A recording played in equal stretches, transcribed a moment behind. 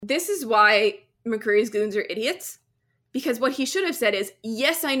This is why McCreary's goons are idiots. Because what he should have said is,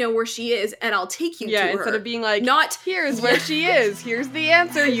 yes, I know where she is, and I'll take you to her. Yeah, instead of being like, not, here's where she is. Here's the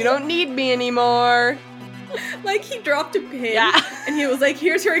answer. You don't need me anymore. Like, he dropped a pin, Yeah. and he was like,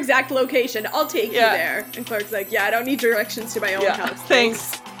 here's her exact location. I'll take you there. And Clark's like, yeah, I don't need directions to my own house.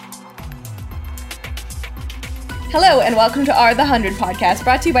 Thanks. Hello, and welcome to Are the 100 podcast,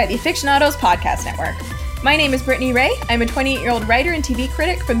 brought to you by the AFICTIONADOS podcast network. My name is Brittany Ray. I'm a 28-year-old writer and TV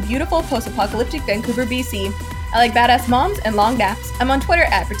critic from beautiful post-apocalyptic Vancouver, BC. I like badass moms and long naps. I'm on Twitter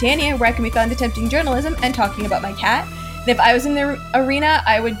at Britannia, where I can be found attempting journalism and talking about my cat. And if I was in the arena,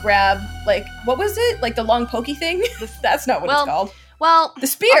 I would grab, like, what was it? Like the long pokey thing? That's not what it's called. Well, the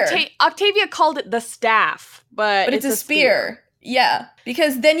spear. Octavia called it the staff, but it's a spear. Yeah,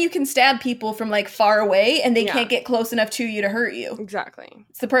 because then you can stab people from, like, far away, and they can't get close enough to you to hurt you. Exactly.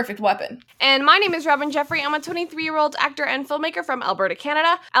 It's the perfect weapon. And my name is Robin Jeffrey. I'm a 23-year-old actor and filmmaker from Alberta,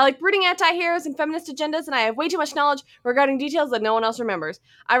 Canada. I like brooding anti-heroes and feminist agendas, and I have way too much knowledge regarding details that no one else remembers.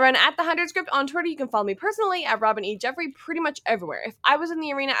 I run at the 100 Script on Twitter. You can follow me personally at Robin E. Jeffrey pretty much everywhere. If I was in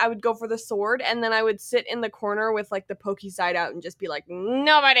the arena, I would go for the sword, and then I would sit in the corner with, like, the pokey side out and just be like,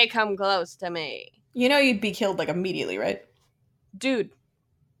 nobody come close to me. You know you'd be killed, like, immediately, right? Dude,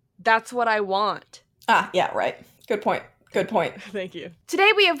 that's what I want. Ah, yeah, right. Good point. Good point. Thank you. Today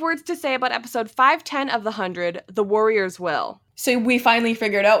we have words to say about episode 510 of The 100, The Warrior's Will. So we finally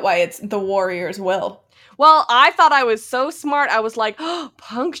figured out why it's The Warrior's Will. Well, I thought I was so smart. I was like, oh,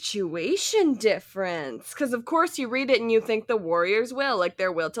 punctuation difference. Because of course you read it and you think the warrior's will, like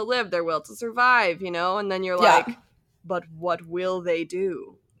their will to live, their will to survive, you know? And then you're like, but what will they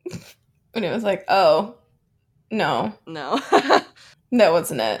do? And it was like, oh, no. No. That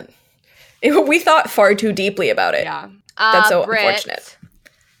wasn't it. We thought far too deeply about it. Yeah. That's so Britt. unfortunate.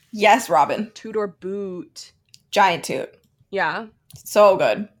 Yes, Robin. Toot-or boot. Giant toot. Yeah. So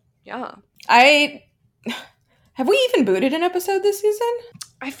good. Yeah. Have we even booted an episode this season?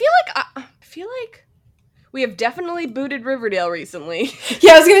 I feel like we have definitely booted Riverdale recently.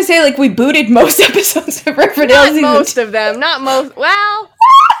 Yeah, I was gonna say, like, we booted most episodes of Riverdale. Not most of them. Not most. Well.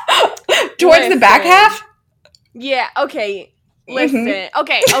 Towards the back half? Yeah, okay. Listen. Mm-hmm.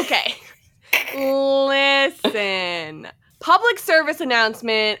 Okay. Listen. Public service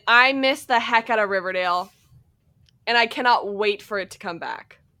announcement. I miss the heck out of Riverdale. And I cannot wait for it to come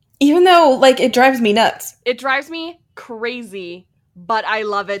back. Even though, like, it drives me nuts. It drives me crazy, but I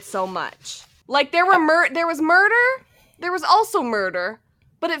love it so much. Like, there was murder. There was also murder.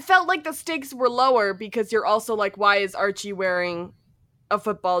 But it felt like the stakes were lower because you're also like, why is Archie wearing a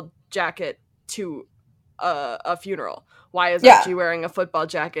football jacket to a funeral? Why is Archie wearing a football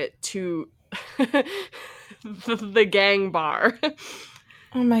jacket to the gang bar?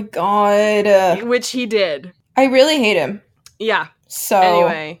 Oh my god. Which he did. I really hate him. Yeah. So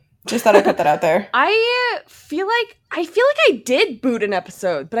anyway, just thought I'd put that out there. I feel like I did boot an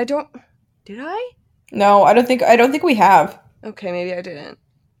episode, but I don't. Did I? No, I don't think we have. Okay, maybe I didn't.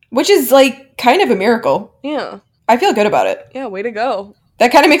 Which is, like, kind of a miracle. Yeah. I feel good about it. Yeah, way to go.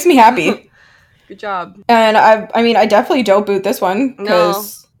 That kind of makes me happy. Good job. And I mean, I definitely don't boot this one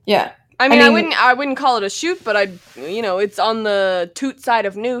because yeah. I mean, I wouldn't call it a shoot, but it's on the toot side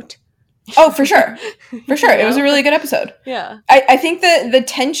of Newt. Oh, for sure. For sure. It was a really good episode. Yeah. I think the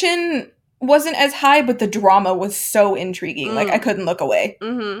tension wasn't as high, but the drama was so intriguing. Mm. Like, I couldn't look away.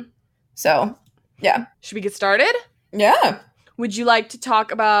 Mm-hmm. So, yeah. Should we get started? Yeah. Would you like to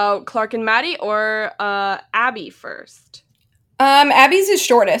talk about Clark and Maddie or Abby first? Abby's is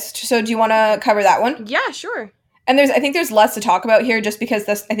shortest, so do you want to cover that one? Yeah, sure. And I think there's less to talk about here just because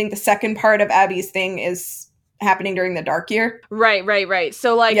I think the second part of Abby's thing is happening during the dark year. Right.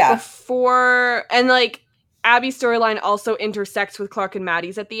 So, like, before, and, like, Abby's storyline also intersects with Clark and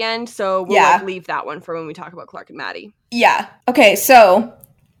Maddie's at the end, so we'll like, leave that one for when we talk about Clark and Maddie. Yeah. Okay, so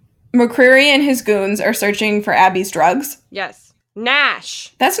McCreary and his goons are searching for Abby's drugs. Yes.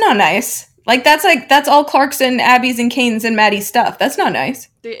 Nash. That's not nice. That's all Clark's and Abby's and Kane's and Maddie's stuff. That's not nice.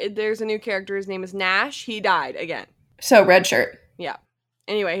 There's a new character. His name is Nash. He died again. So, red shirt. Yeah.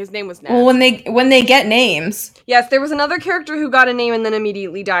 Anyway, his name was Nash. Well, when they get names. Yes, there was another character who got a name and then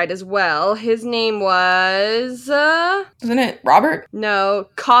immediately died as well. His name was... Wasn't it Robert? No,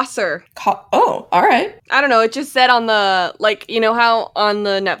 Cosser. Oh, all right. I don't know, it just said on the, like, you know how on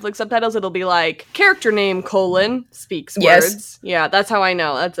the Netflix subtitles it'll be like, character name, speaks words. Yeah, that's how I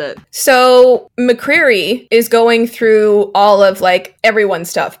know, that's it. So, McCreary is going through all of, like, everyone's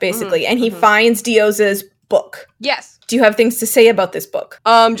stuff, basically, and he finds Dioza's book. Yes. Do you have things to say about this book?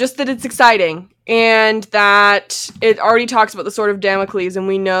 Just that it's exciting. And that it already talks about the Sword of Damocles, and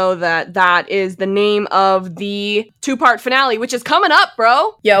we know that that is the name of the 2-part finale, which is coming up,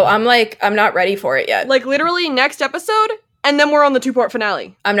 bro. Yo, I'm not ready for it yet. Like, literally next episode, and then we're on the 2-part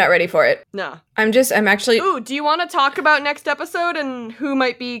finale. I'm not ready for it. No. I'm actually... Ooh, do you want to talk about next episode and who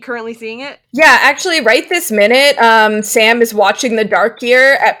might be currently seeing it? Yeah, actually, right this minute, Sam is watching the Dark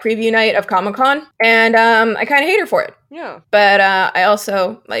Year at preview night of Comic-Con, and I kind of hate her for it. Yeah. But I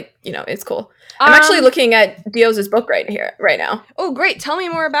also, it's cool. I'm actually looking at Dioz's book right now. Oh, great. Tell me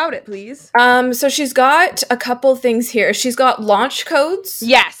more about it, please. So she's got a couple things here. She's got launch codes.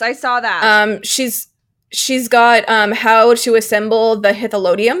 Yes, I saw that. She's got how to assemble the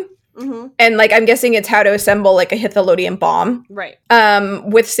Hithalodium. Mm-hmm. And I'm guessing it's how to assemble a Hithalodium bomb. Right.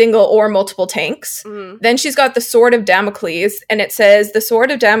 With single or multiple tanks. Mm-hmm. Then she's got the Sword of Damocles, and it says the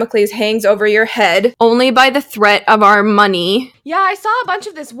Sword of Damocles hangs over your head only by the threat of our money. Yeah, I saw a bunch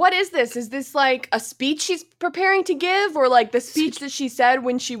of this. What is this? Is this a speech she's preparing to give, or the speech that she said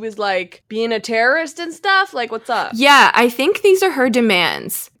when she was being a terrorist and stuff? What's up? Yeah, I think these are her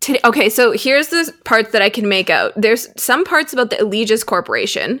demands. Okay, so here's the parts that I can make out. There's some parts about the Allegius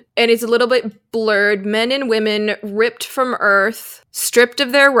Corporation, and it's a little bit blurred. Men and women ripped from Earth, stripped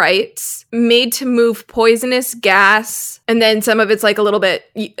of their rights, made to move poisonous gas, and then some of it's a little bit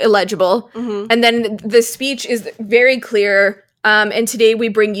illegible. Mm-hmm. And then the speech is very clear, and today we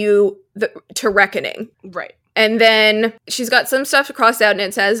bring you to reckoning. Right. And then she's got some stuff crossed out, and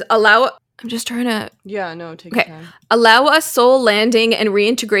it says, I'm just trying to... Yeah, no, take your time. Allow us soul landing and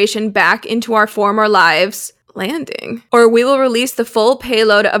reintegration back into our former lives. Landing. Or we will release the full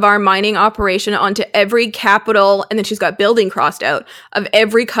payload of our mining operation onto every capital, and then she's got building crossed out, of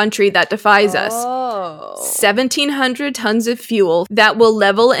every country that defies us. 1,700 tons of fuel that will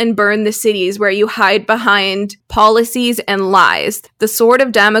level and burn the cities where you hide behind policies and lies. The Sword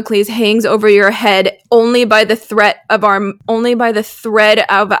of Damocles hangs over your head only by the thread of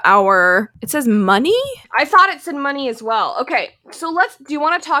our, it says money? I thought it said money as well. Okay, so do you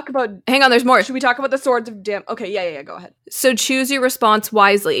want to talk about... Hang on, there's more. Should we talk about the Swords of Okay, yeah, go ahead. So choose your response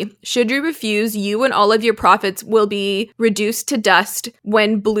wisely. Should you refuse, you and all of your profits will be reduced to dust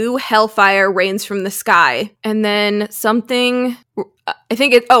when blue hellfire rains from the sky. And then something... I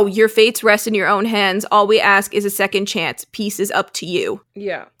think your fates rest in your own hands. All we ask is a second chance. Peace is up to you.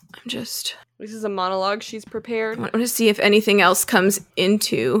 Yeah. This is a monologue she's prepared. I want to see if anything else comes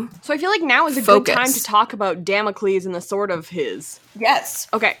into So I feel like now is a good time to talk about Damocles and the sword of his. Yes.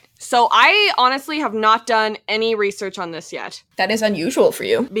 Okay, so I honestly have not done any research on this yet. That is unusual for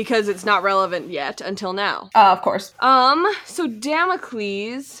you. Because it's not relevant yet until now. Of course. So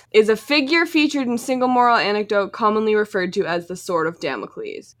Damocles is a figure featured in single moral anecdote commonly referred to as the Sword of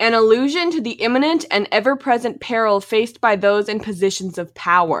Damocles. An allusion to the imminent and ever-present peril faced by those in positions of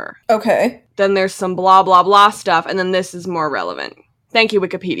power. Okay. Then there's some blah blah blah stuff, and then this is more relevant. Thank you,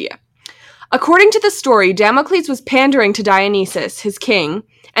 Wikipedia. According to the story, Damocles was pandering to Dionysus, his king,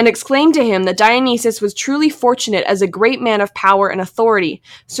 and exclaimed to him that Dionysus was truly fortunate as a great man of power and authority,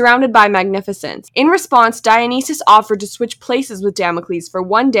 surrounded by magnificence. In response, Dionysus offered to switch places with Damocles for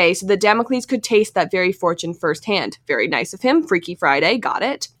one day so that Damocles could taste that very fortune firsthand. Very nice of him. Freaky Friday. Got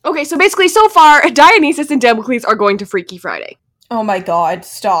it. Okay, so basically, so far, Dionysus and Damocles are going to Freaky Friday. Oh my god,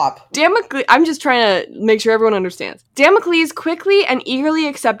 stop. Damocles, I'm just trying to make sure everyone understands. Damocles quickly and eagerly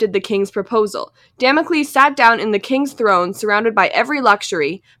accepted the king's proposal. Damocles sat down in the king's throne, surrounded by every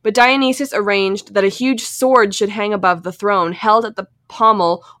luxury, but Dionysus arranged that a huge sword should hang above the throne, held at the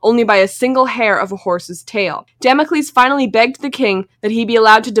pommel only by a single hair of a horse's tail. Damocles finally begged the king that he be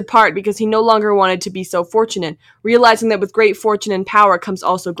allowed to depart because he no longer wanted to be so fortunate, realizing that with great fortune and power comes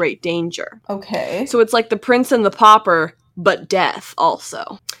also great danger. Okay. So it's like the prince and the pauper, but death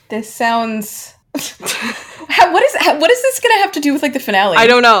also. This sounds... What is this gonna have to do with the finale? I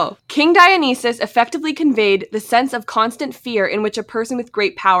don't know. King Dionysus effectively conveyed the sense of constant fear in which a person with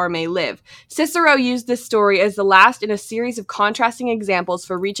great power may live. Cicero used this story as the last in a series of contrasting examples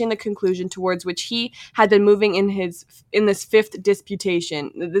for reaching the conclusion towards which he had been moving in this fifth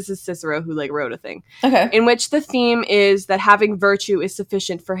disputation. This is Cicero who wrote a thing. Okay. In which the theme is that having virtue is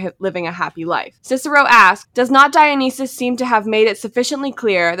sufficient for living a happy life. Cicero asked, does not Dionysus seem to have made it sufficiently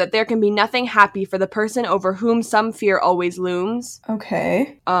clear that there can be nothing happy for the person over whom some fear always looms?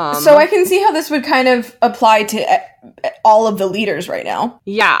 Okay. So I can see how this would kind of apply to all of the leaders right now.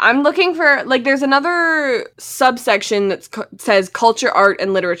 Yeah, I'm looking for, there's another subsection that says culture, art,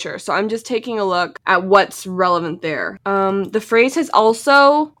 and literature. So I'm just taking a look at what's relevant there. The phrase has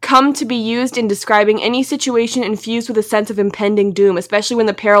also come to be used in describing any situation infused with a sense of impending doom, especially when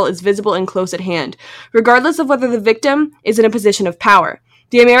the peril is visible and close at hand, regardless of whether the victim is in a position of power.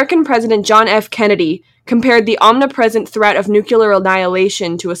 The American President John F. Kennedy compared the omnipresent threat of nuclear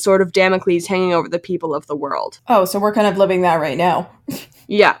annihilation to a sword of Damocles hanging over the people of the world. Oh, so we're kind of living that right now.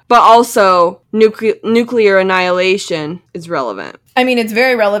 Yeah, but also nuclear annihilation is relevant. I mean, it's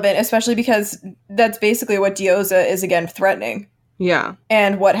very relevant, especially because that's basically what Dioza is, again, threatening. Yeah.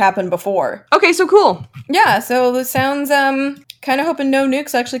 And what happened before. Okay, so cool. Yeah, so this sounds, kind of hoping no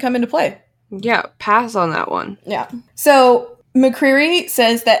nukes actually come into play. Yeah, pass on that one. Yeah. So McCreary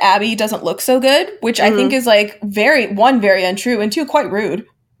says that Abby doesn't look so good, which I think is, like, very untrue, and two, quite rude.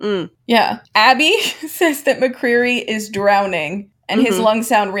 Yeah. Abby says that McCreary is drowning, and his lungs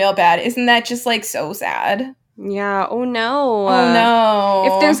sound real bad. Isn't that just, like, so sad? Yeah, oh no. Oh no.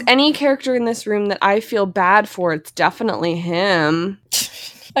 If there's any character in this room that I feel bad for, it's definitely him.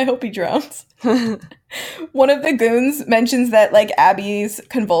 I hope he drowns. One of the goons mentions that, like, Abby's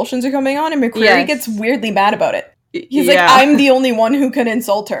convulsions are coming on, and McCreary gets weirdly mad about it. He's like, I'm the only one who can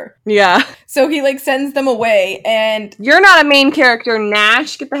insult her. Yeah. So he, like, sends them away, and... You're not a main character,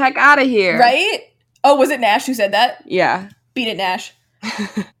 Nash. Get the heck out of here. Right? Oh, was it Nash who said that? Yeah. Beat it, Nash.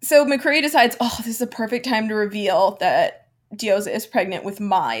 So McCreary decides, this is the perfect time to reveal that Dioza is pregnant with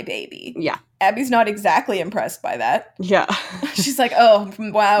my baby. Yeah. Abby's not exactly impressed by that. Yeah. She's like, oh,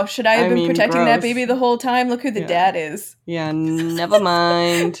 wow, should I have been protecting that baby the whole time? Look who the dad is. Yeah, never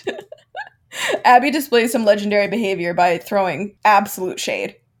mind. Abby displays some legendary behavior by throwing absolute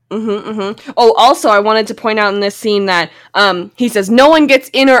shade. Oh, also, I wanted to point out in this scene that he says, no one gets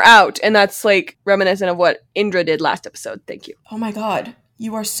in or out, and that's, like, reminiscent of what Indra did last episode. Thank you. Oh my god,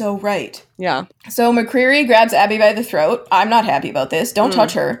 you are so right. Yeah. So McCreary grabs Abby by the throat. I'm not happy about this. Don't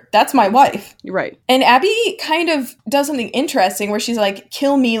touch her. That's my wife. You're right. And Abby kind of does something interesting where she's like,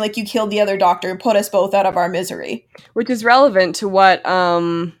 kill me like you killed the other doctor, put us both out of our misery. Which is relevant to what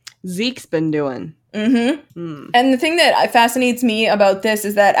Zeke's been doing. And the thing that fascinates me about this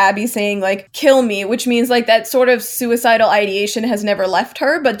is that Abby's saying, like, kill me, which means, like, that sort of suicidal ideation has never left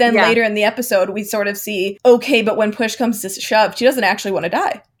her. But then later in the episode, we sort of see, okay, but when push comes to shove, she doesn't actually want to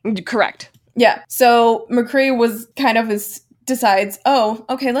die. Correct. Yeah. So McCreary was kind of decides, oh,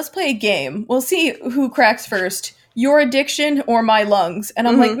 okay, let's play a game. We'll see who cracks first. Your addiction or my lungs. And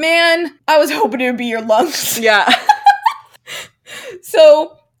I'm like, man, I was hoping it would be your lungs. Yeah.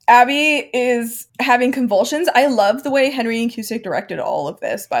 So Abby is having convulsions. I love the way Henry and Cusick directed all of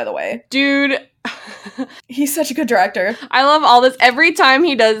this, by the way. Dude. He's such a good director. I love all this. Every time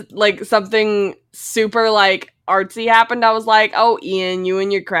he does, like, something super, like, artsy happened, I was like, oh, Ian, you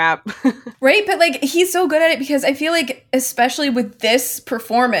and your crap. Right? But, like, he's so good at it because I feel like, especially with this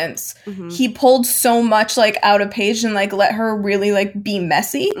performance, he pulled so much, like, out of page and, like, let her really, like, be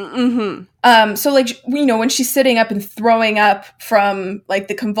messy. So, like, you know, when she's sitting up and throwing up from, like,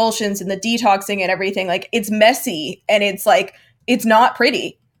 the convulsions and the detoxing and everything, like, it's messy and it's, like, it's not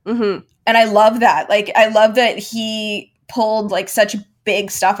pretty. And I love that. Like, I love that he pulled, like, such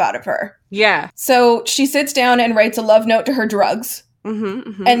big stuff out of her. Yeah. So she sits down and writes a love note to her drugs.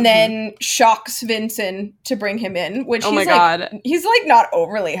 And then shocks Vincent to bring him in, which he's like not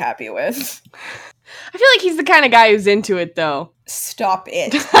overly happy with. I feel like he's the kind of guy who's into it, though. Stop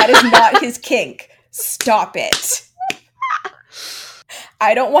it. That is not his kink. Stop it.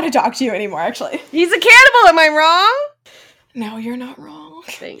 I don't want to talk to you anymore, actually. He's a cannibal, am I wrong? No, you're not wrong.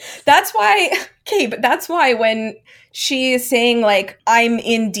 Thanks. That's why, okay, but that's why when she is saying, like, I'm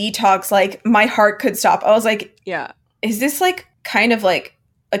in detox, like, my heart could stop, I was like, yeah, is this, like, kind of, like,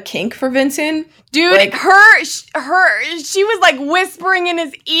 a kink for Vincent? Dude, like, she was, like, whispering in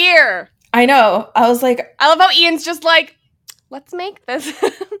his ear. I know. I was like, I love how Ian's just like, let's make this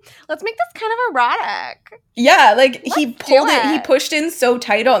kind of erotic. Yeah, like, he pushed in so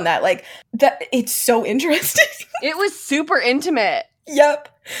tight on that, like, that it's so interesting. It was super intimate. Yep.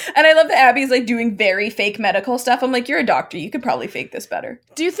 And I love that Abby's, like, doing very fake medical stuff. I'm like, you're a doctor. You could probably fake this better.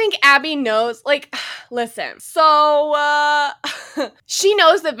 Do you think Abby knows? Like, listen. So, she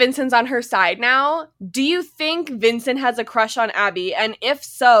knows that Vincent's on her side now. Do you think Vincent has a crush on Abby? And if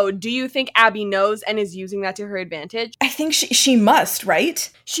so, do you think Abby knows and is using that to her advantage? I think she must, right?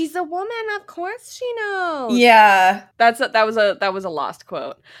 She's a woman. Of course she knows. Yeah. That was a Lost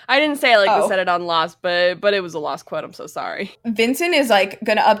quote. I didn't say it like we said it on Lost, but it was a Lost quote. I'm so sorry. Vincent is, like,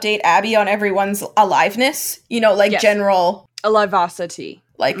 gonna update Abby on everyone's aliveness, you know, like, general alivosity,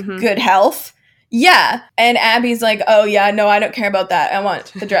 like, good health. Yeah. And Abby's like, oh yeah, no, I don't care about that. I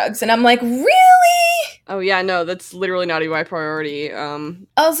want the drugs. And I'm like, really? Oh yeah, no, that's literally not even my priority. I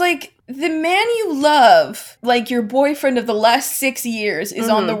was like, the man you love, like, your boyfriend of the last 6 years is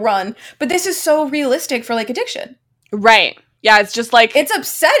on the run, but this is so realistic for, like, addiction. Right. Yeah, it's just like... It's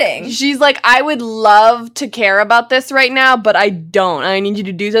upsetting. She's like, I would love to care about this right now, but I don't. I need you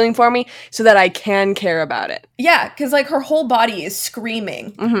to do something for me so that I can care about it. Yeah, because, like, her whole body is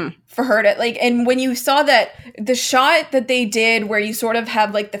screaming for her to, like, and when you saw that, the shot that they did where you sort of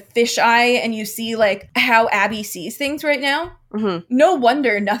have, like, the fisheye and you see, like, how Abby sees things right now, no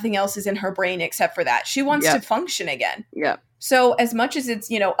wonder nothing else is in her brain except for that. She wants to function again. Yeah. So as much as it's,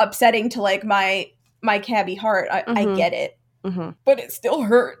 you know, upsetting to, like, my cabby heart, I get it. But it still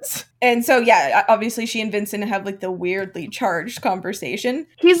hurts. And so, yeah, obviously she and Vincent have, like, the weirdly charged conversation.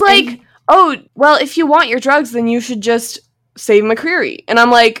 He's like, oh, well, if you want your drugs, then you should just save McCreary. And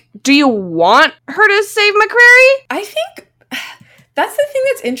I'm like, do you want her to save McCreary? I think that's the thing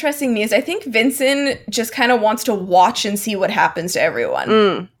that's interesting to me is I think Vincent just kind of wants to watch and see what happens to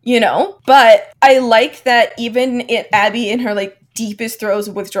everyone, you know? But I like that even Abby in her, like, deepest throes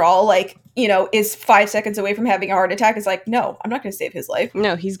of withdrawal, like, you know, is 5 seconds away from having a heart attack, is like, no, I'm not going to save his life.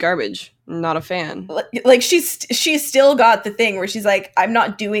 No, he's garbage. Not a fan. Like, she's still got the thing where she's like, I'm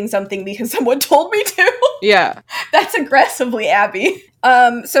not doing something because someone told me to. Yeah. That's aggressively Abby.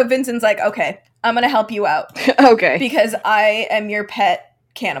 So Vincent's like, okay, I'm going to help you out. Okay. Because I am your pet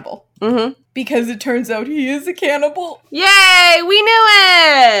cannibal. Because it turns out he is a cannibal. Yay! We knew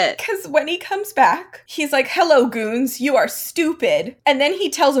it! Because when he comes back, he's like, hello, goons, you are stupid. And then he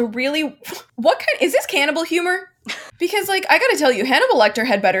tells a really... Is this cannibal humor? Because, like, I gotta tell you, Hannibal Lecter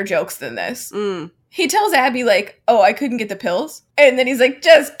had better jokes than this. He tells Abby, like, oh, I couldn't get the pills? And then he's like,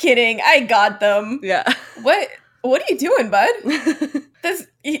 just kidding, I got them. Yeah. What are you doing, bud?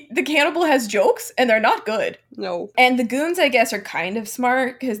 The cannibal has jokes, and they're not good. No. And the goons, I guess, are kind of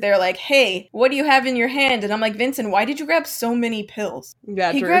smart, because they're like, hey, what do you have in your hand? And I'm like, Vincent, why did you grab so many pills?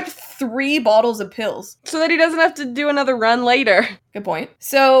 Yeah, he grabbed 3 bottles of pills. So that he doesn't have to do another run later. Good point.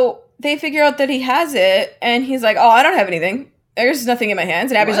 So they figure out that he has it, and he's like, oh, I don't have anything. There's nothing in my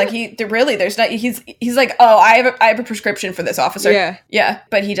hands. And Abby's like, there's not, he's like, oh, I have a prescription for this, officer. Yeah. Yeah,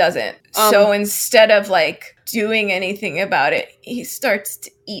 but he doesn't. So instead of, like, doing anything about it, he starts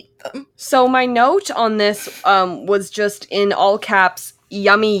to eat them. So my note on this was just in all caps,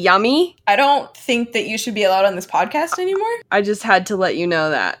 yummy, yummy. I don't think that you should be allowed on this podcast anymore. I just had to let you know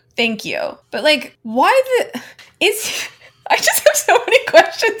that. Thank you. But, like, I just have so many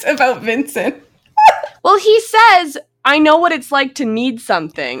questions about Vincent. Well, he says, I know what it's like to need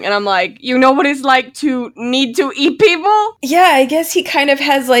something. And I'm like, you know what it's like to need to eat people? Yeah, I guess he kind of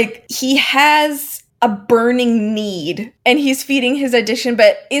has, like, he has a burning need, and he's feeding his addiction,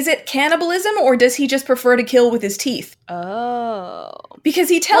 but is it cannibalism, or does he just prefer to kill with his teeth? Oh. Because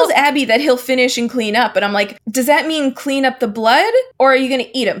he tells Abby that he'll finish and clean up, and I'm like, does that mean clean up the blood, or are you gonna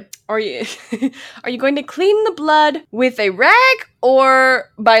eat him? Are you going to clean the blood with a rag, or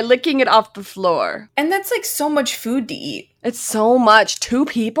by licking it off the floor? And that's, like, so much food to eat. It's so much. 2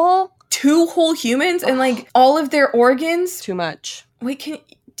 people? 2 whole humans, and, like, all of their organs? Too much. Wait,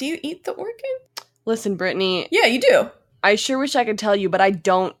 do you eat the organ? Listen, Brittany. Yeah, you do. I sure wish I could tell you, but I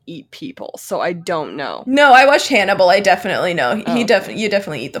don't eat people, so I don't know. No, I watched Hannibal. I definitely know. Oh, you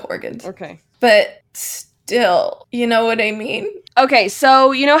definitely eat the organs. Okay. But still, you know what I mean? Okay,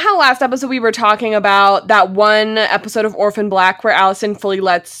 so you know how last episode we were talking about that one episode of Orphan Black where Allison fully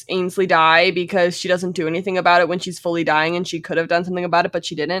lets Ainsley die because she doesn't do anything about it when she's fully dying, and she could have done something about it, but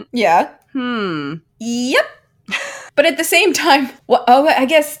she didn't? Yeah. Yep. But at the same time, I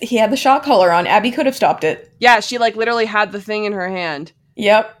guess he had the shot collar on. Abby could have stopped it. Yeah, she, like, literally had the thing in her hand.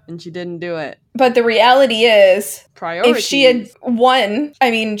 Yep. And she didn't do it. But the reality is, priorities. If she had won,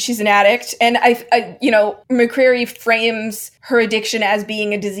 I mean, she's an addict, and I McCreary frames her addiction as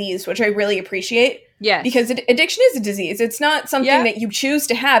being a disease, which I really appreciate. Yes. Because addiction is a disease. It's not something that you choose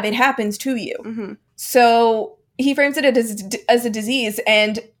to have. It happens to you. Mm-hmm. So he frames it as a disease,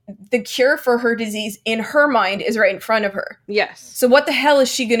 and the cure for her disease in her mind is right in front of her. Yes. So what the hell is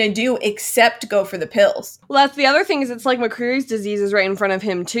she going to do except go for the pills? Well, that's the other thing, is it's like McCreary's disease is right in front of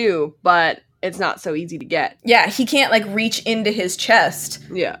him too, but it's not so easy to get. Yeah, he can't, like, reach into his chest.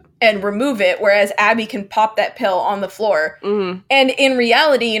 Yeah. And remove it, whereas Abby can pop that pill on the floor. Mm-hmm. And in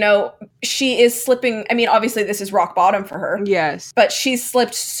reality, you know, she is slipping. I mean, obviously this is rock bottom for her. Yes. But she's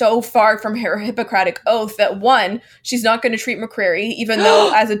slipped so far from her Hippocratic oath that, 1, she's not going to treat McCreary, even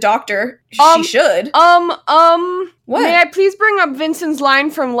though as a doctor, she should. What? May I please bring up Vincent's line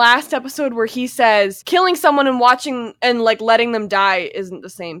from last episode where he says, killing someone and watching and, like, letting them die isn't the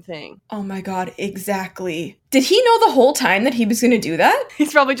same thing. Oh my god, exactly. Did he know the whole time that he was going to do that?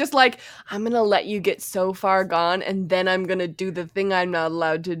 He's probably just like, I'm going to let you get so far gone, and then I'm going to do the thing I'm not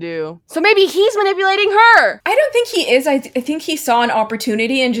allowed to do. So maybe he's manipulating her. I don't think he is. I think he saw an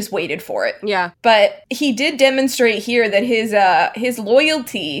opportunity and just waited for it. Yeah. But he did demonstrate here that his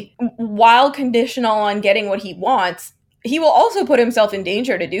loyalty, while conditional on getting what he wants, he will also put himself in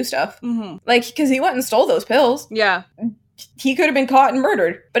danger to do stuff. Mm-hmm. Like, because he went and stole those pills. Yeah. He could have been caught and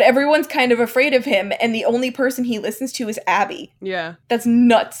murdered, but everyone's kind of afraid of him, and the only person he listens to is Abby. Yeah. That's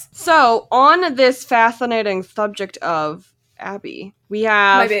nuts. So, on this fascinating subject of Abby, we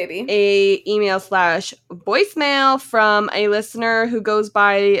have My baby. a email / voicemail from a listener who goes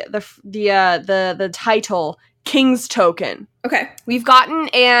by the title King's Token. Okay. We've gotten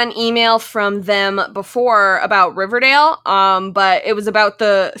an email from them before about Riverdale, but it was about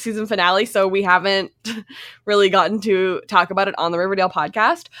the season finale, so we haven't really gotten to talk about it on the Riverdale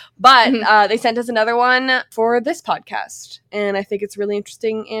podcast. But they sent us another one for this podcast, and I think it's really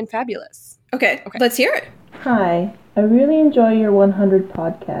interesting and fabulous. Okay. Let's hear it. Hi, I really enjoy your 100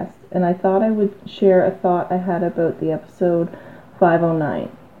 podcast, and I thought I would share a thought I had about the episode 509.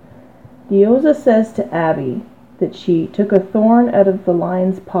 Diosa says to Abby that she took a thorn out of the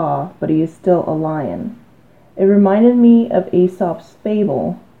lion's paw, but he is still a lion. It reminded me of Aesop's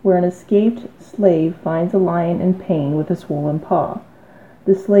fable, where an escaped slave finds a lion in pain with a swollen paw.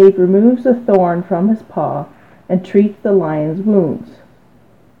 The slave removes the thorn from his paw and treats the lion's wounds.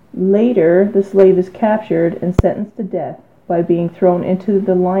 Later, the slave is captured and sentenced to death by being thrown into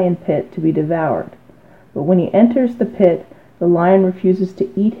the lion pit to be devoured. But when he enters the pit, the lion refuses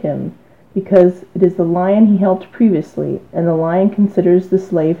to eat him because it is the lion he helped previously, and the lion considers the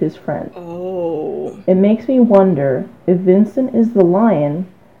slave his friend. Oh. It makes me wonder if Vincent is the lion.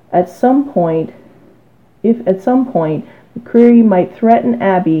 At some point, McCreary might threaten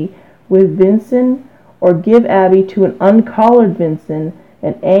Abby with Vincent or give Abby to an uncollared Vincent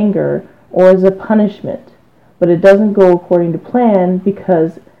in anger or as a punishment. But it doesn't go according to plan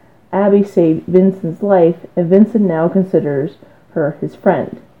because Abby saved Vincent's life and Vincent now considers her his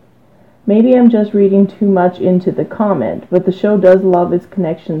friend. Maybe I'm just reading too much into the comment, but the show does love its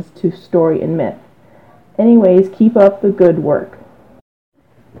connections to story and myth. Anyways, keep up the good work.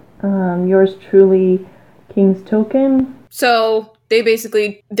 Yours truly, King's Token. So they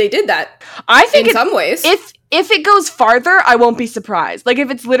did that. I think in some ways. If it goes farther, I won't be surprised. Like,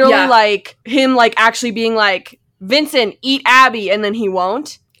 if it's literally like him like actually being like, Vincent, eat Abby, and then he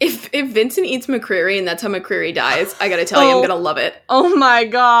won't. If Vincent eats McCreary and that's how McCreary dies, I gotta tell you, I'm gonna love it. Oh my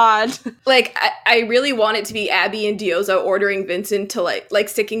god. Like, I really want it to be Abby and Diosa ordering Vincent to like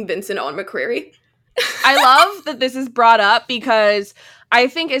sticking Vincent on McCreary. I love that this is brought up because I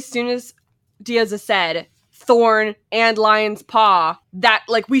think as soon as Diosa said thorn and lion's paw, that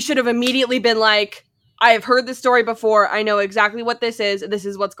like we should have immediately been like, I have heard this story before. I know exactly what this is. This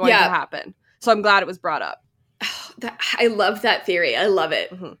is what's going to happen. So I'm glad it was brought up. I love that theory. I love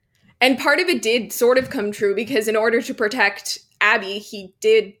it. Mm-hmm. And part of it did sort of come true because in order to protect Abby, he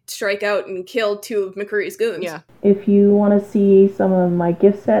did strike out and kill two of McCreary's goons. Yeah. If you want to see some of my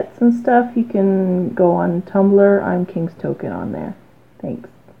gift sets and stuff, you can go on Tumblr. I'm King's Token on there. Thanks.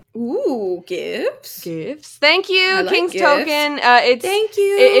 Ooh, gifts. Thank you, King's gifts. Token. Thank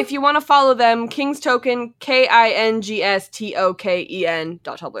you. If you want to follow them, King's Token,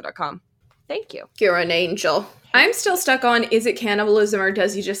 KINGSTOKEN.tumblr.com. Thank you. You're an angel. I'm still stuck on, is it cannibalism or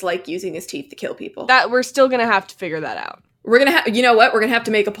does he just like using his teeth to kill people? That we're still gonna have to figure that out. We're gonna have, you know what? We're gonna have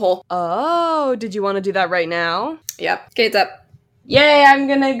to make a poll. Oh, did you want to do that right now? Yep. Okay, it's up. Yay, I'm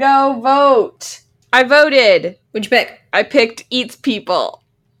gonna go vote. I voted. What'd you pick? I picked Eats People.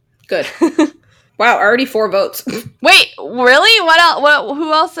 Good. Wow, already 4 votes. Wait, really? What else?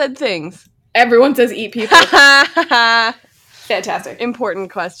 Who else said things? Everyone says eat people. Fantastic. Important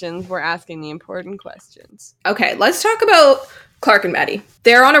questions. We're asking the important questions. Okay, let's talk about Clark and Maddie.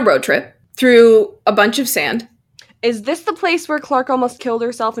 They're on a road trip through a bunch of sand. Is this the place where Clark almost killed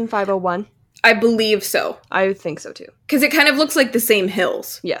herself in 501? I believe so. I think so too. Because it kind of looks like the same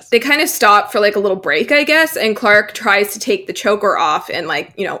hills. Yes. They kind of stop for like a little break, I guess, and Clark tries to take the choker off and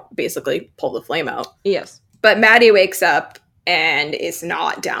like, you know, basically pull the flame out. Yes. But Maddie wakes up and is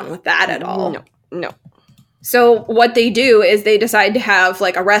not down with that at all. No. So what they do is they decide to have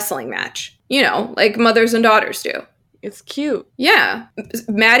like a wrestling match. You know, like mothers and daughters do. It's cute. Yeah.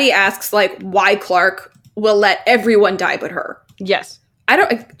 Maddie asks like why Clark will let everyone die but her. Yes.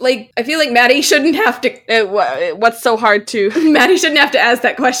 I feel like Maddie shouldn't have to... what's so hard to... Maddie shouldn't have to ask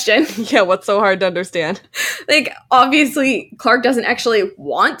that question. Yeah, what's so hard to understand? Like, obviously, Clark doesn't actually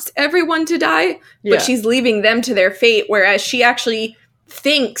want everyone to die, but she's leaving them to their fate, whereas she actually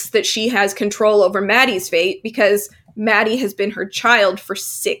thinks that she has control over Maddie's fate because Maddie has been her child for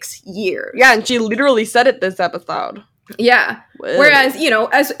 6 years. Yeah, and she literally said it this episode. Yeah. Whoa. Whereas, you know,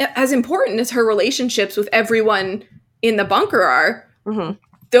 as important as her relationships with everyone in the bunker are,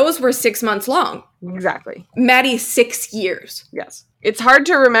 those were 6 months long. Exactly. Maddie, 6 years. Yes. It's hard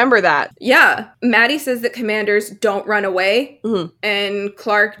to remember that. Yeah. Maddie says that commanders don't run away, and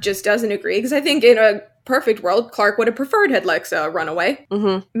Clark just doesn't agree, because I think in a perfect world, Clark would have preferred had Lexa run away.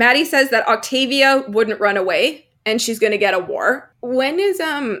 Maddie says that Octavia wouldn't run away, and she's gonna get a war. When is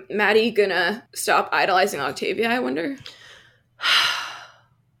Maddie gonna stop idolizing Octavia, I wonder?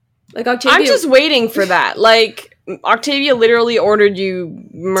 Like, Octavia... I'm just waiting for that. Like, Octavia literally ordered you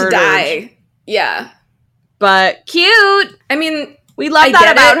murdered. To die. Yeah. But cute! I mean... We love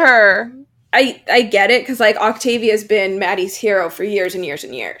that about her. I get it, because, like, Octavia's been Maddie's hero for years and years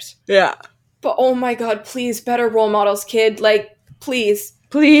and years. Yeah. But, oh my god, please, better role models, kid. Like, please.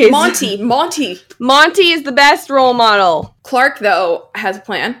 Please. Monty. Monty is the best role model. Clark, though, has a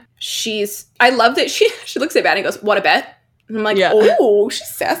plan. I love that she looks at Maddie and goes, what a bet? And I'm like, oh, she's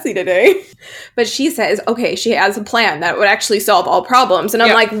sassy today. But she says, okay, she has a plan that would actually solve all problems. And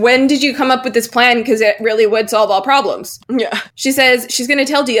I'm like, when did you come up with this plan? Because it really would solve all problems. Yeah. She says she's going to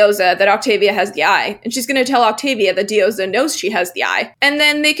tell Dioza that Octavia has the eye. And she's going to tell Octavia that Dioza knows she has the eye. And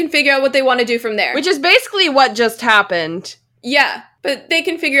then they can figure out what they want to do from there. Which is basically what just happened. Yeah. But they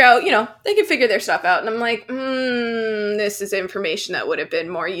can figure out, you know, they can figure their stuff out. And I'm like, this is information that would have been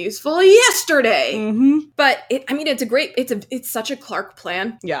more useful yesterday. But it's such a Clark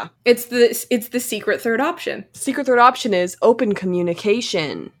plan. Yeah. It's the secret third option. Secret third option is open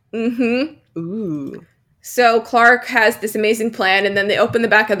communication. Ooh. So Clark has this amazing plan, and then they open the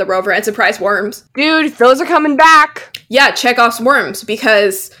back of the rover and surprise worms. Dude, those are coming back. Yeah, Chekhov's worms,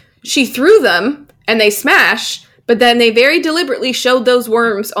 because she threw them and they smash. But then they very deliberately showed those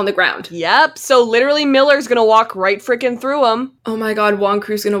worms on the ground. Yep, so literally Miller's gonna walk right frickin' through them. Oh my god,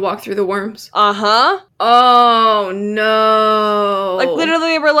 Wonkru's gonna walk through the worms. Uh-huh. Oh no. Like, literally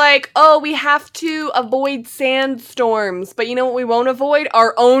they were like, oh, we have to avoid sandstorms. But you know what we won't avoid?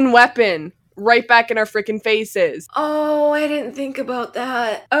 Our own weapon. Right back in our frickin' faces. Oh, I didn't think about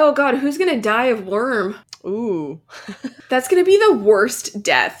that. Oh god, who's gonna die of worm? Ooh. That's gonna be the worst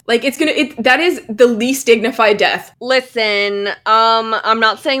death. Like, that is the least dignified death. Listen, I'm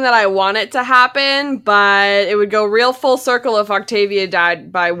not saying that I want it to happen, but it would go real full circle if Octavia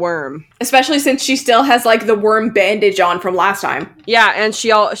died by worm. Especially since she still has, like, the worm bandage on from last time. Yeah, and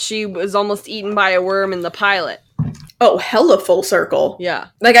she was almost eaten by a worm in the pilot. Oh, hella full circle. Yeah.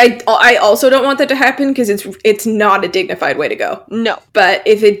 Like, I also don't want that to happen, because it's not a dignified way to go. No. But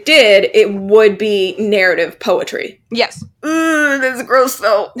if it did, it would be narrative poetry. Yes. That's gross,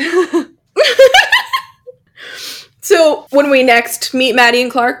 though. So, when we next meet Maddie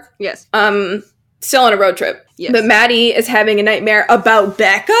and Clark... Yes. Still on a road trip. Yes. But Maddie is having a nightmare about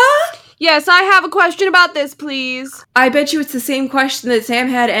Becca? Yes, I have a question about this, please. I bet you it's the same question that Sam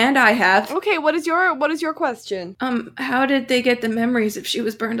had and I have. Okay, what is your question? How did they get the memories if she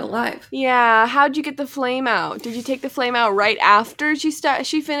was burned alive? Yeah, how'd you get the flame out? Did you take the flame out right after she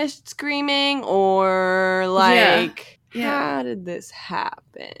finished screaming, or like how did this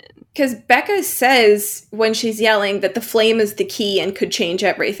happen? Because Becca says when she's yelling that the flame is the key and could change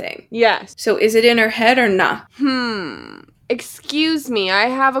everything. Yes. So is it in her head or not? Excuse me, I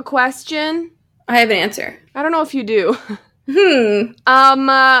have a question. I have an answer. I don't know if you do. Okay.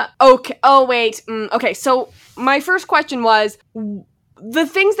 Okay. Oh, wait. Okay, so my first question was, the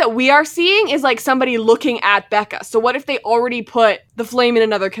things that we are seeing is like somebody looking at Becca. So what if they already put the flame in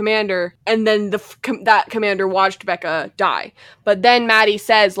another commander, and then that commander watched Becca die? But then Maddie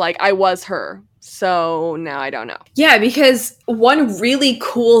says, like, I was her. So now I don't know. Yeah, because one really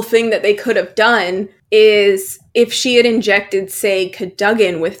cool thing that they could have done is if she had injected, say,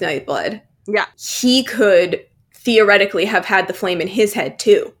 Cadogan with Nightblood, he could theoretically have had the flame in his head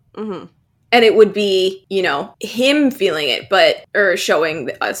too. And it would be, you know, him feeling it, or showing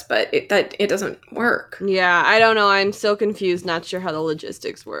us, but it doesn't work. Yeah, I don't know. I'm still confused. Not sure how the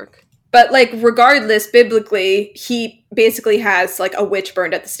logistics work. But, like, regardless, biblically, he basically has, like, a witch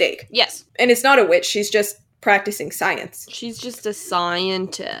burned at the stake. Yes. And it's not a witch. She's just practicing science. She's just a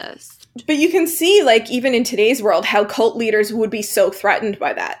scientist. But you can see, like, even in today's world, how cult leaders would be so threatened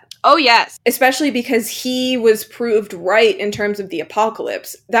by that. Oh, yes. Especially because he was proved right in terms of the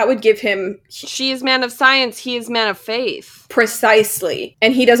apocalypse. That would give him... She is man of science, he is man of faith. Precisely.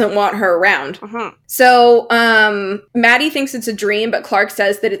 And he doesn't want her around. So, Maddie thinks it's a dream, but Clark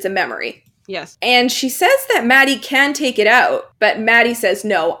says that it's a memory. Yes. And she says that Maddie can take it out, but Maddie says,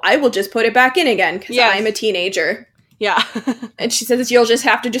 no, I will just put it back in again, because I'm a teenager. Yeah. And she says you'll just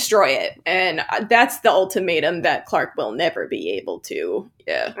have to destroy it. And that's the ultimatum that Clark will never be able to.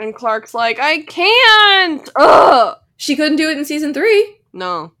 Yeah. And Clark's like, I can't! Ugh! She couldn't do it in season 3.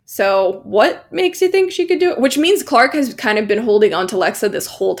 No. So what makes you think she could do it? Which means Clark has kind of been holding on to Lexa this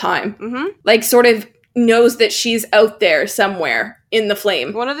whole time. Mm-hmm. Like, sort of knows that she's out there somewhere in the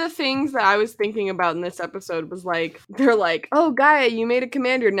flame. One of the things that I was thinking about in this episode was like, they're like, oh, Gaia, you made a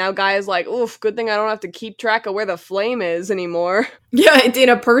commander. Now Gaia's like, oof, good thing I don't have to keep track of where the flame is anymore. Yeah, it's in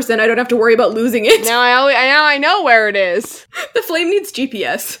a person. I don't have to worry about losing it. Now I know where it is. The flame needs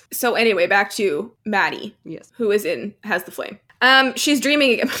GPS. So anyway, back to Maddie. Yes. Who has the flame. She's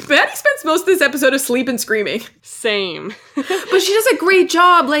dreaming again. Maddie spends most of this episode asleep and screaming. Same. But she does a great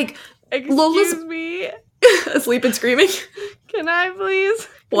job. Like, Excuse me. Asleep and screaming. Can I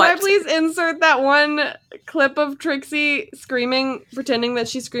please insert that one clip of Trixie screaming, pretending that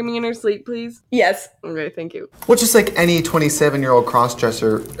she's screaming in her sleep, please? Yes. Okay, thank you. Well, just like any 27-year-old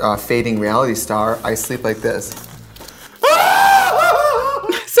crossdresser fading reality star, I sleep like this.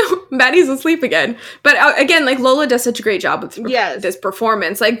 So Maddie's asleep again. But again, like, Lola does such a great job with this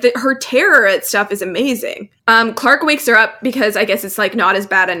performance. Like, her terror at stuff is amazing. Clark wakes her up because I guess it's, like, not as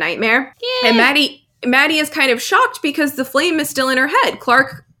bad a nightmare. Yeah. And Maddie is kind of shocked because the flame is still in her head.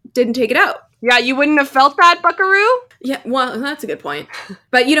 Clark didn't take it out. Yeah, you wouldn't have felt that, Buckaroo? Yeah, well, that's a good point.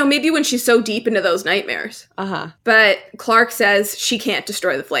 But, maybe when she's so deep into those nightmares. Uh-huh. But Clark says she can't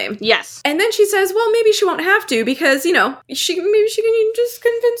destroy the flame. Yes. And then she says, well, maybe she won't have to because, she can just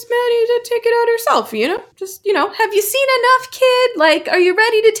convince Maddie to take it out herself, Just, have you seen enough, kid? Like, are you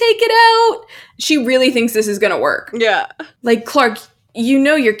ready to take it out? She really thinks this is gonna work. Yeah. Like, Clark,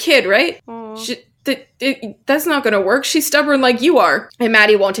 your kid, right? That's not gonna work. She's stubborn like you are. And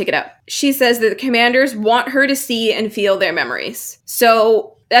Maddie won't take it out. She says that the commanders want her to see and feel their memories.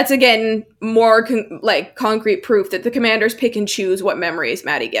 So that's, again, more concrete proof that the commanders pick and choose what memories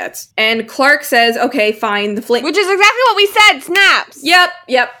Maddie gets. And Clark says, okay, fine, the flame. Which is exactly what we said, snaps.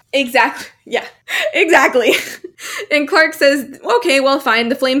 Yep, exactly. Yeah, exactly. And Clark says, okay, well, fine,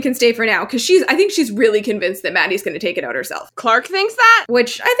 the flame can stay for now. Because I think she's really convinced that Maddie's going to take it out herself. Clark thinks that?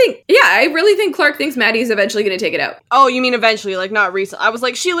 Which I really think Clark thinks Maddie's eventually going to take it out. Oh, you mean eventually, like not recently? I was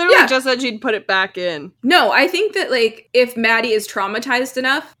like, she literally just said she'd put it back in. No, I think that, like, if Maddie is traumatized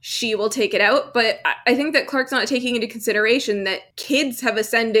enough, she will take it out. But I think that Clark's not taking into consideration that kids have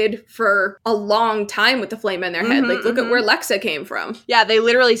ascended for a long time with the flame in their head. Like, look at where Lexa came from. Yeah, they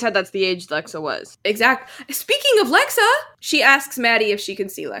literally said that's the age Lexa was. Exactly. Speaking of Lexa, she asks Maddie if she can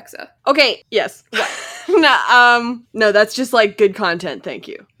see Lexa. Okay, yes. What? No, that's just, like, good content, thank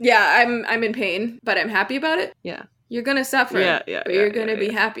you. Yeah, I'm in pain, but I'm happy about it. Yeah. You're gonna suffer, but you're gonna be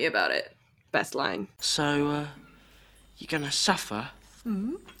happy about it. Best line. So, you're gonna suffer,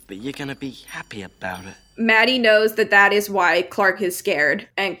 but you're gonna be happy about it. Maddie knows that is why Clark is scared,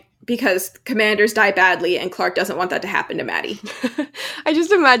 and because commanders die badly, and Clark doesn't want that to happen to Maddie. I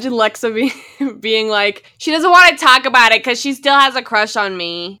just imagine Lexa being like, she doesn't want to talk about it because she still has a crush on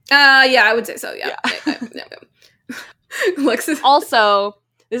me. Yeah, I would say so, yeah. Lexa. Also,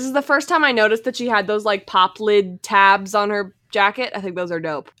 this is the first time I noticed that she had those, like, pop lid tabs on her jacket. I think those are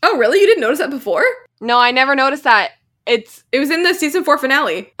dope. Oh, really? You didn't notice that before? No, I never noticed that. It was in the season 4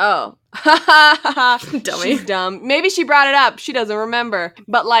 finale. Oh. Dummy. She's dumb. Maybe she brought it up. She doesn't remember.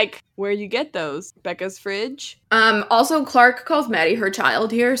 But, like, where you get those? Becca's fridge? Also, Clark calls Maddie her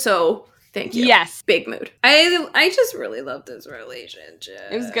child here, so thank you. Yes. Big mood. I just really love this relationship.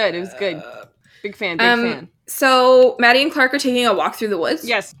 It was good. Big fan. So Maddie and Clark are taking a walk through the woods.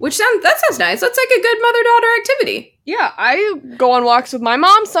 Yes. That sounds nice. That's like a good mother-daughter activity. Yeah, I go on walks with my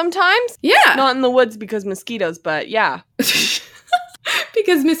mom sometimes. Yeah. Not in the woods because mosquitoes, but yeah.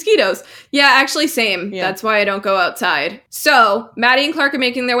 Because mosquitoes. Yeah, actually, same. Yeah. That's why I don't go outside. So Maddie and Clark are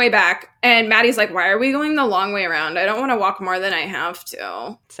making their way back, and Maddie's like, why are we going the long way around? I don't want to walk more than I have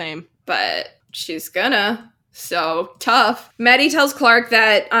to. Same. But she's gonna. So tough. Maddie tells Clark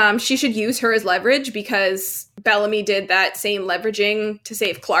that she should use her as leverage because Bellamy did that same leveraging to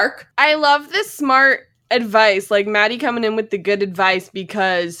save Clark. I love this smart advice, like Maddie coming in with the good advice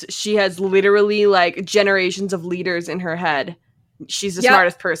because she has literally, like, generations of leaders in her head. She's the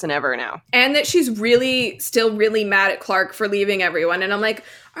smartest person ever now. And that she's still really mad at Clark for leaving everyone. And I'm like,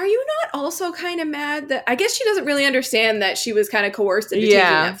 are you not also kind of mad that... I guess she doesn't really understand that she was kind of coerced into taking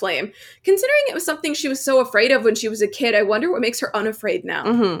that flame. Considering it was something she was so afraid of when she was a kid, I wonder what makes her unafraid now.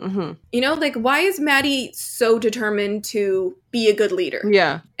 Like, why is Maddie so determined to be a good leader?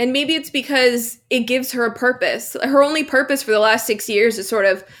 Yeah. And maybe it's because it gives her a purpose. Her only purpose for the last 6 years is sort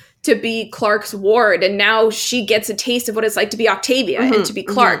of to be Clark's ward, and now she gets a taste of what it's like to be Octavia and to be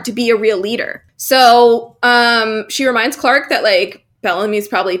Clark, to be a real leader. So she reminds Clark that, like, Bellamy's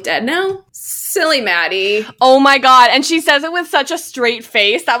probably dead now. Silly Maddie. Oh my god, and she says it with such a straight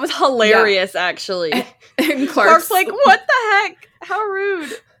face. That was hilarious, actually. And Clark's like, what the heck? How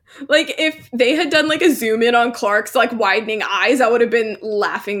rude. Like, if they had done, like, a zoom in on Clark's, like, widening eyes, I would have been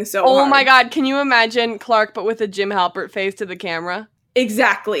laughing so hard. Oh my god, can you imagine Clark but with a Jim Halpert face to the camera?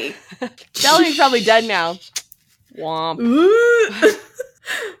 Exactly. Bellamy's probably dead now. Womp.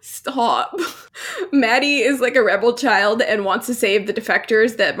 Stop. Maddie is like a rebel child and wants to save the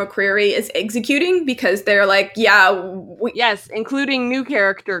defectors that McCreary is executing because they're like, yes, including new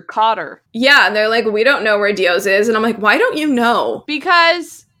character, Cotter. Yeah, and they're like, we don't know where Dios is. And I'm like, why don't you know?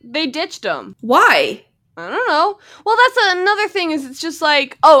 Because they ditched him. Why? I don't know. Well, that's another thing is it's just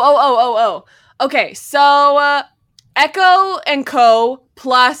like, oh. Okay, so Echo and Co.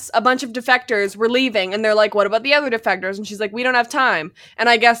 plus a bunch of defectors were leaving, and they're like, what about the other defectors? And she's like, we don't have time. And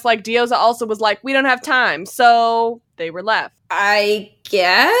I guess, like, Dioza also was like, we don't have time. So they were left. I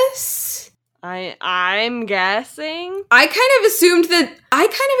guess? I'm guessing. I kind of assumed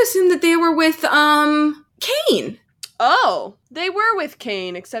that they were with, Kane. Oh, they were with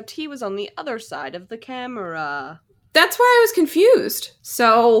Kane, except he was on the other side of the camera. That's why I was confused.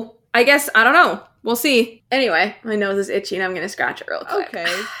 So, I guess, I don't know. We'll see. Anyway, my nose is itchy and I'm going to scratch it real quick.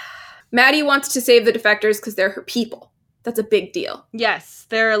 Okay. Maddie wants to save the defectors because they're her people. That's a big deal. Yes,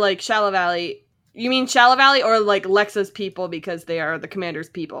 they're like Shallow Valley. You mean Shallow Valley or like Lexa's people because they are the commander's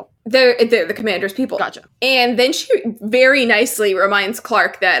people? They're the commander's people. Gotcha. And then she very nicely reminds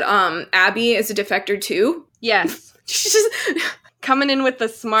Clark that Abby is a defector too. Yes. She's just coming in with the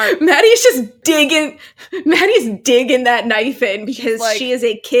smart. Maddie's digging that knife in because like, she is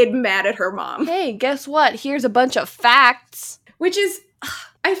a kid mad at her mom. Hey, guess what? Here's a bunch of facts. Which is,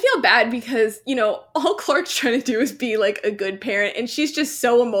 I feel bad because, you know, all Clark's trying to do is be like a good parent and she's just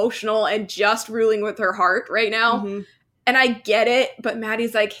so emotional and just ruling with her heart right now. Mm-hmm. And I get it, but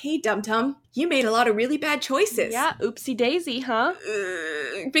Maddie's like, hey, dum-dum, you made a lot of really bad choices. Yeah, oopsie daisy, huh?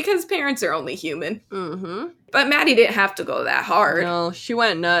 Because parents are only human. Mm-hmm. But Maddie didn't have to go that hard. No, she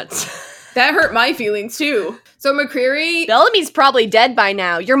went nuts. That hurt my feelings, too. So McCreary... Bellamy's probably dead by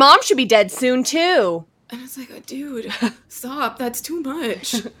now. Your mom should be dead soon, too. And I was like, oh, dude, stop. That's too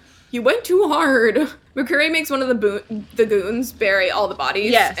much. You went too hard. McCreary makes one of the goons bury all the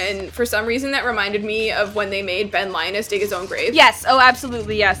bodies. Yes. And for some reason, that reminded me of when they made Ben Linus dig his own grave. Yes. Oh,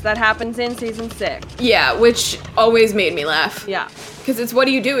 absolutely. Yes. That happens in season 6. Yeah, which always made me laugh. Yeah. Because it's, what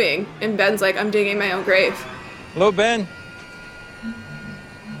are you doing? And Ben's like, I'm digging my own grave. Hello, Ben.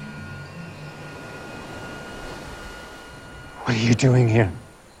 What are you doing here?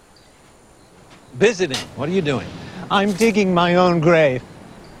 Visiting. What are you doing? I'm digging my own grave.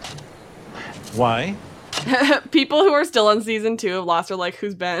 Why? People who are still on season 2 of Lost are like,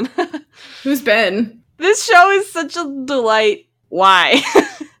 who's Ben? Who's Ben? This show is such a delight. Why?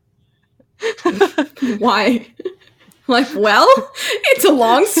 Why? Like, well, it's a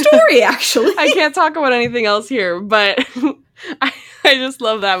long story, actually. I can't talk about anything else here, but I just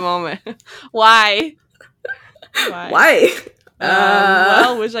love that moment. Why? Why?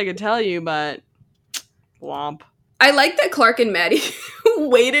 Well, wish I could tell you, but womp. I like that Clark and Maddie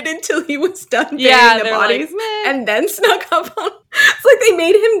waited until he was done burying the bodies and then snuck up on him. It's like they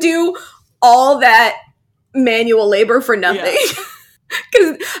made him do all that manual labor for nothing.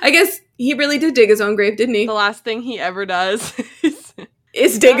 Because I guess he really did dig his own grave, didn't he? The last thing he ever does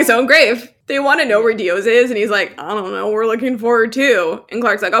is dig his own grave. They want to know where Dios is, and he's like, I don't know, we're looking forward to. And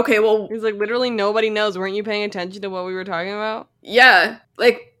Clark's like, okay, well... He's like, literally nobody knows. Weren't you paying attention to what we were talking about? Yeah,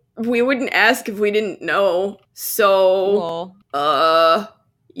 like... We wouldn't ask if we didn't know, so,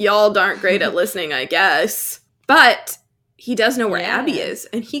 y'all aren't great at listening, I guess. But he does know where Abby is,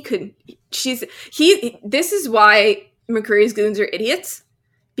 and this is why McCreary's goons are idiots,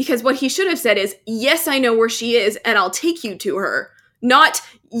 because what he should have said is, yes, I know where she is, and I'll take you to her, not,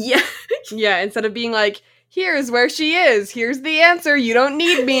 yeah. Yeah, instead of being like, here's where she is, here's the answer, you don't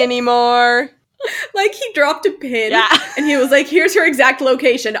need me anymore. Like, he dropped a pin, and he was like, here's her exact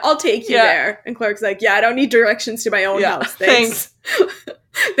location, I'll take you there. And Clark's like, yeah, I don't need directions to my own house, thanks.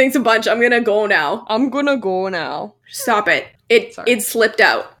 Thanks a bunch, I'm gonna go now. Stop it. It slipped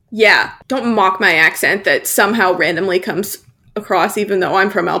out. Yeah, don't mock my accent that somehow randomly comes across even though I'm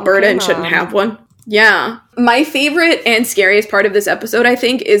from Alberta and shouldn't have one. Yeah. My favorite and scariest part of this episode, I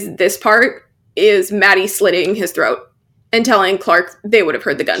think, is this part, is Maddie slitting his throat. And telling Clark they would have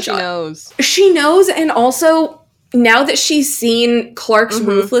heard the gunshot. She knows, and also, now that she's seen Clark's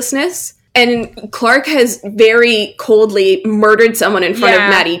ruthlessness, and Clark has very coldly murdered someone in front of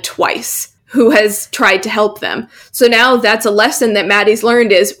Maddie twice, who has tried to help them. So now that's a lesson that Maddie's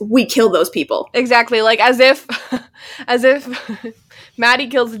learned is, we kill those people. Exactly, like, as if Maddie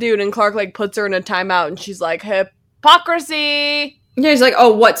kills the dude, and Clark, like, puts her in a timeout, and she's like, hypocrisy! Yeah, he's like,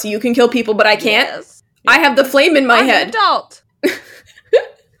 oh, what, so you can kill people, but I can't? Yes. I have the flame in my I'm head. an adult.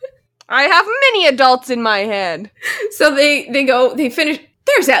 I have many adults in my head. So they finish.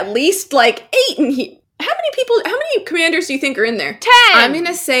 There's at least, like, 8 in here. How many commanders do you think are in there? 10! I'm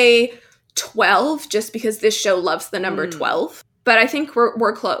gonna say 12, just because this show loves the number 12. But I think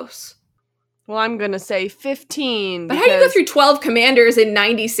we're close. Well, I'm gonna say 15. But how do you go through 12 commanders in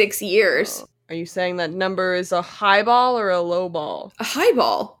 96 years? Are you saying that number is a high ball or a low ball? A high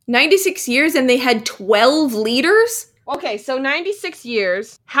ball. 96 years and they had 12 leaders? Okay, so 96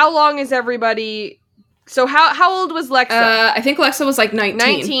 years. How long is everybody... So how old was Lexa? I think Lexa was like 19.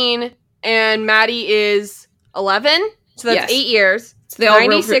 19, and Maddie is 11. So that's Yes. 8 years. So they all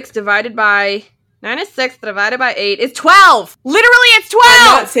 96 divided by 8 is 12! Literally, it's 12! I'm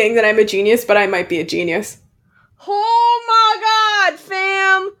not saying that I'm a genius, but I might be a genius. Oh my god,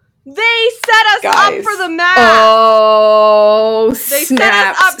 fam! They set us Guys. up for the math! Oh, They snaps. set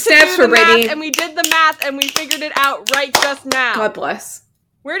us up to Snaps do for the math, Brittany. and we did the math, and we figured it out right just now. God bless.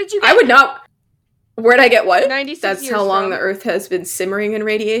 Where did you get I would not... Where'd I get what? 96 That's years how long from? the Earth has been simmering in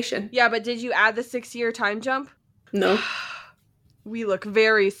radiation. Yeah, but did you add the 6-year time jump? No. We look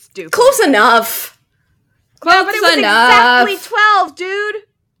very stupid. Close enough. Close Yeah, but it was enough. exactly 12, dude.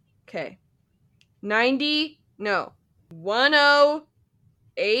 Okay.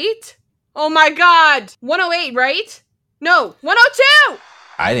 108? Oh my god. 108, right? No, 102!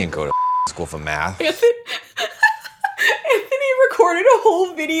 I didn't go to school for math. Anthony recorded a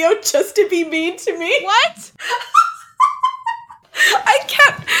whole video just to be mean to me. What?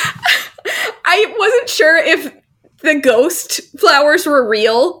 I wasn't sure if the ghost flowers were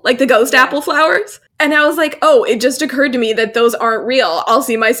real, like the ghost apple flowers. And I was like, oh, it just occurred to me that those aren't real. I'll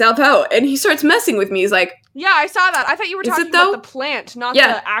see myself out. And he starts messing with me. He's like, Yeah, I saw that. I thought you were Is talking it, though? about the plant, not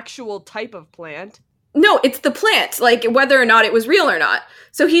Yeah. the actual type of plant. no, it's the plant, like whether or not it was real or not.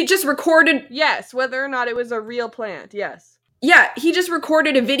 So he just recorded, Yes, whether or not it was a real plant, yes. he just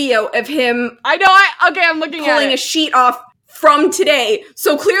recorded a video of him I know, I'm looking at pulling it. a sheet off from today.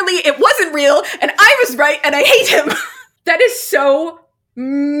 So clearly it wasn't real, and I was right, and I hate him. That is so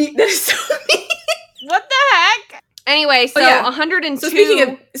mean. That is so mean. What the heck? Anyway, so yeah. 102 So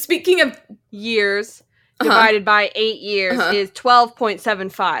speaking of years divided by 8 years is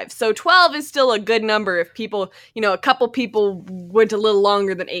 12.75. So 12 is still a good number if people, a couple people went a little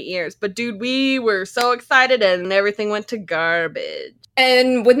longer than 8 years. But dude, we were so excited and everything went to garbage.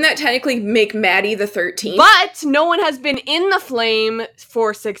 and wouldn't that technically make Maddie the 13th? But no one has been in the flame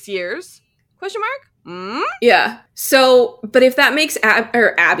for 6 years. Question mark? Yeah. So, but if that makes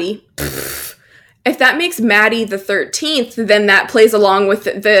Abby, if that makes Maddie the 13th, then that plays along with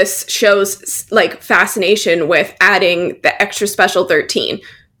this show's like fascination with adding the extra special 13.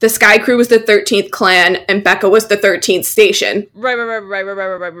 The Sky Crew was the 13th clan, and Becca was the 13th station. Right.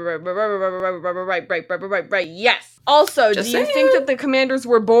 Yes. Also, Just do you saying. think that the commanders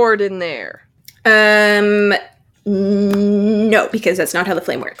were bored in there? No, because that's not how the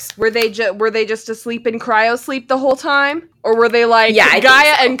flame works. Were they just asleep in cryo sleep the whole time, or were they like, Yeah, I think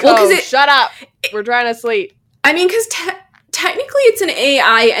Gaia so. and Co? Well, 'cause Shut up, we're trying to sleep. I mean, because technically it's an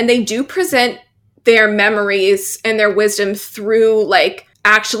AI, and they do present their memories and their wisdom through, like,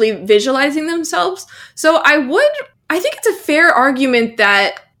 actually visualizing themselves. So I think it's a fair argument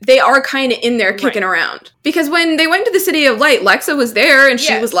that they are kind of in there kicking around. Because when they went to the City of Light, Lexa was there, and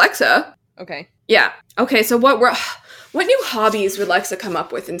she was Lexa. Okay. Yeah. Okay, so what new hobbies would Lexa come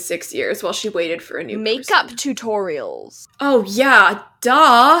up with in 6 years while she waited for a new Makeup person? tutorials. Oh, yeah,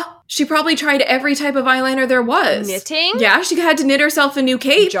 duh. She probably tried every type of eyeliner there was. Knitting? Yeah, she had to knit herself a new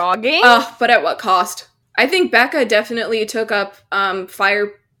cape. Jogging? But at what cost? I think Becca definitely took up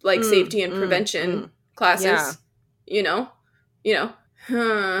fire, like, safety and prevention classes. Yeah.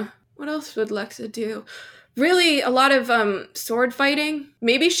 What else would Lexa do? Really, a lot of sword fighting.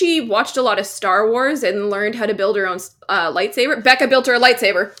 Maybe she watched a lot of Star Wars and learned how to build her own lightsaber. Becca built her a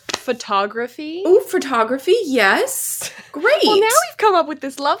lightsaber. Photography? Ooh, photography, yes. Great. Well, now we've come up with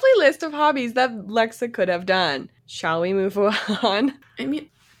this lovely list of hobbies that Lexa could have done. Shall we move on? I mean,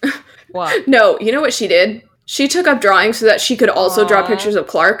 What? no, you know what she did? She took up drawing so that she could also draw pictures of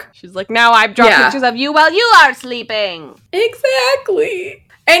Clark. She's like, now I draw Yeah. pictures of you while you are sleeping. Exactly.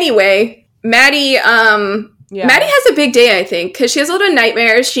 Anyway, Maddie has a big day, I think, because she has a lot of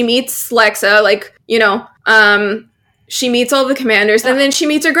nightmares. She meets Lexa, she meets all the commanders, and then she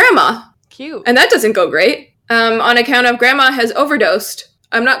meets her grandma. Cute. And that doesn't go great, on account of grandma has overdosed.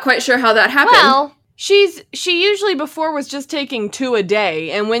 I'm not quite sure how that happened. Well, She usually before was just taking 2 a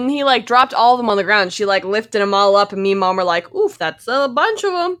day, and when he, like, dropped all of them on the ground, she, like, lifted them all up, and me and Mom were like, oof, that's a bunch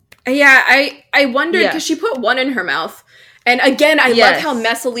of them. Yeah, I wondered, because she put one in her mouth. And again, I love how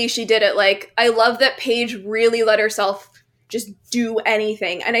messily she did it. Like, I love that Paige really let herself just do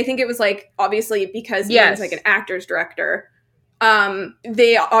anything. And I think it was, like, obviously because Ian's, like, an actor's director,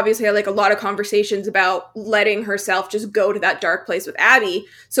 they obviously had, like, a lot of conversations about letting herself just go to that dark place with Abby.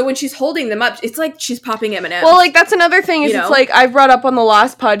 So when she's holding them up, it's like she's popping M&Ms. Well, like, that's another thing is, it's like, I've brought up on the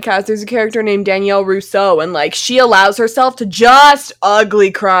Lost podcast, there's a character named Danielle Rousseau, and, like, she allows herself to just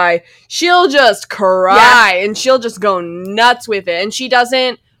ugly cry. She'll just cry, and she'll just go nuts with it, and she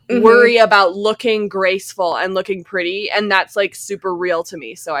doesn't worry about looking graceful and looking pretty, and that's, like, super real to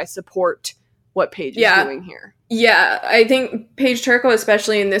me, so I support what Paige is doing here. Yeah, I think Paige Turco,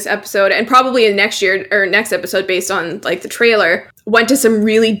 especially in this episode, and probably in next episode based on, like, the trailer, went to some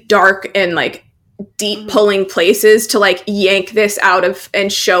really dark and, like, deep pulling places to, like, yank this out of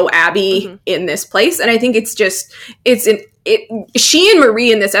and show Abby in this place. And I think it's just, she and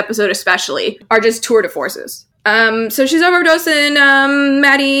Marie in this episode especially are just tour de forces. So she's overdosing,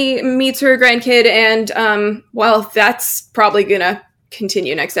 Maddie meets her grandkid, and, well, that's probably gonna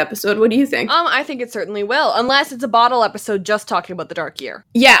continue next episode. What do you think? I think it certainly will, unless it's a bottle episode just talking about the dark year.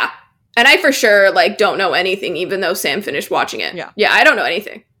 Yeah. And I for sure, like, don't know anything, even though Sam finished watching it. Yeah, I don't know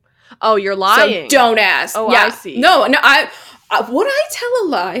anything. Oh, you're lying. So don't ask. Oh, yeah. I see. No, would I tell a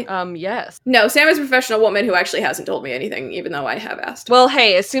lie? Yes. No, Sam is a professional woman who actually hasn't told me anything, even though I have asked. Well,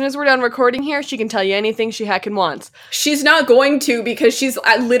 hey, as soon as we're done recording here, she can tell you anything she heckin' wants. She's not going to, because she's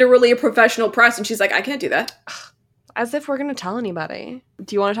literally a professional press, and she's like, I can't do that. As if we're going to tell anybody.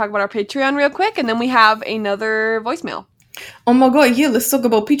 Do you want to talk about our Patreon real quick? And then we have another voicemail. Oh my god, yeah, let's talk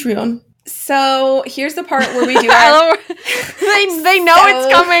about Patreon. So, here's the part where we do our... they know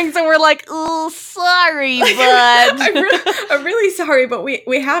it's coming, so we're like, oh, sorry, bud. I'm really sorry, but we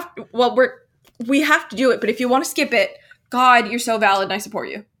have to do it. But if you want to skip it, God, you're so valid and I support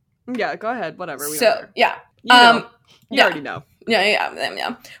you. Yeah, go ahead, whatever. Yeah. You already know.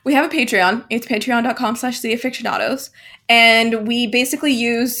 Yeah. We have a Patreon. It's patreon.com/theafictionados. And we basically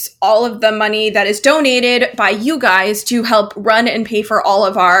use all of the money that is donated by you guys to help run and pay for all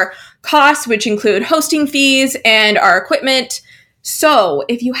of our costs, which include hosting fees and our equipment. So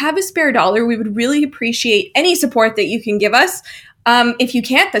if you have a spare dollar, we would really appreciate any support that you can give us. If you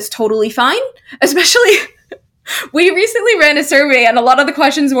can't, that's totally fine. Especially... We recently ran a survey, and a lot of the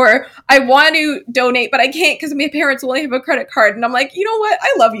questions were, I want to donate, but I can't because my parents only have a credit card. And I'm like, you know what?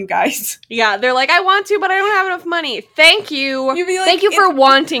 I love you guys. Yeah, they're like, I want to, but I don't have enough money. Thank you. Thank you for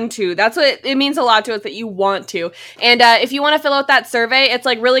wanting to. That's what it means a lot to us, that you want to. And if you want to fill out that survey, it's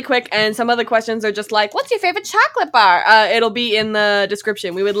like really quick, and some of the questions are just like, what's your favorite chocolate bar? It'll be in the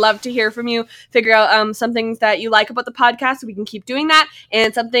description. We would love to hear from you. Figure out some things that you like about the podcast so we can keep doing that,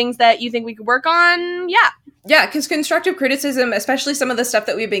 and some things that you think we could work on. Yeah, because constructive criticism, especially some of the stuff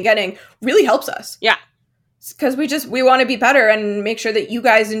that we've been getting, really helps us. Yeah. Because we want to be better and make sure that you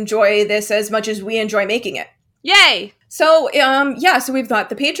guys enjoy this as much as we enjoy making it. Yay! So, so we've got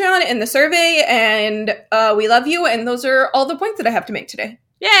the Patreon and the survey, and we love you, and those are all the points that I have to make today.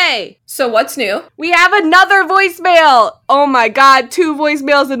 Yay! So what's new? We have another voicemail! Oh my god, 2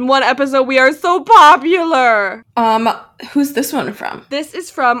 voicemails in one episode. We are so popular! Who's this one from? This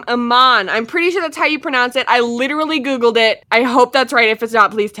is from Iman. I'm pretty sure that's how you pronounce it. I literally Googled it. I hope that's right. If it's not,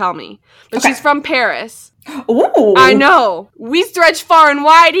 please tell me. But she's from Paris. Ooh! I know. We stretch far and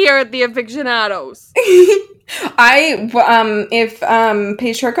wide here at the Aficionados. If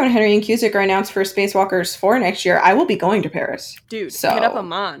Paige Turco and Henry and Cusick are announced for Spacewalkers 4 next year, I will be going to Paris. Dude, so, hit up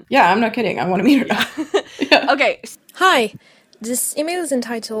Iman. Yeah, I'm not kidding. I want to meet her now. Yeah. Okay. Hi. This email is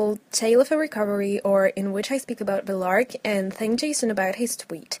entitled Tale of a Recovery, or in which I speak about the Lark and thank Jason about his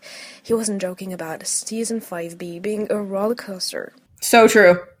tweet. He wasn't joking about Season 5B being a roller coaster. So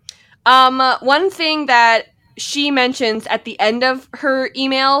true. One thing that she mentions at the end of her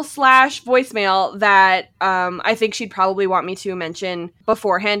email/voicemail that I think she'd probably want me to mention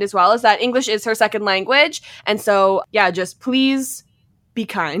beforehand as well is that English is her second language. And so, yeah, just please be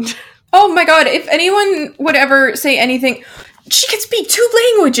kind. Oh my god, if anyone would ever say anything... She can speak 2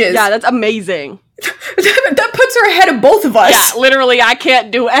 languages! Yeah, that's amazing. That puts her ahead of both of us. Yeah, literally, I can't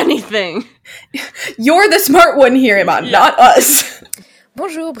do anything. You're the smart one here, Iman, not us.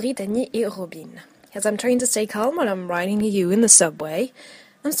 Bonjour, Brittany et Robin. As I'm trying to stay calm while I'm writing to you in the subway,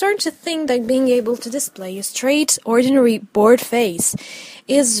 I'm starting to think that being able to display a straight, ordinary, bored face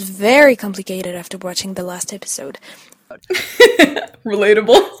is very complicated after watching the last episode.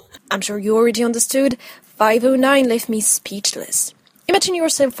 Relatable. I'm sure you already understood. 509 left me speechless. Imagine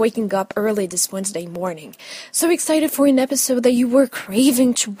yourself waking up early this Wednesday morning, so excited for an episode that you were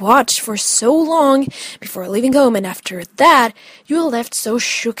craving to watch for so long before leaving home, and after that, you are left so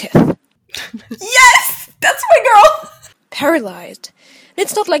shooketh. Yes! That's my girl! Paralyzed. And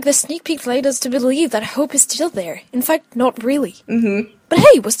it's not like the sneak peek led us to believe that hope is still there. In fact, not really. Mm-hmm. But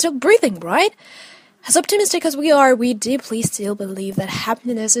hey, we're still breathing, right? As optimistic as we are, we deeply still believe that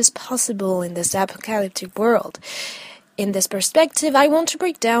happiness is possible in this apocalyptic world. In this perspective, I want to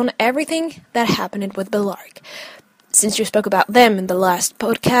break down everything that happened with Belark. Since you spoke about them in the last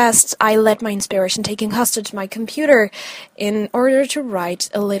podcast, I let my inspiration taking hostage my computer in order to write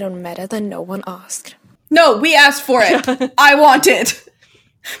a little meta that no one asked. No, we asked for it. I want it.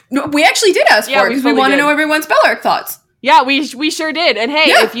 No, we actually did ask for it because we want to know everyone's Belark thoughts. Yeah, we sure did. And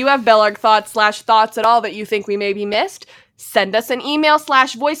hey, if you have Belark thoughts at all that you think we maybe missed, send us an email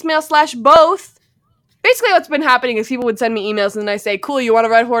 /voicemail /both. Basically what's been happening is people would send me emails and then I say, cool, you want to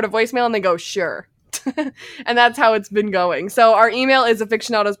record a voicemail? And they go, sure. And that's how it's been going. So our email is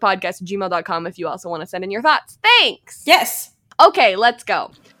afictionadospodcast@gmail.com if you also want to send in your thoughts. Thanks! Yes. Okay, let's go.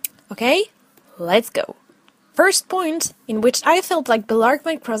 Okay, let's go. First point, in which I felt like Belark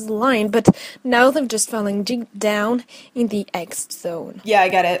might cross the line, but now they've just fallen deep down in the X zone. Yeah, I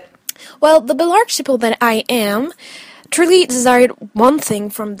get it. Well, the Belark shipper that I am truly desired one thing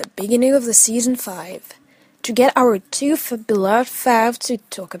from the beginning of the season 5. To get our two beloved fav to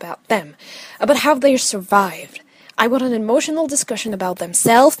talk about them, about how they survived. I want an emotional discussion about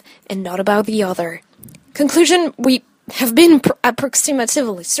themselves and not about the other. Conclusion, we have been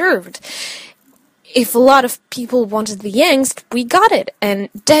approximatively served. If a lot of people wanted the angst, we got it, and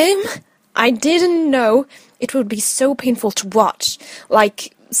damn, I didn't know it would be so painful to watch,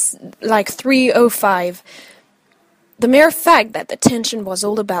 like 305. The mere fact that the tension was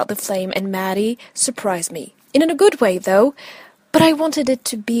all about the flame and Maddie surprised me. In a good way, though, but I wanted it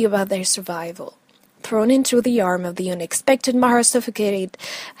to be about their survival. Thrown into the arm of the unexpected, my heart suffocated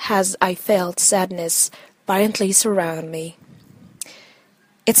as I felt sadness violently surround me.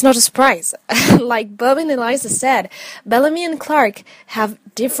 It's not a surprise. Like Bob and Eliza said, Bellamy and Clark have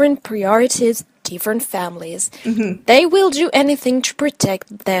different priorities, different families. Mm-hmm. They will do anything to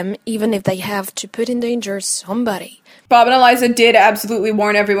protect them, even if they have to put in danger somebody. Bob and Eliza did absolutely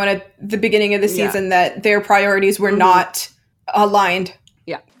warn everyone at the beginning of the season that their priorities were not aligned.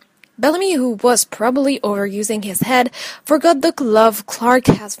 Yeah. Bellamy, who was probably overusing his head, forgot the love Clark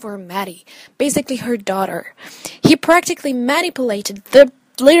has for Maddie, basically her daughter. He practically manipulated the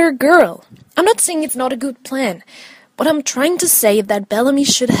little girl. I'm not saying it's not a good plan, but I'm trying to say that Bellamy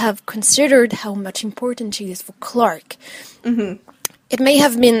should have considered how much important she is for Clark. Mm-hmm. It may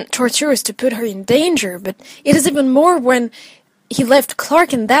have been torturous to put her in danger, but it is even more when he left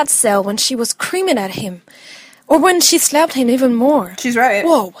Clark in that cell when she was screaming at him. Or when she slapped him even more. She's right.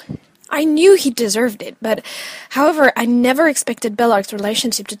 Whoa. I knew he deserved it, but however, I never expected Belark's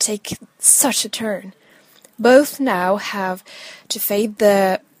relationship to take such a turn. Both now have to face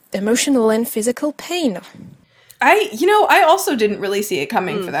the emotional and physical pain. I also didn't really see it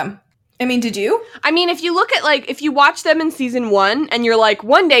coming for them. I mean, did you? I mean, if you look at, if you watch them in season 1, and you're like,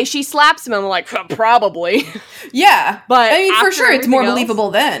 one day she slaps him, I'm like, probably. Yeah. But I mean, for sure, it's more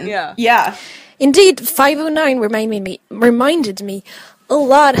believable then. Yeah. Yeah. Indeed, 509 reminded me a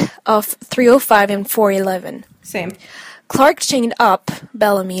lot of 305 and 411. Same. Clark chained up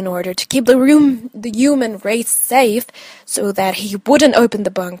Bellamy in order to keep the human race safe so that he wouldn't open the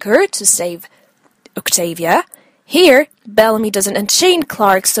bunker to save Octavia. Here, Bellamy doesn't unchain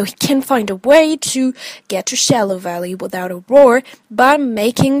Clark so he can find a way to get to Shallow Valley without a roar by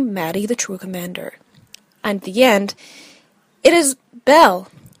making Maddie the true commander. And at the end, it is Belle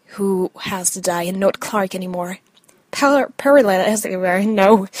who has to die and not Clark anymore. Paralyzed everywhere,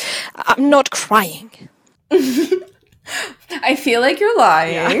 no, I'm not crying. I feel like you're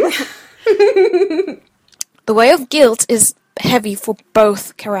lying. Yeah. The weight of guilt is heavy for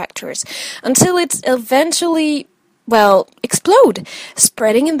both characters, until it eventually, explode,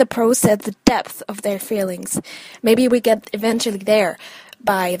 spreading in the process the depth of their feelings. Maybe we get eventually there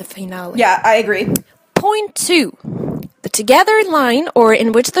by the finale. Yeah, I agree. Point 2. The together line, or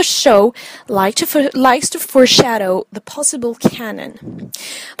in which the show likes to foreshadow the possible canon.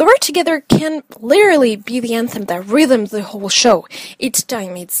 The word together can literally be the anthem that rhythms the whole show. Each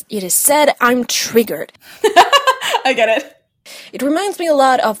time it is said, I'm triggered. I get it. It reminds me a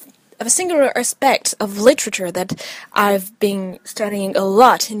lot of a singular aspect of literature that I've been studying a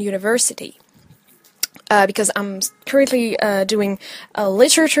lot in university. Because I'm currently doing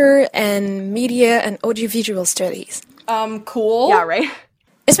literature and media and audiovisual studies. Cool. Yeah, right?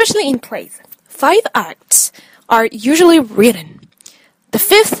 Especially in plays. 5 acts are usually written. The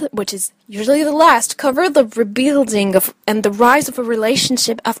fifth, which is usually the last, cover the rebuilding of and the rise of a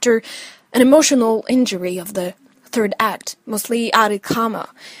relationship after an emotional injury of the third act, mostly added comma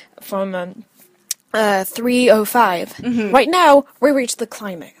from 305. Right now, we reach the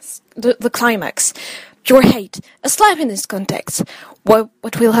climax. The climax. Your hate, a slap in this context. What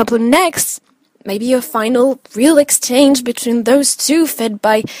will happen next? Maybe a final real exchange between those two, fed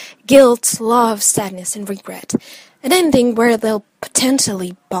by guilt, love, sadness, and regret. An ending where they'll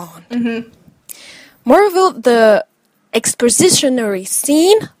potentially bond. Moreover, the expositionary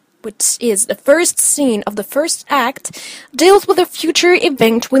scene, which is the first scene of the first act, deals with a future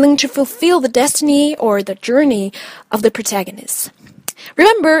event willing to fulfill the destiny or the journey of the protagonist.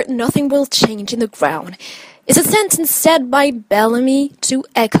 Remember, nothing will change in the ground. It's a sentence said by Bellamy to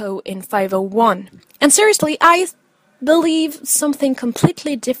Echo in 501. And seriously, I believe something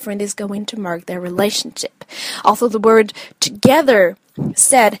completely different is going to mark their relationship. Although the word together,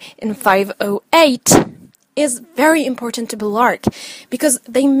 said in 508, is very important to Bellark, because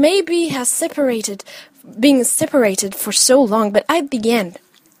they may be being separated for so long, but at the end,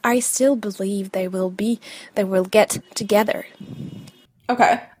 I still believe they will get together.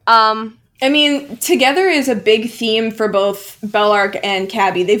 Okay. I mean, together is a big theme for both Bellark and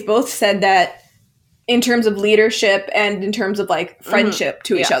Cabby. They've both said that in terms of leadership and in terms of, like, friendship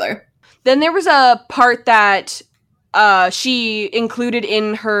to each other. Then there was a part that she included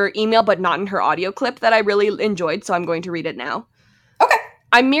in her email, but not in her audio clip, that I really enjoyed, so I'm going to read it now. Okay.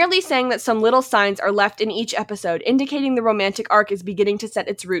 I'm merely saying that some little signs are left in each episode, indicating the romantic arc is beginning to set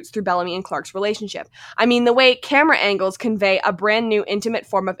its roots through Bellamy and Clark's relationship. I mean, the way camera angles convey a brand new intimate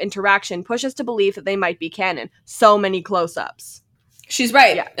form of interaction push us to believe that they might be canon. So many close-ups. She's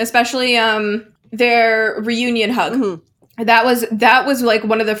right. Especially their reunion hug. That was like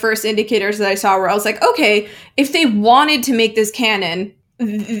one of the first indicators that I saw where I was like, okay, if they wanted to make this canon,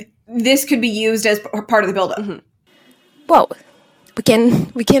 this could be used as part of the build-up. Well,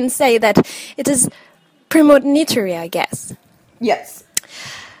 we can say that it is premonitory, I guess. Yes.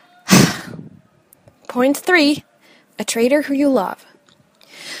 Point 3. A traitor who you love.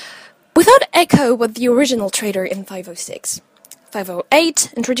 We thought Echo was the original traitor in 506.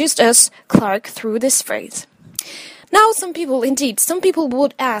 508 introduced us, Clark, through this phrase. Now some people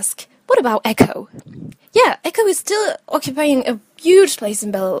would ask, what about Echo? Yeah, Echo is still occupying a huge place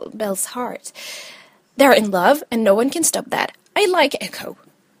in Belle's heart. They're in love, and no one can stop that. I like Echo.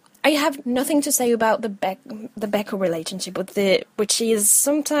 I have nothing to say about the Becco relationship, which is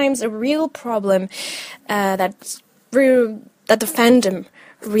sometimes a real problem that the fandom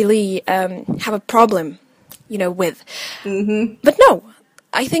really have a problem, with. But no,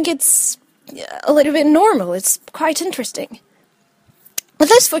 I think it's a little bit normal. It's quite interesting. But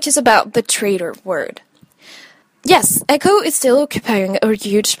let's focus about the traitor word. Yes, Echo is still occupying a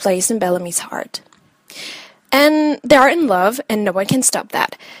huge place in Bellamy's heart. And they are in love, and no one can stop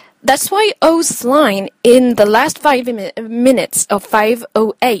that. That's why O's line in the last 5 minutes of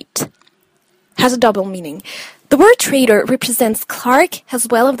 508 has a double meaning. The word traitor represents Clark as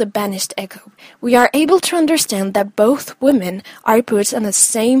well as the banished Echo. We are able to understand that both women are put on the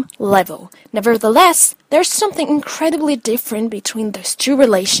same level. Nevertheless, there's something incredibly different between those two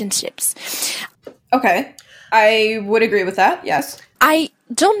relationships. Okay, I would agree with that, yes. I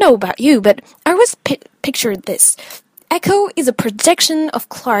don't know about you, but I always pictured this. Echo is a projection of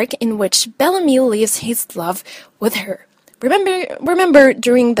Clark in which Bellamy lives his love with her. Remember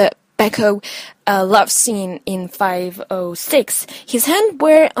during the Becco love scene in 506, his hand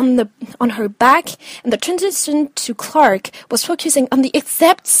were on her back, and the transition to Clark was focusing on the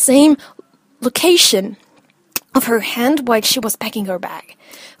exact same location of her hand while she was packing her bag.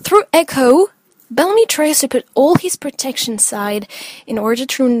 Through Echo, Bellamy tries to put all his protection aside in order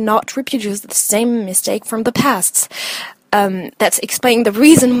to not reproduce the same mistake from the past. That's explaining the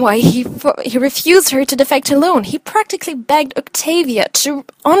reason why he refused her to defect alone. He practically begged Octavia to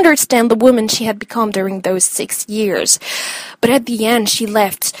understand the woman she had become during those 6 years. But at the end, she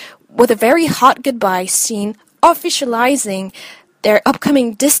left with a very hot goodbye scene, officializing their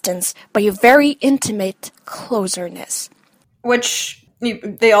upcoming distance by a very intimate closeness. Which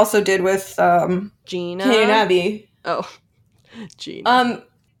they also did with Gina and Abby. Oh, Gina.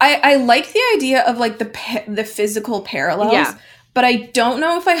 I like the idea of like the physical parallels, but I don't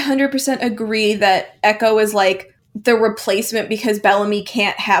know if I 100% agree that Echo is like the replacement because Bellamy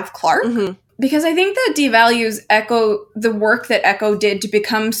can't have Clark. Because I think that devalues Echo, the work that Echo did to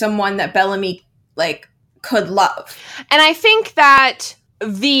become someone that Bellamy like could love. And I think that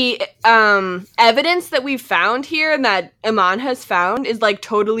the evidence that we've found here and that Iman has found is like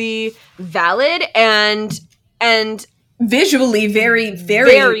totally valid and visually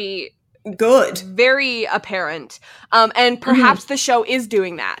very good. Very apparent. And perhaps the show is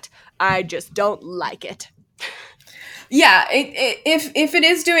doing that. I just don't like it. Yeah, if it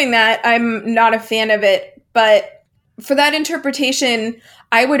is doing that, I'm not a fan of it. But for that interpretation,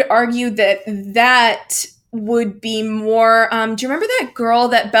 I would argue that would be more. Do you remember that girl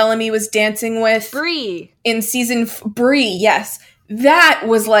that Bellamy was dancing with? Bree. In season Bree, yes. That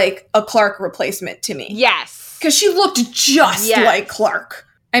was like a Clark replacement to me. Yes. Because she looked just like Clark.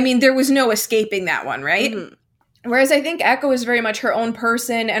 I mean, there was no escaping that one, right? Mm-hmm. Whereas I think Echo is very much her own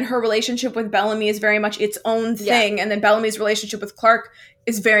person, and her relationship with Bellamy is very much its own thing, and then Bellamy's relationship with Clark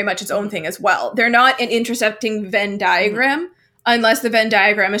is very much its own thing as well. They're not an intersecting Venn diagram, unless the Venn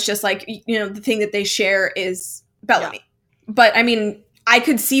diagram is just like, you know, the thing that they share is Bellamy. Yeah. But, I mean, I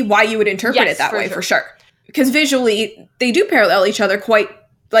could see why you would interpret it that way, for sure. Because visually, they do parallel each other quite,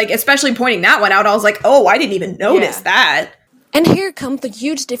 like, especially pointing that one out, I was like, oh, I didn't even notice that. And here comes the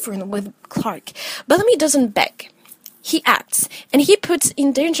huge difference with Clark. Bellamy doesn't beg. He acts, and he puts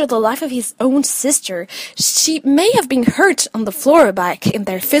in danger the life of his own sister. She may have been hurt on the floor back in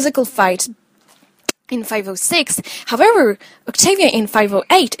their physical fight in 506. However, Octavia in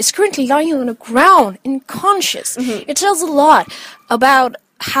 508 is currently lying on the ground, unconscious. Mm-hmm. It tells a lot about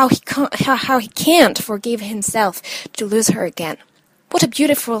how he can't forgive himself to lose her again. What a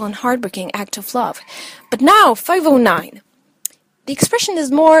beautiful and heartbreaking act of love. But now, 509. The expression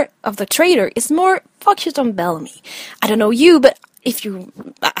is more of the traitor, is more focused on Bellamy. I don't know you, but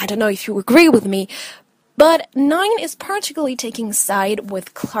I don't know if you agree with me, but 9 is particularly taking side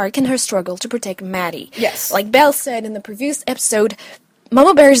with Clark in her struggle to protect Maddie. Yes. Like Belle said in the previous episode,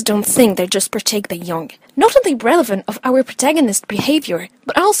 Mama Bears don't think, they just protect the young. Not only relevant of our protagonist's behavior,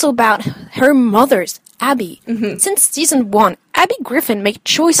 but also about her mother's, Abby. Mm-hmm. Since season 1, Abby Griffin made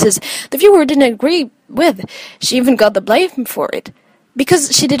choices the viewer didn't agree with. She even got the blame for it.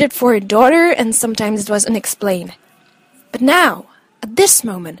 Because she did it for her daughter, and sometimes it was unexplained. But now, at this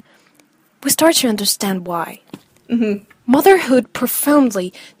moment, we start to understand why. Mm-hmm. Motherhood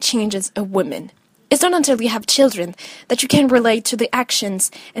profoundly changes a woman. It's not until you have children that you can relate to the actions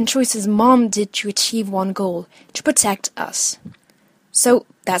and choices Mom did to achieve one goal, to protect us. So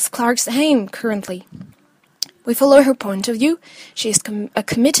that's Clark's aim currently. We follow her point of view. She is a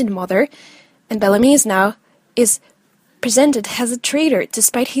committed mother, and Bellamy is presented as a traitor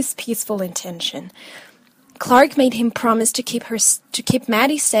despite his peaceful intention. Clark made him promise to keep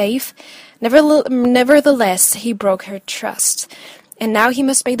Maddie safe. Nevertheless, he broke her trust, and now he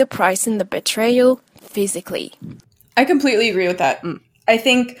must pay the price in the betrayal physically. I completely agree with that. I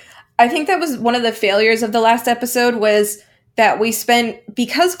think that was one of the failures of the last episode, was that we spent,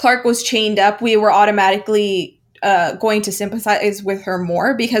 because Clark was chained up, we were automatically going to sympathize with her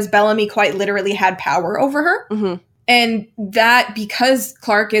more, because Bellamy quite literally had power over her. Mm-hmm. And that, because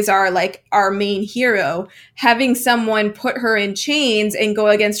Clark is our main hero, having someone put her in chains and go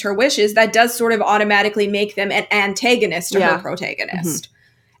against her wishes, that does sort of automatically make them an antagonist to her protagonist.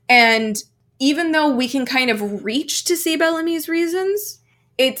 Mm-hmm. And even though we can kind of reach to see Bellamy's reasons,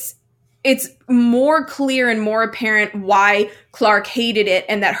 it's more clear and more apparent why Clark hated it,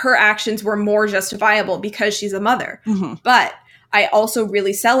 and that her actions were more justifiable because she's a mother. Mm-hmm. But I also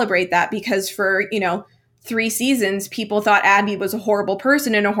really celebrate that, because for, 3 seasons, people thought Abby was a horrible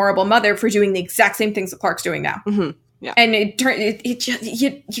person and a horrible mother for doing the exact same things that Clark's doing now. Mm-hmm. Yeah. And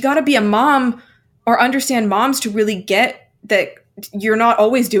you got to be a mom or understand moms to really get that you're not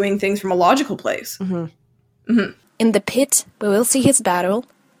always doing things from a logical place. Mm-hmm. Mm-hmm. In the pit, we will see his battle,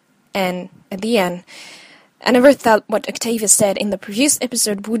 and at the end, I never thought what Octavia said in the previous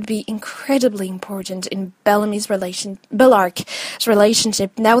episode would be incredibly important in Bellark's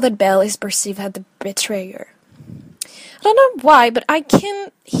relationship now that Belle is perceived as the betrayer. I don't know why, but I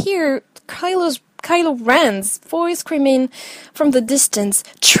can hear Kylo Ren's voice screaming from the distance,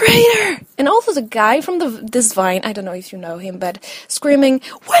 "Traitor!" And also the guy from this Vine, I don't know if you know him, but screaming,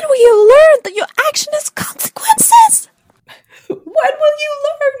 "When will you learn that your action has consequences?" When will you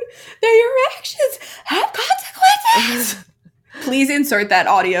learn that your actions have consequences? Please insert that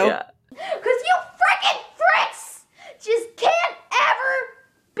audio. Yeah. Because you freaking fricks just can't ever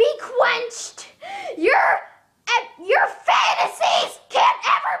be quenched. Your fantasies can't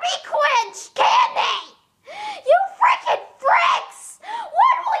ever be quenched, can they? You freaking fricks!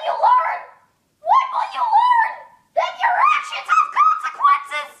 When will you learn? When will you learn that your actions have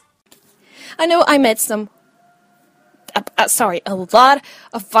consequences? I know I made a lot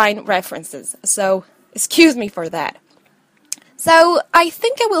of Vine references, so excuse me for that. So I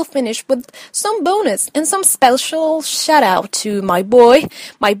think I will finish with some bonus and some special shout out to my boy,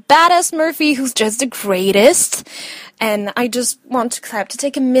 my badass Murphy, who's just the greatest, And I just want to clap, to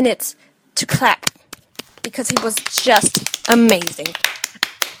take a minute to clap, because he was just amazing.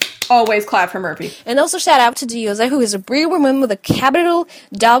 Always clap for Murphy. And also shout out to Dioza, who is a real woman with a capital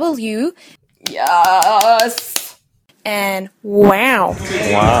W. Yes. And wow.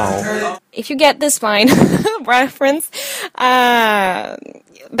 Wow. If you get this line reference, that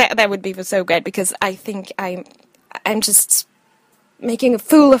would be so good, because I think I'm just making a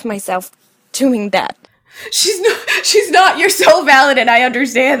fool of myself doing that. She's not. You're so valid, and I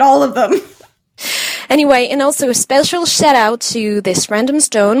understand all of them. Anyway, and also a special shout out to this random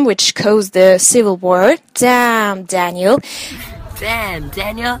stone which caused the Civil War. Damn, Daniel. Damn,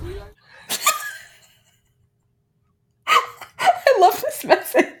 Daniel. I love this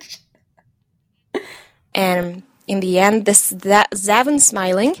message. And in the end, that Zavin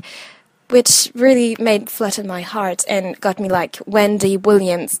smiling, which really made flutter my heart and got me like Wendy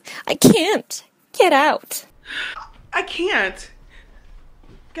Williams. I can't get out. I can't.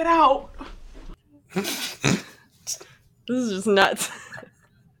 Get out. This is just nuts.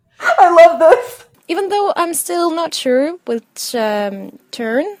 I love this. Even though I'm still not sure which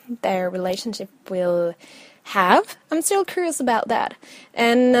turn their relationship will have, I'm still curious about that.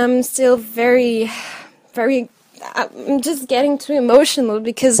 And I'm still very, very... I'm just getting too emotional,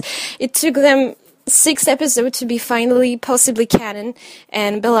 because it took them 6 episodes to be finally possibly canon,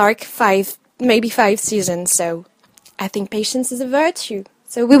 and Bellark 5, maybe 5 seasons, so I think patience is a virtue.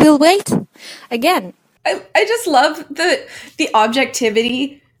 So we will wait again. I just love the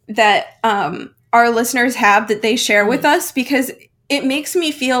objectivity that our listeners have, that they share with us, because it makes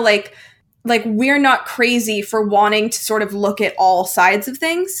me feel like we're not crazy for wanting to sort of look at all sides of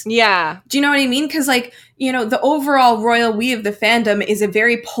things. Yeah. Do you know what I mean? Because, like, you know, the overall royal we of the fandom is a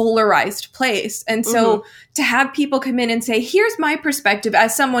very polarized place. And so to have people come in and say, here's my perspective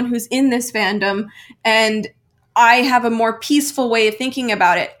as someone who's in this fandom, and I have a more peaceful way of thinking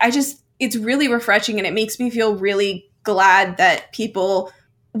about it, it's really refreshing, and it makes me feel really glad that people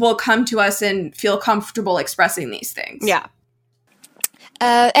will come to us and feel comfortable expressing these things. Yeah.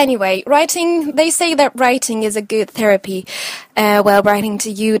 Anyway, writing, they say that writing is a good therapy. Well, writing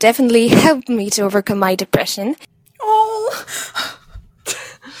to you definitely helped me to overcome my depression. Oh.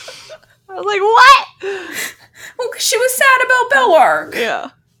 I was like, what? Well, 'cause she was sad about Bellark. Yeah.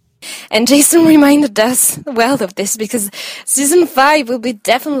 And Jason reminded us well of this, because season 5 will be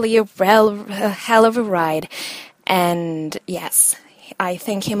definitely a hell of a ride. And yes, I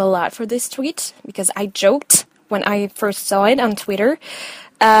thank him a lot for this tweet, because I joked when I first saw it on Twitter.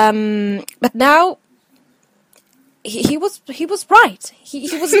 But now he was right. He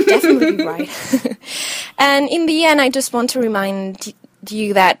was definitely right. And in the end, I just want to remind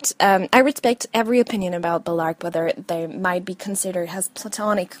you that I respect every opinion about Bellark, whether they might be considered as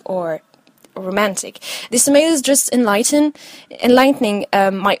platonic or romantic. This email is just enlightening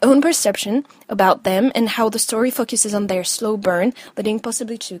my own perception about them, and how the story focuses on their slow burn, leading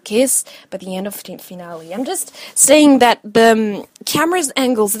possibly to a kiss by the end of the finale. I'm just saying that the camera's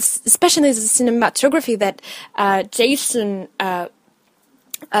angles, especially the cinematography that Jason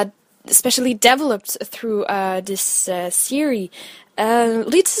especially developed through this series,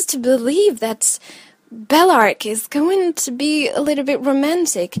 leads us to believe that Bellark is going to be a little bit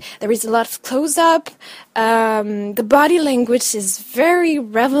romantic. There is a lot of close-up. The body language is very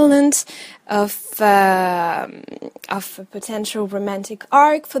relevant of a potential romantic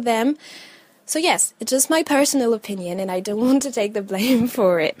arc for them. So yes, it's just my personal opinion, and I don't want to take the blame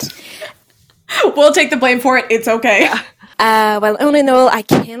for it. We'll take the blame for it. It's okay. Well, all in all, I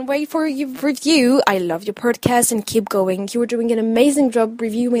can't wait for your review. I love your podcast, and keep going. You are doing an amazing job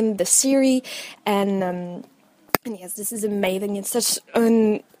reviewing the series, and yes, this is amazing in such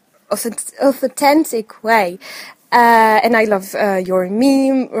an authentic way. And I love your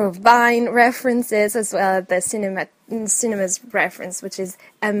meme or Vine references, as well as the cinema's reference, which is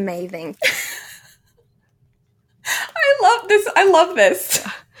amazing. I love this.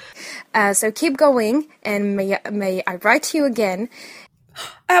 So keep going, and may I write to you again.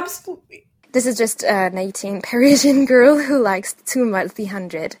 Absolutely. This is just an 18 Parisian girl who likes too much the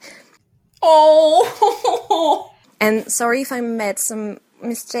 100. Oh. And sorry if I made some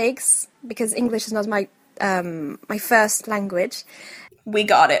mistakes, because English is not my my first language. We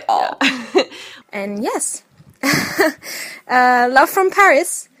got it all. And yes, love from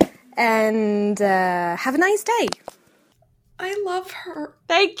Paris, and have a nice day. I love her.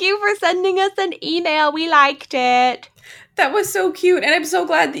 Thank you for sending us an email. We liked it. That was so cute, and I'm so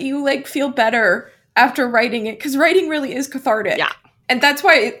glad that you feel better after writing it, because writing really is cathartic. Yeah. And that's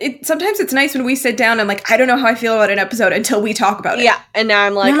why sometimes it's nice when we sit down and I don't know how I feel about an episode until we talk about it. Yeah, and now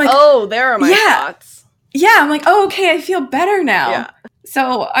I'm like, oh, there are my thoughts. yeah, I'm like, oh, okay, I feel better now. Yeah.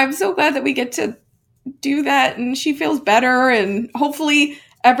 So I'm so glad that we get to do that, and she feels better, and hopefully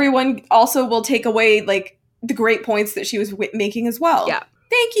everyone also will take away, like, the great points that she was making as well. Yeah.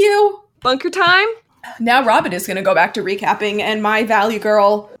 Thank you. Bunker time? Now Robin is going to go back to recapping, and my value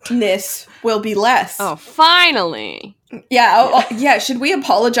girl-ness will be less. Oh, finally. Yeah, yeah. Should we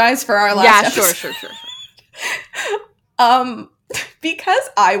apologize for our last episode? Sure. Because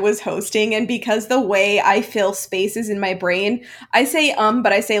I was hosting and because the way I fill spaces in my brain, I say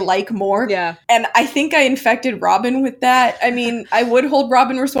but I say like more. Yeah. And I think I infected Robin with that. I mean, I would hold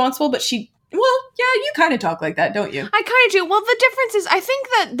Robin responsible, but you kind of talk like that, don't you? I kind of do. Well, the difference is, I think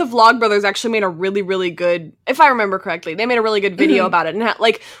that the Vlogbrothers actually made a really, really good, if I remember correctly, they made a really good video about it. And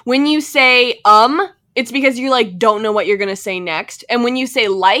like, when you say, it's because you, like, don't know what you're going to say next. And when you say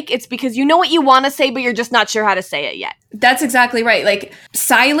like, it's because you know what you want to say, but you're just not sure how to say it yet. That's exactly right. Like,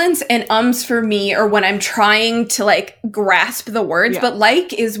 silence and ums for me are when I'm trying to, like, grasp the words. Yeah. But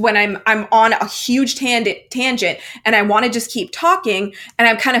like is when I'm on a huge tangent and I want to just keep talking and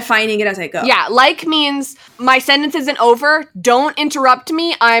I'm kind of finding it as I go. Yeah, like means my sentence isn't over. Don't interrupt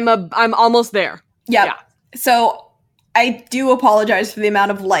me. I'm almost there. Yep. Yeah. So I do apologize for the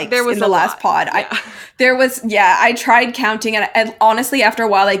amount of likes in the last pod. Yeah. I tried counting, and honestly, after a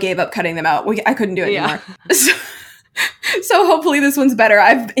while, I gave up cutting them out. I couldn't do it anymore. So hopefully this one's better.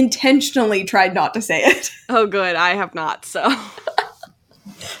 I've intentionally tried not to say it. Oh, good. I have not, so.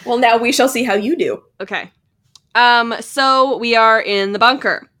 Well, now we shall see how you do. Okay. So we are in the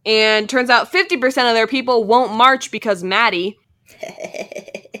bunker, and turns out 50% of their people won't march because Maddie.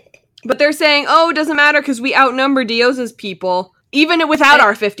 But they're saying, oh, it doesn't matter because we outnumber Diosa's people, even without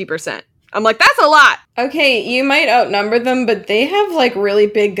our 50%. I'm like, that's a lot. Okay, you might outnumber them, but they have, like, really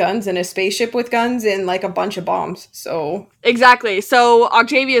big guns and a spaceship with guns and, like, a bunch of bombs, so... Exactly. So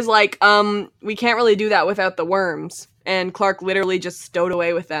Octavia's like, we can't really do that without the worms. And Clark literally just stowed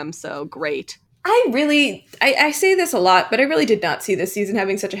away with them, so great. I say this a lot, but I really did not see this season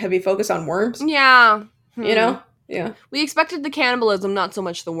having such a heavy focus on worms. Yeah. You know? Yeah. We expected the cannibalism, not so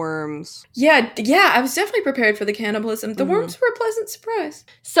much the worms. Yeah, I was definitely prepared for the cannibalism. The worms were a pleasant surprise.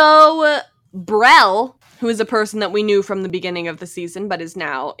 So, Brell, who is a person that we knew from the beginning of the season, but is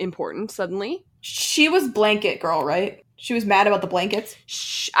now important suddenly. She was blanket girl, right? She was mad about the blankets?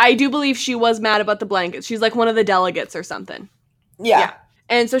 I do believe she was mad about the blankets. She's like one of the delegates or something. Yeah.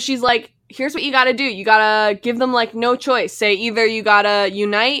 And so she's like, here's what you gotta do. You gotta give them, like, no choice. Say either you gotta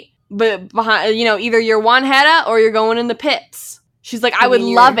unite, but behind, either you're Wanheda or you're going in the pits. She's like, I would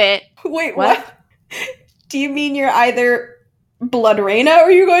love it. Wait, what? Do you mean you're either Blood Reina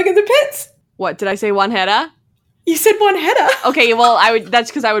or you're going in the pits? What, did I say Wanheda? You said Wanheda. Okay, well,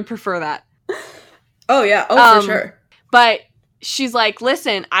 that's because I would prefer that. Oh, yeah. Oh, for sure. But she's like,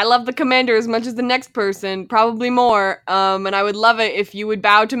 listen, I love the commander as much as the next person, probably more, and I would love it if you would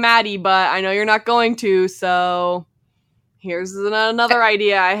bow to Maddie, but I know you're not going to, so here's another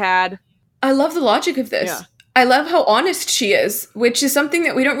idea I had. I love the logic of this. Yeah. I love how honest she is, which is something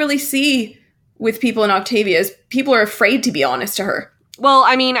that we don't really see with people in Octavia's. People are afraid to be honest to her. Well,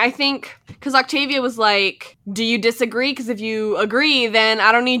 I mean, I think, because Octavia was like, do you disagree? Because if you agree, then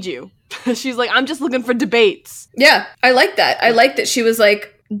I don't need you. She's like, I'm just looking for debates. Yeah, I like that. I like that she was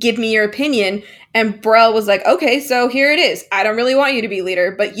like, give me your opinion. And Brell was like, okay, so here it is. I don't really want you to be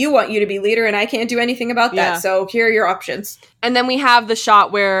leader, but you want you to be leader, and I can't do anything about that. Yeah. So here are your options. And then we have the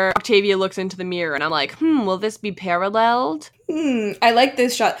shot where Octavia looks into the mirror, and I'm like, will this be paralleled? I like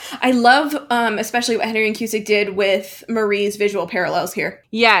this shot. I love, especially what Henry and Cusick did with Marie's visual parallels here.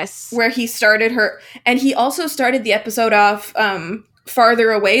 Yes. Where he started her, and he also started the episode off, farther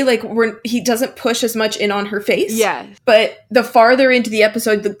away, like he doesn't push as much in on her face. Yeah. But the farther into the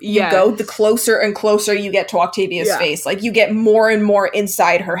episode you go, the closer and closer you get to Octavia's face. Like you get more and more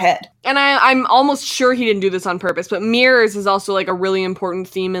inside her head. And I'm almost sure he didn't do this on purpose, but mirrors is also like a really important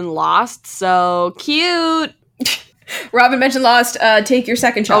theme in Lost. So cute. Robin mentioned Lost. Take your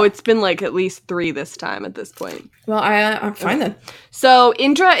second shot. Oh, it's been like at least 3 this time at this point. Well, I'm fine then. So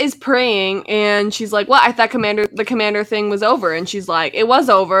Indra is praying, and she's like, "What? I thought the commander thing was over." And she's like, "It was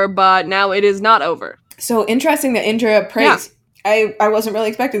over, but now it is not over." So interesting that Indra prays. Yeah. I wasn't really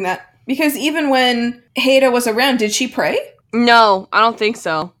expecting that, because even when Haida was around, did she pray? No, I don't think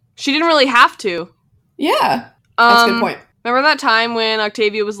so. She didn't really have to. Yeah, that's a good point. Remember that time when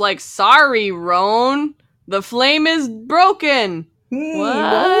Octavia was like, "Sorry, Roan. The flame is broken."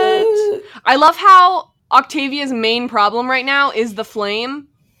 What? I love how Octavia's main problem right now is the flame.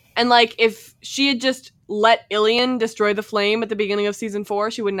 And, like, if she had just let Ilian destroy the flame at the beginning of season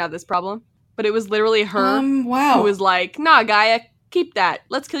 4, she wouldn't have this problem. But it was literally her who was like, nah, Gaia, keep that.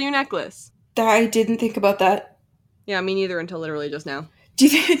 Let's kill your necklace. I didn't think about that. Yeah, me neither until literally just now. Do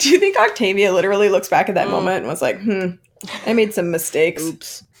you think Octavia literally looks back at that moment and was like, I made some mistakes.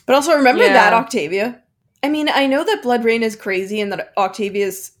 Oops. But also remember that Octavia. I mean, I know that Blood Rain is crazy and that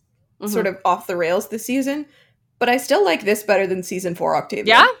Octavia's sort of off the rails this season, but I still like this better than season 4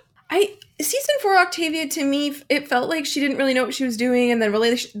 Octavia. Yeah? Season 4 Octavia, to me, it felt like she didn't really know what she was doing, and then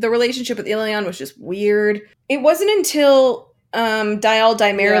the relationship with Ilion was just weird. It wasn't until Dial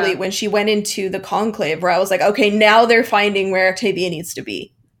Merrily when she went into the conclave where I was like, okay, now they're finding where Octavia needs to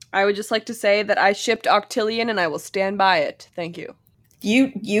be. I would just like to say that I shipped Octillion and I will stand by it. Thank you.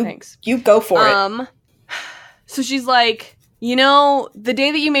 Thanks. You go for it. So she's like, the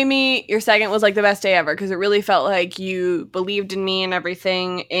day that you made me your second was like the best day ever because it really felt like you believed in me and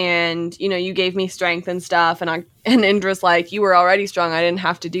everything, and you gave me strength and stuff. And Indra's like, you were already strong. I didn't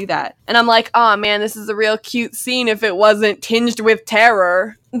have to do that. And I'm like, oh man, this is a real cute scene if it wasn't tinged with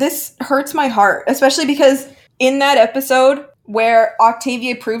terror. This hurts my heart, especially because in that episode where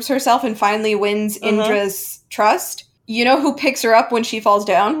Octavia proves herself and finally wins Indra's trust, you know who picks her up when she falls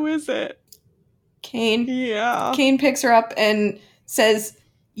down? Who is it? Kane. Yeah. Kane picks her up and says,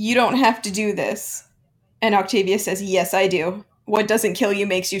 you don't have to do this. And Octavia says, yes, I do. What doesn't kill you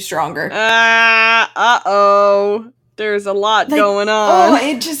makes you stronger. Uh-oh. There's a lot going on. Oh,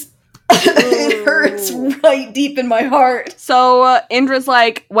 it just... it hurts right deep in my heart. So Indra's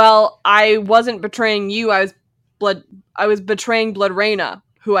like, well, I wasn't betraying you. I was betraying Blood Raina,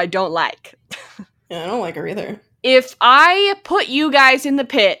 who I don't like. Yeah, I don't like her either. If I put you guys in the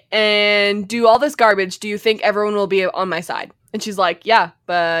pit and do all this garbage, do you think everyone will be on my side? And she's like, yeah,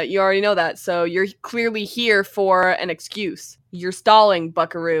 but you already know that, so you're clearly here for an excuse. You're stalling,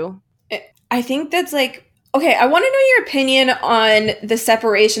 buckaroo. I think that's like... Okay, I want to know your opinion on the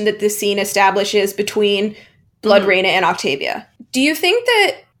separation that this scene establishes between Blood Raina and Octavia. Do you think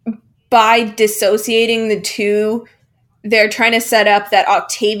that by dissociating the two... they're trying to set up that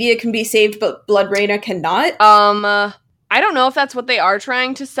Octavia can be saved, but Blood Raina cannot? I don't know if that's what they are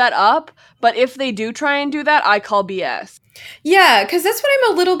trying to set up, but if they do try and do that, I call BS. Yeah, because that's what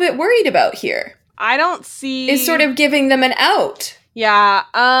I'm a little bit worried about here. I don't see... is sort of giving them an out. Yeah,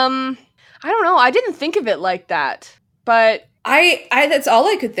 I don't know. I didn't think of it like that, but... I that's all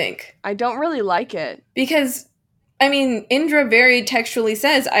I could think. I don't really like it. Because... I mean, Indra very textually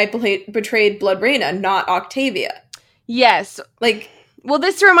says, I betrayed Blood Raina, not Octavia. Yes. Well,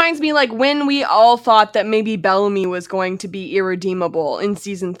 this reminds me, when we all thought that maybe Bellamy was going to be irredeemable in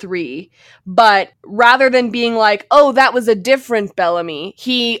season 3, but rather than being like, oh, that was a different Bellamy,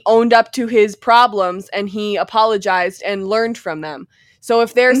 he owned up to his problems and he apologized and learned from them. So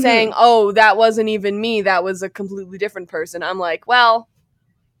if they're saying, oh, that wasn't even me, that was a completely different person, I'm like, well,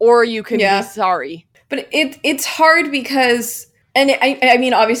 or you can be sorry. But it's hard because... And I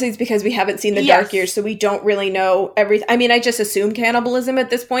mean, obviously it's because we haven't seen the Dark Years, so we don't really know everything. I mean, I just assume cannibalism at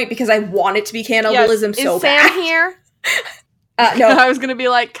this point because I want it to be cannibalism so bad. Is Sam here? No. I was going to be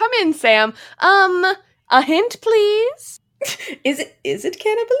like, come in, Sam. A hint, please? Is it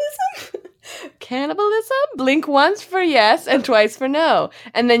cannibalism? Cannibalism? Blink once for yes and twice for no.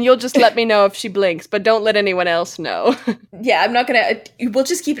 And then you'll just let me know if she blinks, but don't let anyone else know. Yeah, I'm not gonna... We'll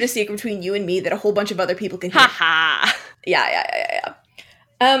just keep it a secret between you and me that a whole bunch of other people can hear. Ha-ha! Yeah.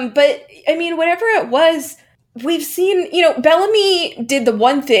 But, I mean, whatever it was, we've seen... Bellamy did the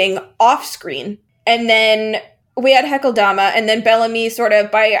one thing off-screen, and then we had Hekeldama, and then Bellamy sort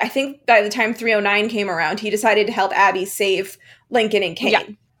of, by the time 309 came around, he decided to help Abby save Lincoln and Kane. Yeah.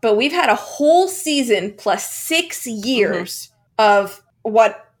 But we've had a whole season plus 6 years of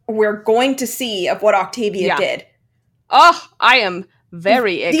what we're going to see of what Octavia did. Oh, I am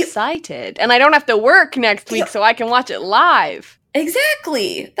very excited. And I don't have to work next week, so I can watch it live.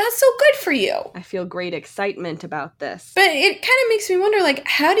 Exactly. That's so good for you. I feel great excitement about this. But it kind of makes me wonder,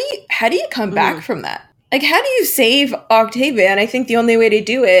 how do you come back from that? How do you save Octavia? And I think the only way to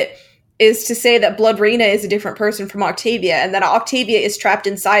do it is to say that Blood Raina is a different person from Octavia, and that Octavia is trapped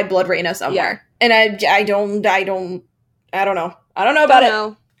inside Blood Raina somewhere. Yeah. And I don't know. I don't know about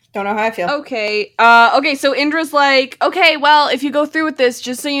it. Don't know how I feel. Okay. Okay, so Indra's like, okay, well, if you go through with this,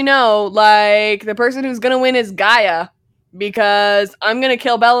 just so you know, the person who's gonna win is Gaia, because I'm gonna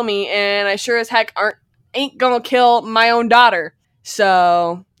kill Bellamy, and I sure as heck ain't gonna kill my own daughter.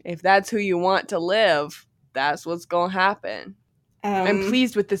 So, if that's who you want to live, that's what's gonna happen. I'm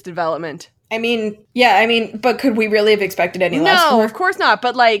pleased with this development. I mean, but could we really have expected any less? No, of course not.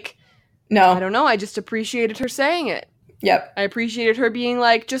 But no, I don't know. I just appreciated her saying it. Yep. I appreciated her being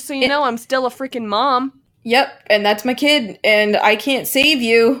like, just so you know, I'm still a freaking mom. Yep, and that's my kid, and I can't save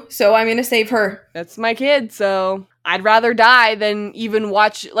you, so I'm gonna save her. That's my kid, so I'd rather die than even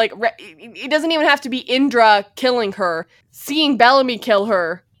watch, like, it doesn't even have to be Indra killing her. Seeing Bellamy kill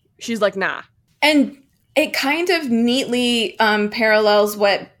her, she's like, nah. And it kind of neatly parallels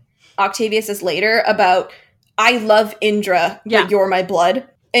what Octavia says later about, I love Indra, but you're my blood.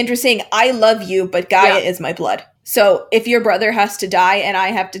 Indra saying, I love you, but Gaia is my blood. So if your brother has to die and I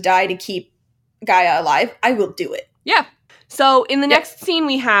have to die to keep Gaia alive, I will do it. Yeah. So in the next scene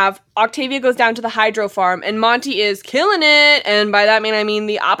we have, Octavia goes down to the hydro farm and Monty is killing it. And by that I mean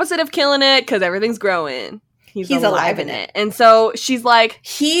the opposite of killing it, because everything's growing. He's alive in it. And so she's like,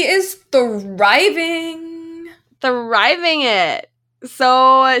 he is thriving it.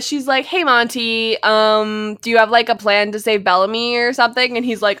 So she's like, hey, Monty, do you have, like, a plan to save Bellamy or something? And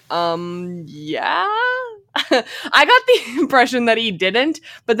he's like, yeah. I got the impression that he didn't,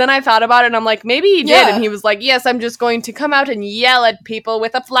 but then I thought about it and I'm like, maybe he did. And he was like, yes, I'm just going to come out and yell at people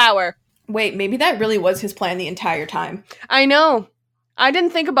with a flower. Wait, maybe that really was his plan the entire time. I know. I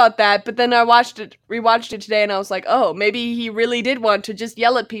didn't think about that, but then I rewatched it today and I was like, oh, maybe he really did want to just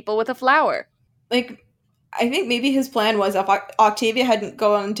yell at people with a flower. Like, I think maybe his plan was if Octavia hadn't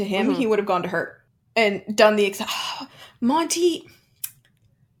gone to him, he would have gone to her and done the Monty,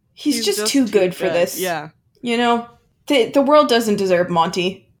 he's just too good for this. Yeah. You know, the world doesn't deserve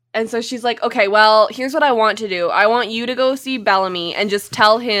Monty. And so she's like, okay, well, here's what I want to do. I want you to go see Bellamy and just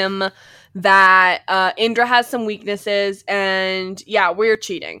tell him that Indra has some weaknesses and we're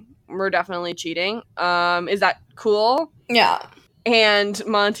cheating. We're definitely cheating. Is that cool? Yeah. And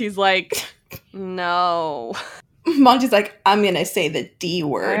Monty's like, no. Monty's like, I'm gonna say the D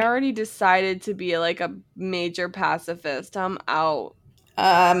word. I already decided to be like a major pacifist. I'm out.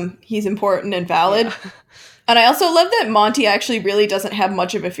 He's important and valid. Yeah. And I also love that Monty actually really doesn't have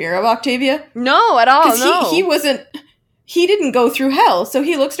much of a fear of Octavia. No, at all, no. He didn't go through hell, so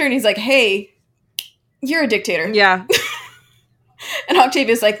he looks at her and he's like, hey, you're a dictator. Yeah. And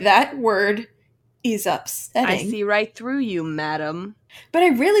Octavia's like, that word is upsetting. I see right through you, madam. But I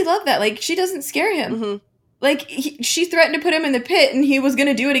really love that. Like, she doesn't scare him. Mm-hmm. Like, she threatened to put him in the pit, and he was going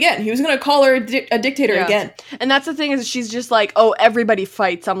to do it again. He was going to call her a dictator again. And that's the thing is she's just like, oh, everybody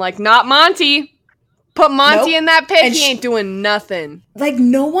fights. I'm like, not Monty. Put Monty in that pit. And he ain't doing nothing. Like,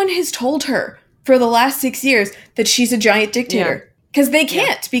 no one has told her for the last 6 years that she's a giant dictator. Because they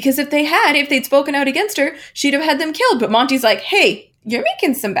can't. Because if they'd spoken out against her, she'd have had them killed. But Monty's like, hey, you're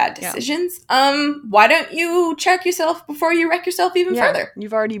making some bad decisions. Why don't you check yourself before you wreck yourself even further?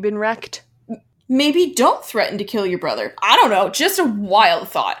 You've already been wrecked. Maybe don't threaten to kill your brother. I don't know. Just a wild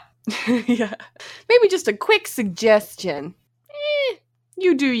thought. Yeah. Maybe just a quick suggestion.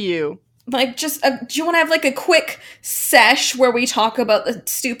 You do you. Like, just, do you want to have, like, a quick sesh where we talk about the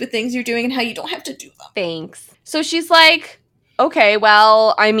stupid things you're doing and how you don't have to do them? Thanks. So she's like, okay,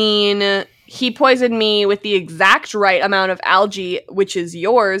 well, I mean, he poisoned me with the exact right amount of algae, which is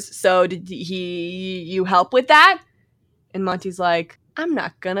yours, so did you help with that? And Monty's like, I'm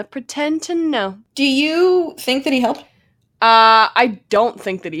not gonna pretend to know. Do you think that he helped? I don't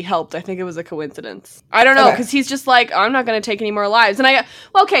think that he helped. I think it was a coincidence. I don't know, because he's just like, I'm not going to take any more lives. And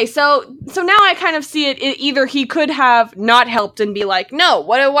so now I kind of see it either he could have not helped and be like, no,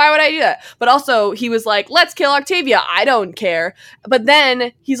 why would I do that? But also, he was like, let's kill Octavia. I don't care. But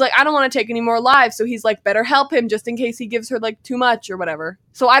then he's like, I don't want to take any more lives. So he's like, better help him just in case he gives her like too much or whatever.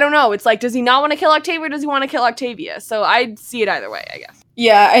 So I don't know. It's like, does he not want to kill Octavia or does he want to kill Octavia? So I'd see it either way, I guess.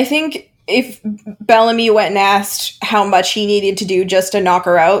 Yeah, I think if Bellamy went and asked how much he needed to do just to knock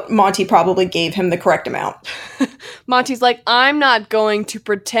her out, Monty probably gave him the correct amount. Monty's like, I'm not going to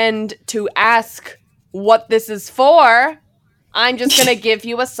pretend to ask what this is for. I'm just going to give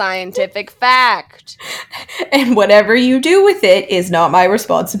you a scientific fact. And whatever you do with it is not my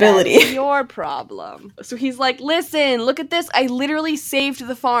responsibility. That's your problem. So he's like, listen, look at this. I literally saved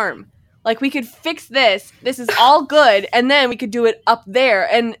the farm. Like, we could fix this. This is all good. And then we could do it up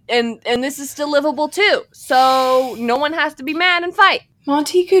there. And this is still livable, too. So no one has to be mad and fight.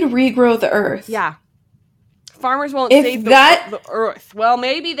 Monty could regrow the earth. Yeah. Farmers won't save the earth. Well,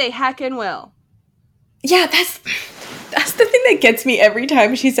 maybe they heckin' will. Yeah, that's the thing that gets me every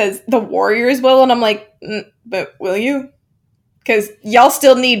time she says the warriors will. And I'm like, but will you? Because y'all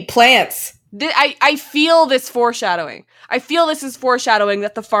still need plants. I feel this foreshadowing. I feel this is foreshadowing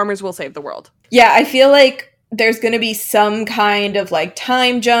that the farmers will save the world. Yeah, I feel like there's going to be some kind of like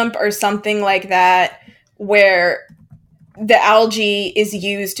time jump or something like that where the algae is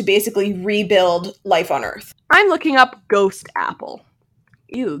used to basically rebuild life on Earth. I'm looking up ghost apple.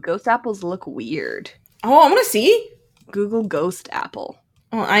 Ew, ghost apples look weird. Oh, I want to see. Google ghost apple.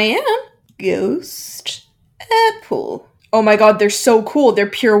 Oh, I am. Ghost apple. Oh my god, they're so cool. They're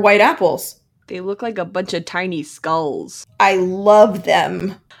pure white apples. They look like a bunch of tiny skulls. I love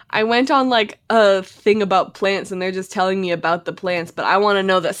them. I went on like a thing about plants and they're just telling me about the plants, but I want to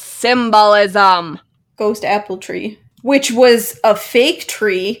know the symbolism. Ghost apple tree, which was a fake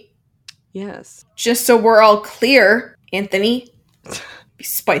tree. Yes. Just so we're all clear, Anthony. Be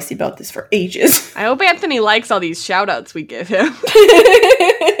spicy about this for ages. I hope Anthony likes all these shout outs we give him.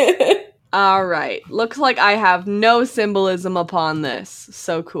 All right. Looks like I have no symbolism upon this.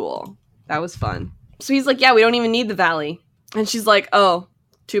 So cool. That was fun. So he's like, yeah, we don't even need the valley. And she's like, oh,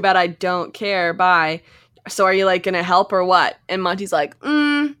 too bad I don't care. Bye. So are you like gonna help or what? And Monty's like, no.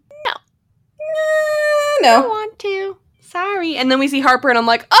 No. I don't want to. Sorry. And then we see Harper and I'm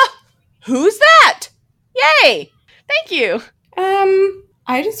like, oh, who's that? Yay. Thank you.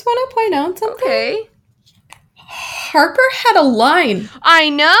 I just want to point out something. Okay. Harper had a line. I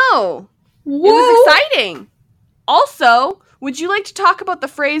know. Whoa. It was exciting. Also, would you like to talk about the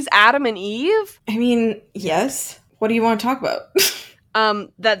phrase Adam and Eve? I mean, yes. What do you want to talk about?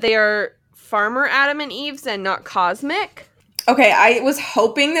 That they are farmer Adam and Eves and not cosmic. Okay, I was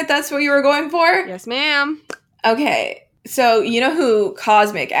hoping that that's what you were going for. Yes, ma'am. Okay, so you know who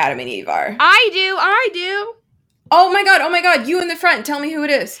cosmic Adam and Eve are? I do. Oh my god, you in the front, tell me who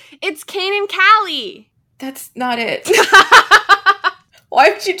it is. It's Cain and Callie. That's not it. Why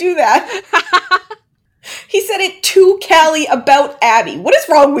would you do that? He said it to Callie about Abby. What is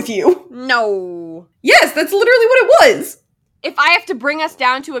wrong with you? No. Yes, that's literally what it was. If I have to bring us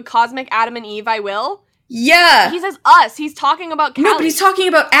down to a cosmic Adam and Eve, I will. Yeah. He says us. He's talking about Callie. No, but he's talking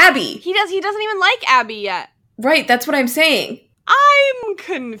about Abby. He doesn't even like Abby yet. Right, that's what I'm saying. I'm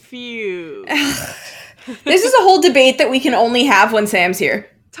confused. This is a whole debate that we can only have when Sam's here.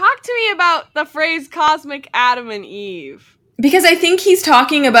 Talk to me about the phrase cosmic Adam and Eve. Because I think he's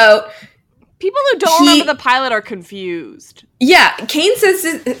talking about... People who don't remember the pilot are confused. Yeah, Cain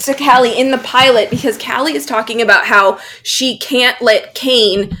says to Callie in the pilot because Callie is talking about how she can't let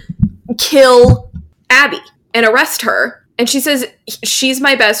Cain kill Abby and arrest her. And she says, she's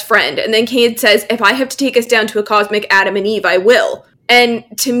my best friend. And then Cain says, if I have to take us down to a cosmic Adam and Eve, I will. And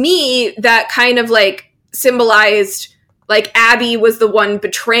to me, that kind of like symbolized like Abby was the one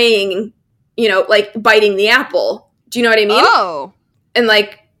betraying, you know, like biting the apple. Do you know what I mean? Oh. And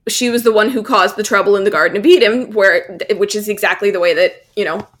like, she was the one who caused the trouble in the Garden of Eden, which is exactly the way that, you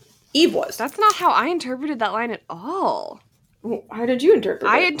know, Eve was. That's not how I interpreted that line at all. How did you interpret it?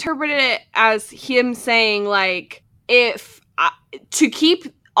 I interpreted it as him saying, like, to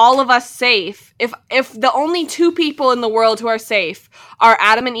keep all of us safe, if the only two people in the world who are safe are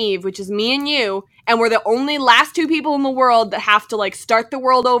Adam and Eve, which is me and you, and we're the only last two people in the world that have to, like, start the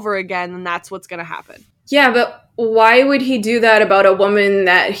world over again, then that's what's gonna happen. Yeah, but why would he do that about a woman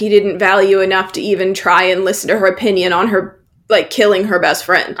that he didn't value enough to even try and listen to her opinion on her, like, killing her best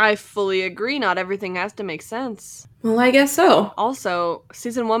friend? I fully agree. Not everything has to make sense. Well, I guess so. Also,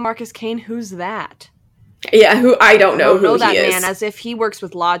 season 1 Marcus Cain, who's that? Yeah, I don't know who that he is. Man, as if he works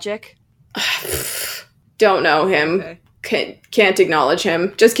with logic. Don't know him. Okay. Can't acknowledge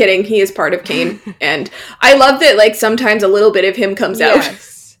him. Just kidding. He is part of Cain. And I love that, like, sometimes a little bit of him comes out.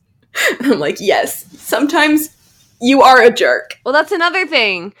 I'm like, yes, sometimes you are a jerk. Well, that's another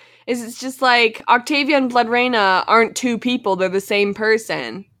thing, is it's just like, Octavia and Blood Reyna aren't two people, they're the same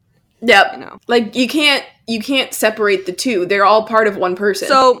person. Yep. You know. Like, you can't separate the two. They're all part of one person.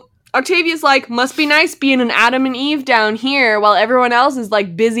 So, Octavia's like, must be nice being an Adam and Eve down here, while everyone else is,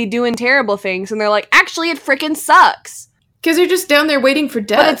 like, busy doing terrible things, and they're like, actually, it frickin' sucks. Because they're just down there waiting for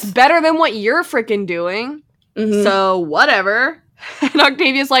death. But it's better than what you're frickin' doing. Mm-hmm. So, whatever. And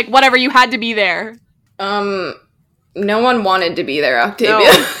Octavia's like, whatever, you had to be there. No one wanted to be there,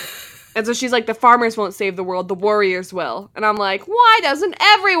 Octavia. No. And so she's like, the farmers won't save the world, the warriors will. And I'm like, why doesn't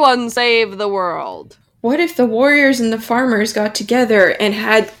everyone save the world? What if the warriors and the farmers got together and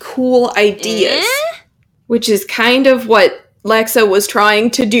had cool ideas? Which is kind of what Lexa was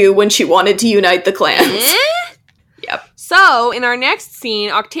trying to do when she wanted to unite the clans. Yep. So, in our next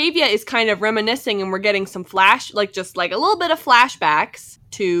scene, Octavia is kind of reminiscing and we're getting some just a little bit of flashbacks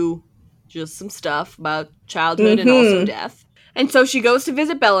to just some stuff about childhood and also death. And so she goes to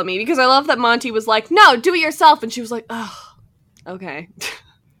visit Bellamy because I love that Monty was like, no, do it yourself. And she was like, oh, okay.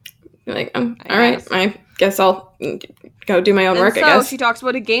 Like, all right, I guess I'll go do my own work, I guess. So she talks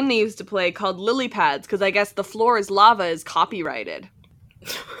about a game they used to play called Lily Pads because I guess The Floor is Lava is copyrighted.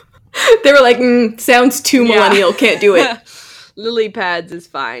 They were like, sounds too millennial, can't do it. Lily pads is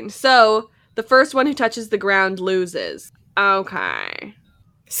fine. So, the first one who touches the ground loses. Okay.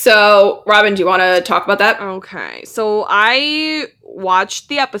 So, Robin, do you want to talk about that? Okay. So, I watched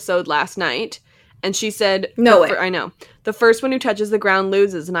the episode last night, And she said, No way. I know. The first one who touches the ground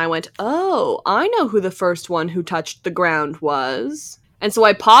loses. And I went, oh, I know who the first one who touched the ground was. And so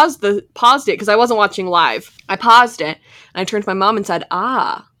I paused it because I wasn't watching live. I paused it and I turned to my mom and said,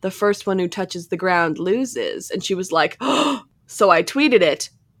 the first one who touches the ground loses. And she was like, oh. So I tweeted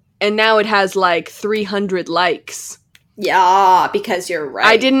it. And now it has like 300 likes. Yeah, because you're right.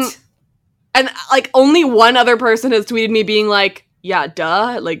 I didn't. And like only one other person has tweeted me being like, yeah,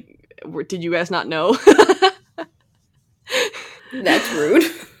 duh. Like, did you guys not know? That's rude.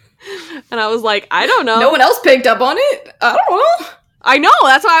 And I was like, I don't know. No one else picked up on it. I don't know. I know.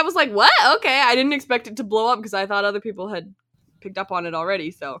 That's why I was like, what? Okay. I didn't expect it to blow up because I thought other people had picked up on it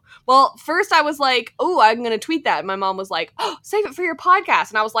already. So, well, first I was like, oh, I'm going to tweet that. And my mom was like, oh, save it for your podcast.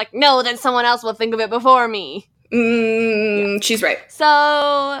 And I was like, no, then someone else will think of it before me. She's right.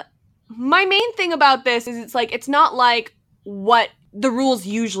 So my main thing about this is it's not like what the rules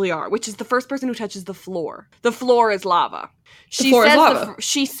usually are, which is the first person who touches the floor. The floor is lava.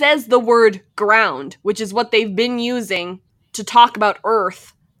 She says the word ground, which is what they've been using to talk about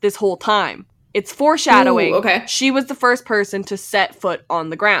Earth this whole time. It's foreshadowing. Ooh, okay. She was the first person to set foot on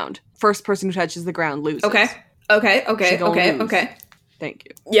the ground. First person who touches the ground loses. Okay. Thank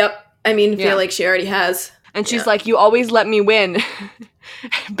you. Yep. I mean, feel like she already has. And she's like, you always let me win.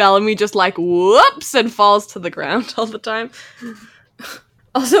 Bellamy just like, whoops, and falls to the ground all the time.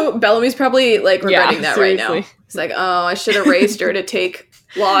 Also, Bellamy's probably like regretting that seriously. right now. He's like, oh, I should have raised her to take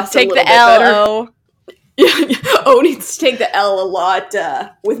loss take a little the bit L, better. O needs to take the L a lot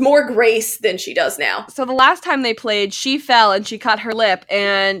with more grace than she does now. So the last time they played, she fell and she cut her lip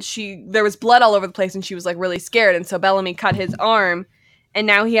and there was blood all over the place and she was like really scared. And so Bellamy cut his arm and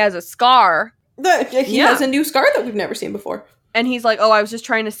now he has a scar. He has a new scar that we've never seen before. And he's like, oh, I'm still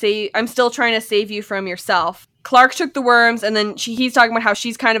trying to save you from yourself. Clark took the worms and then he's talking about how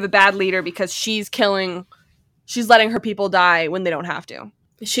she's kind of a bad leader because she's letting her people die when they don't have to.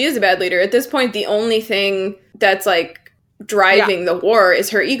 She is a bad leader. At this point, the only thing that's like driving the war is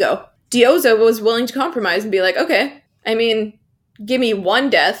her ego. Diyoza was willing to compromise and be like, okay, I mean, give me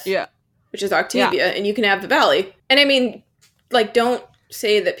one death, which is Octavia, and you can have the valley. And I mean, like, don't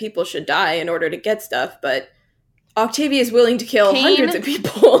say that people should die in order to get stuff, but Octavia is willing to kill hundreds of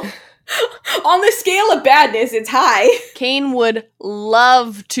people. On the scale of badness, it's high. Kane would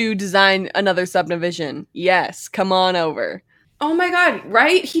love to design another subdivision. Yes, come on over. Oh my god,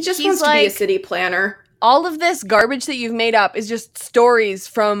 right? He just wants to be a city planner. All of this garbage that you've made up is just stories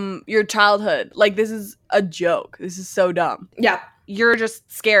from your childhood. Like, this is a joke. This is so dumb. Yeah. You're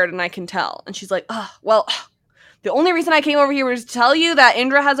just scared, and I can tell. And she's like, the only reason I came over here was to tell you that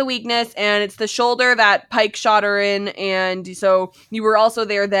Indra has a weakness, and it's the shoulder that Pike shot her in, and so you were also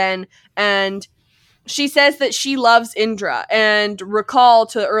there then, and she says that she loves Indra, and recall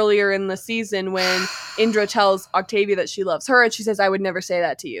to earlier in the season when Indra tells Octavia that she loves her, and she says, I would never say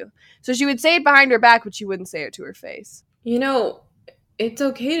that to you. So she would say it behind her back, but she wouldn't say it to her face. You know, it's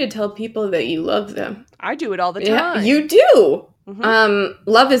okay to tell people that you love them. I do it all the time. Yeah, you do. Mm-hmm.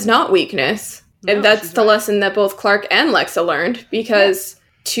 Love is not weakness. No, and that's the lesson that both Clark and Lexa learned, because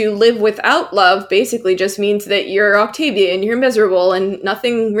to live without love basically just means that you're Octavia and you're miserable and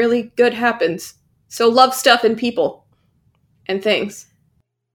nothing really good happens. So love stuff and people and things.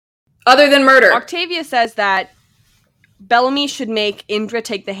 Other than murder. Octavia says that Bellamy should make Indra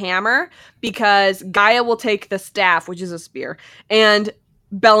take the hammer because Gaia will take the staff, which is a spear, and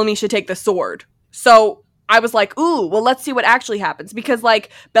Bellamy should take the sword. So I was like, ooh, well, let's see what actually happens. Because, like,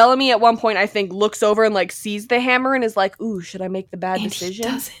 Bellamy at one point, I think, looks over and, like, sees the hammer and is like, ooh, should I make the bad decision?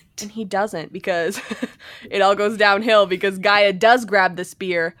 He doesn't. And he doesn't, because it all goes downhill because Gaia does grab the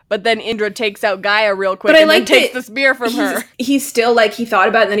spear, but then Indra takes out Gaia real quick and then takes the spear from her. He's still, like, he thought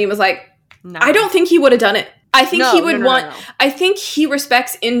about it and then he was like, no. I don't think he would have done it. I think he would want... No. I think he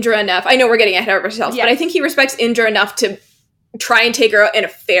respects Indra enough. I know we're getting ahead of ourselves, but I think he respects Indra enough to try and take her out in a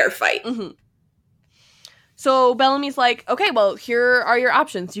fair fight. Mm-hmm. So Bellamy's like, okay, well, here are your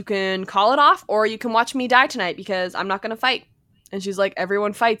options. You can call it off, or you can watch me die tonight because I'm not going to fight. And she's like,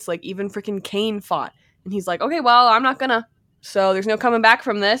 everyone fights. Like, even freaking Kane fought. And he's like, okay, well, I'm not going to. So there's no coming back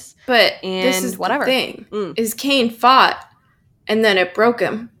from this. But and this is whatever. The thing, is Kane fought, and then it broke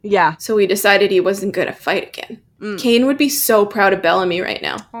him. Yeah. So he decided he wasn't going to fight again. Kane would be so proud of Bellamy right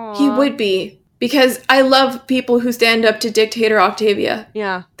now. Aww. He would be. Because I love people who stand up to Dictator Octavia.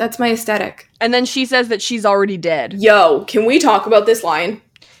 Yeah. That's my aesthetic. And then she says that she's already dead. Yo, can we talk about this line?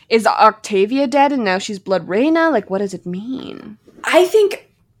 Is Octavia dead and now she's Blood Reina? Like, what does it mean? I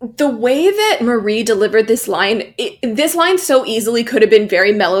think the way that Marie delivered this line so easily could have been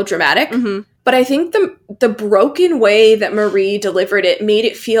very melodramatic. Mm-hmm. But I think the broken way that Marie delivered it made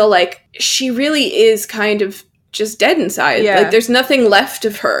it feel like she really is kind of just dead inside. Yeah. Like there's nothing left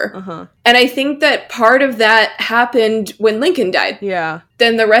of her. Uh-huh. And I think that part of that happened when Lincoln died. Yeah.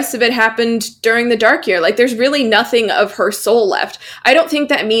 Then the rest of it happened during the Dark Year. Like there's really nothing of her soul left. I don't think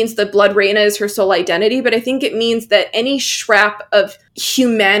that means that Blood Reina is her sole identity, but I think it means that any scrap of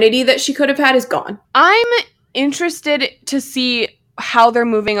humanity that she could have had is gone. I'm interested to see how they're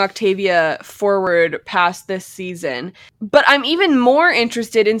moving Octavia forward past this season. But I'm even more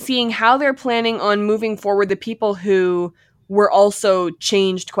interested in seeing how they're planning on moving forward the people who were also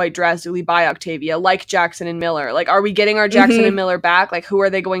changed quite drastically by Octavia, like Jackson and Miller. Like, are we getting our Jackson and Miller back? Like, who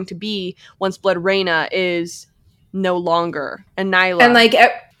are they going to be once Blood Reina is no longer? And Nyla. And like,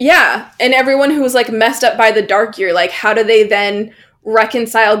 and everyone who was like messed up by the Dark Year, like how do they then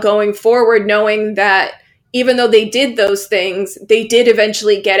reconcile going forward knowing that even though they did those things, they did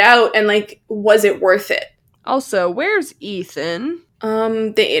eventually get out, and like, was it worth it? Also, where's Ethan?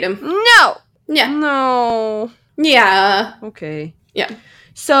 They ate him. No! Yeah. No. Yeah. Okay. Yeah.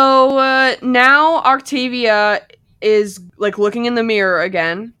 So, now Octavia is, like, looking in the mirror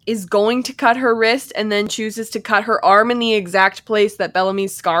again, is going to cut her wrist, and then chooses to cut her arm in the exact place that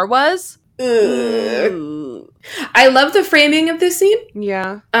Bellamy's scar was. I love the framing of this scene.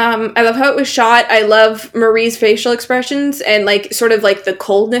 Yeah. I love how it was shot. I love Marie's facial expressions and like sort of like the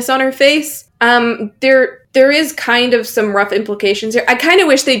coldness on her face. There is kind of some rough implications here. I kind of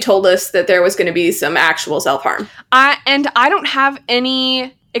wish they told us that there was going to be some actual self-harm. I don't have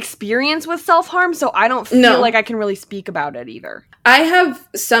any experience with self-harm, so I don't feel like I can really speak about it either. I have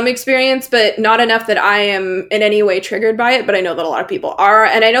some experience, but not enough that I am in any way triggered by it, but I know that a lot of people are,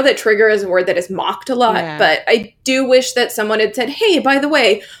 and I know that trigger is a word that is mocked a lot, but I do wish that someone had said, hey, by the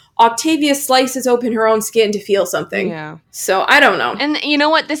way, Octavia slices open her own skin to feel something. Yeah. So, I don't know. And you know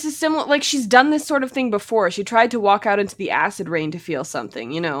what? This is similar, like, she's done this sort of thing before. She tried to walk out into the acid rain to feel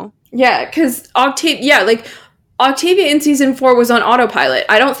something, you know? Yeah, because Octavia in season 4 was on autopilot.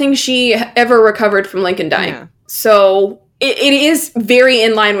 I don't think she ever recovered from Lincoln dying. Yeah. So it is very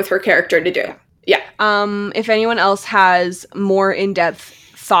in line with her character to do. Yeah. If anyone else has more in-depth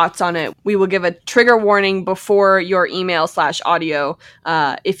thoughts on it, we will give a trigger warning before your email/audio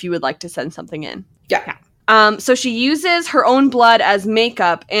if you would like to send something in. Yeah. So she uses her own blood as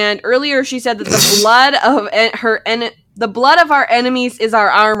makeup, and earlier she said that the blood of our enemies is our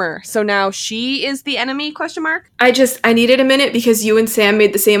armor. So now she is the enemy, ? I needed a minute because you and Sam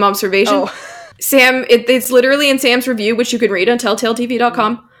made the same observation. Oh. Sam, it's literally in Sam's review, which you can read on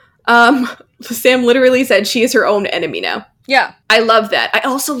telltaletv.com. Sam literally said she is her own enemy now. Yeah. I love that. I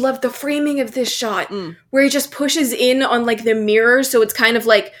also love the framing of this shot where he just pushes in on like the mirror. So it's kind of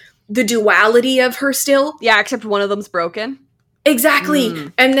like the duality of her still. Yeah, except one of them's broken.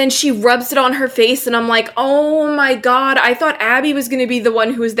 Exactly. And then she rubs it on her face and I'm like, oh my god, I thought Abby was going to be the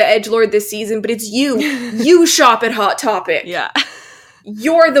one who was the edgelord this season, but it's you. You shop at Hot Topic. Yeah.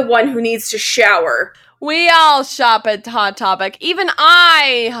 You're the one who needs to shower. We all shop at Hot Topic. Even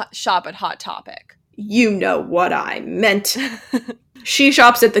I shop at Hot Topic. You know what I meant. She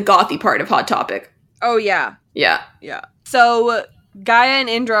shops at the gothy part of Hot Topic. Oh, yeah. Yeah. Yeah. So Gaia and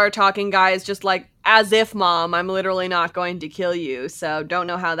Indra are talking. Gaia's just like, as if, Mom, I'm literally not going to kill you, so don't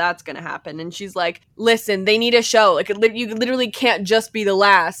know how that's going to happen. And she's like, listen, they need a show. Like, you literally can't just be the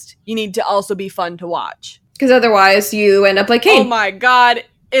last. You need to also be fun to watch. Because otherwise you end up like Kane. Oh my god,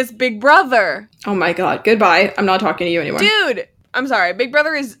 it's Big Brother. Oh my god, goodbye. I'm not talking to you anymore. Dude, I'm sorry. Big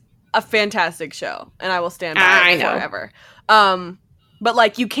Brother is a fantastic show, and I will stand by it forever. But,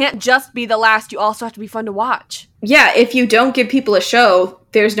 like, you can't just be the last. You also have to be fun to watch. Yeah, if you don't give people a show,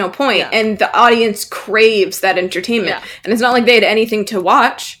 there's no point. Yeah. And the audience craves that entertainment. Yeah. And it's not like they had anything to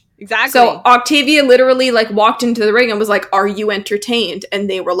watch. Exactly. So Octavia literally, like, walked into the ring and was like, are you entertained? And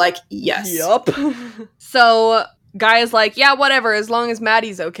they were like, yes. Yup. So Gaia's like, yeah, whatever, as long as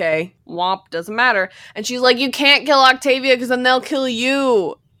Maddie's okay. Womp, doesn't matter. And she's like, you can't kill Octavia because then they'll kill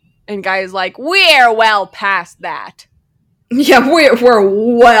you. And Gaia's like, we're well past that. Yeah, we're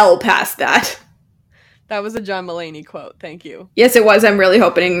well past that. That was a John Mulaney quote. Thank you. Yes, it was. I'm really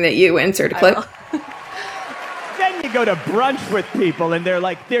hoping that you insert a clip. Then you go to brunch with people and they're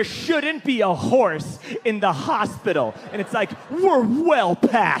like, there shouldn't be a horse in the hospital. And it's like, we're well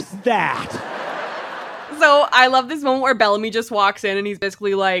past that. So I love this moment where Bellamy just walks in and he's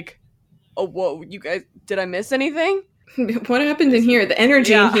basically like, oh, whoa, you guys, did I miss anything? What happened in here? The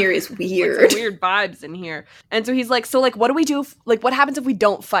energy in here is weird. Like some weird vibes in here. And so he's like, so like, what do we do? What happens if we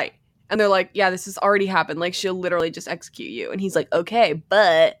don't fight? And they're like, yeah, this has already happened. Like, she'll literally just execute you. And he's like, okay,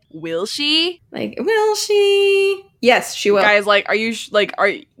 but will she? Like, will she? Yes, she will. Gaia's like, are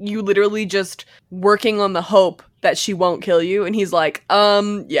you literally just working on the hope that she won't kill you? And he's like,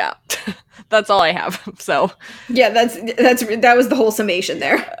 yeah. That's all I have. So yeah, that was the whole summation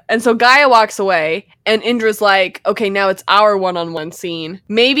there. And so Gaia walks away, and Indra's like, okay, now it's our one-on-one scene.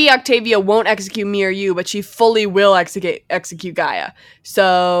 Maybe Octavia won't execute me or you, but she fully will execute Gaia.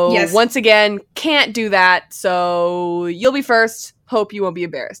 So once again, can't do that. So you'll be first. Hope you won't be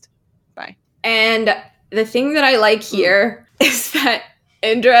embarrassed. Bye. And the thing that I like here is that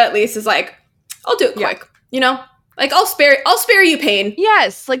Indra at least is like, I'll do it quick, you know? Like, I'll spare you pain.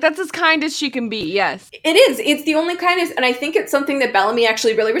 Yes, like, that's as kind as she can be, yes. It is. It's the only kindness, and I think it's something that Bellamy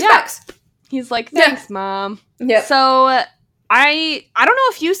actually really respects. Yeah. He's like, thanks, Mom. Yeah. So, I don't know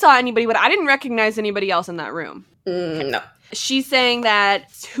if you saw anybody, but I didn't recognize anybody else in that room. No. She's saying that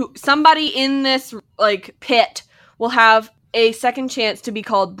somebody in this, like, pit will have a second chance to be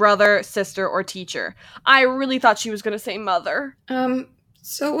called brother, sister, or teacher. I really thought she was going to say mother.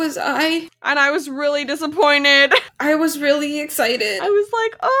 So was I. And I was really disappointed. I was really excited. I was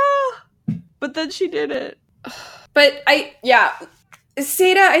like, oh. But then she did it. But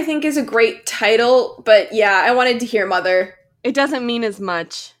Seda, I think, is a great title. But yeah, I wanted to hear mother. It doesn't mean as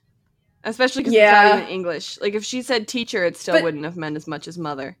much. Especially because it's not even English. Like, if she said teacher, it still wouldn't have meant as much as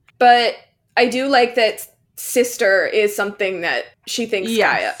mother. But I do like that sister is something that she thinks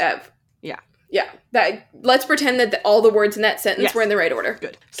Gaia have. Yeah, let's pretend that all the words in that sentence were in the right order.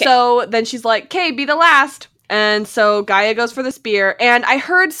 Good. Kay. So then she's like, "Okay, be the last." And so Gaia goes for the spear. And I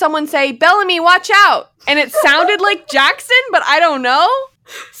heard someone say, "Bellamy, watch out!" And it sounded like Jackson, but I don't know.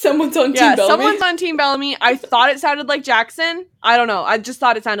 Someone's on Team Bellamy. Someone's on Team Bellamy. I thought it sounded like Jackson. I don't know. I just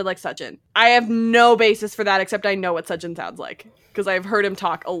thought it sounded like Sachin. I have no basis for that, except I know what Sachin sounds like because I've heard him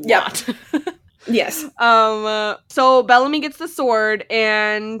talk a lot. Yes. So Bellamy gets the sword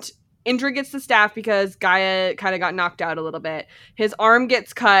and Indra gets the staff because Gaia kind of got knocked out a little bit. His arm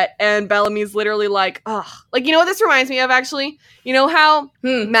gets cut, and Bellamy's literally like, ugh. Like, you know what this reminds me of, actually? You know how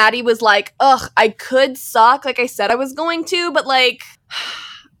Maddie was like, ugh, I could suck like I said I was going to, but, like,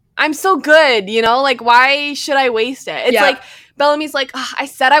 I'm so good, you know? Like, why should I waste it? It's like, Bellamy's like, I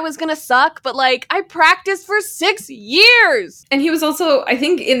said I was gonna suck, but, like, I practiced for 6 years! And he was also, I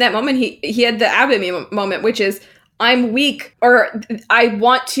think, in that moment, he had the Abby moment, which is, I'm weak, or I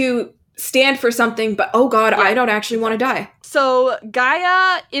want to stand for something, but oh god, I don't actually want to die. So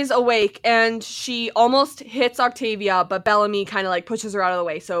Gaia is awake, and she almost hits Octavia, but Bellamy kind of like pushes her out of the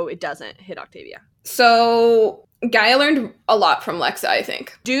way, so it doesn't hit Octavia. So Gaia learned a lot from Lexa, I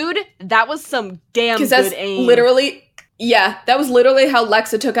think. Dude, that was some damn good aim. That was literally how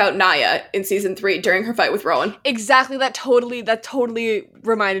Lexa took out Naya in season 3 during her fight with Rowan. Exactly, that totally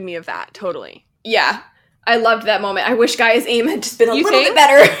reminded me of that, totally. Yeah. I loved that moment. I wish Gaia's aim had just been a little bit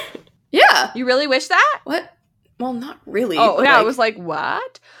better. Yeah. You really wish that? What? Well, not really. Oh, yeah, I was like,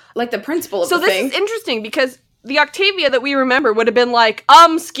 what? Like the principle of the thing. So this is interesting because the Octavia that we remember would have been like,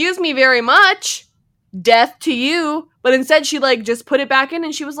 excuse me very much. Death to you. But instead she, like, just put it back in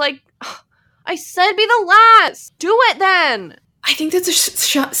and she was like, I said be the last. Do it then. I think that's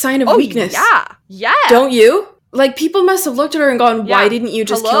a sign of weakness. Yeah. Don't you? Like, people must have looked at her and gone, why didn't you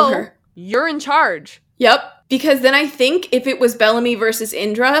just kill her? You're in charge. Yep. Because then I think if it was Bellamy versus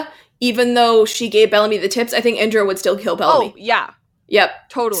Indra, even though she gave Bellamy the tips, I think Indra would still kill Bellamy. Oh, yeah. Yep.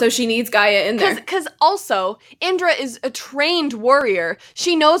 Totally. So she needs Gaia in there. Because also, Indra is a trained warrior.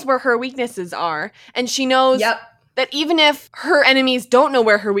 She knows where her weaknesses are. And she knows that even if her enemies don't know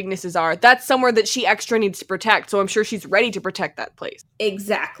where her weaknesses are, that's somewhere that she extra needs to protect. So I'm sure she's ready to protect that place.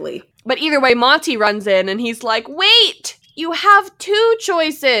 Exactly. But either way, Monty runs in and he's like, wait! You have 2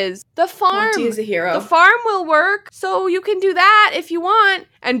 choices. The farm. Monty is a hero. The farm will work, so you can do that if you want.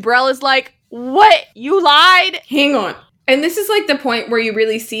 And Brell is like, what? You lied? Hang on. And this is like the point where you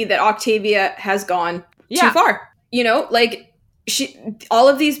really see that Octavia has gone too far. You know, like all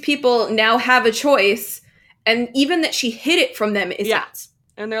of these people now have a choice, and even that she hid it from them is nuts.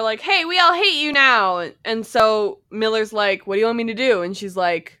 And they're like, hey, we all hate you now. And so Miller's like, what do you want me to do? And she's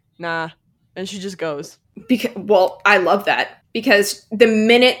like, nah. And she just goes. Well, I love that. Because the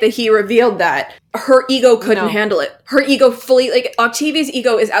minute that he revealed that, her ego couldn't handle it. Her ego fully, like, Octavia's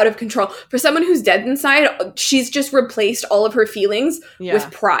ego is out of control. For someone who's dead inside, she's just replaced all of her feelings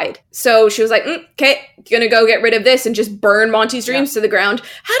with pride. So she was like, okay, gonna go get rid of this and just burn Monty's dreams to the ground.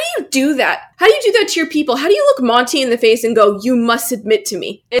 How do you do that? How do you do that to your people? How do you look Monty in the face and go, you must submit to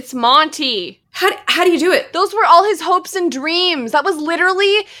me? It's Monty. How do you do it? Those were all his hopes and dreams. That was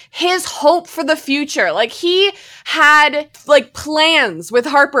literally his hope for the future. Like, he had, like, plans with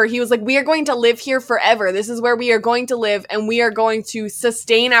Harper. He was like, we are going to live here forever. This is where we are going to live, and we are going to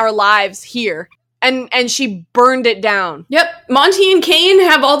sustain our lives here. And she burned it down. Yep. Monty and Kane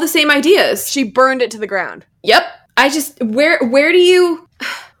have all the same ideas. She burned it to the ground. Yep. I just where do you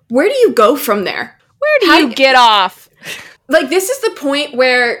go from there? Where do you get off? Like, this is the point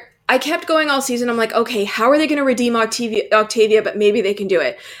where I kept going all season. I'm like, okay, how are they going to redeem Octavia? But maybe they can do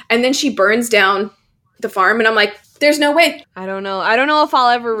it. And then she burns down the farm, and I'm like, there's no way. I don't know. I don't know if I'll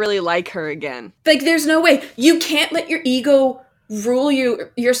ever really like her again. Like, there's no way. You can't let your ego rule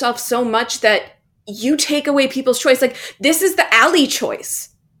yourself so much that you take away people's choice. Like, this is the Allie choice.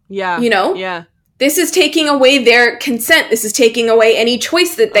 Yeah. You know? Yeah. This is taking away their consent. This is taking away any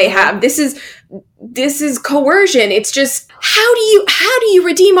choice that they have. This is coercion. It's just, how do you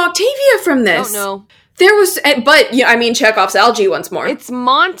redeem Octavia from this? I don't know. There was, but yeah, I mean, Chekhov's algae once more. It's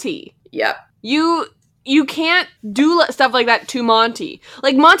Monty. Yep. You can't do stuff like that to Monty.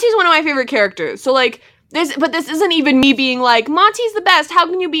 Like, Monty's one of my favorite characters. So, like, this isn't even me being like, Monty's the best. How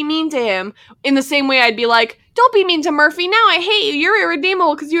can you be mean to him? In the same way I'd be like, don't be mean to Murphy. Now I hate you. You're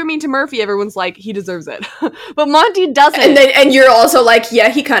irredeemable because you were mean to Murphy. Everyone's like, he deserves it. But Monty doesn't. And you're also like, yeah,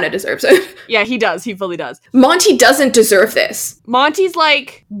 he kind of deserves it. Yeah, he does. He fully does. Monty doesn't deserve this. Monty's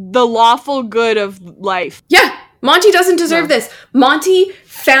like the lawful good of life. Yeah. Monty doesn't deserve this. Monty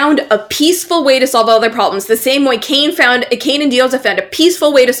found a peaceful way to solve all their problems. The same way Kane and Dioza found a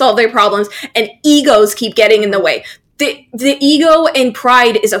peaceful way to solve their problems, and egos keep getting in the way. The ego and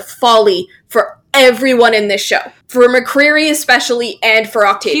pride is a folly for everyone in this show. For McCreary especially, and for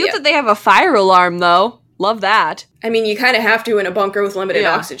Octavia. Cute that they have a fire alarm, though. Love that. I mean, you kind of have to in a bunker with limited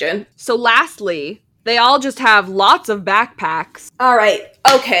oxygen. So lastly, they all just have lots of backpacks. All right.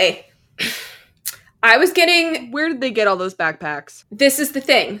 Okay. Where did they get all those backpacks? This is the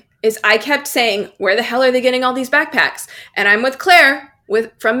thing, is I kept saying, where the hell are they getting all these backpacks? And I'm with Claire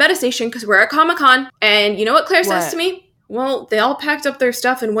from Metastation because we're at Comic-Con. And you know what Claire says to me? Well, they all packed up their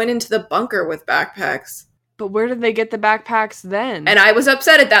stuff and went into the bunker with backpacks. But where did they get the backpacks then? And I was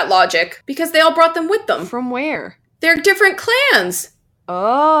upset at that logic because they all brought them with them. From where? They're different clans.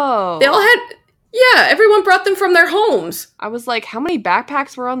 Oh. They all had... Yeah, everyone brought them from their homes. I was like, how many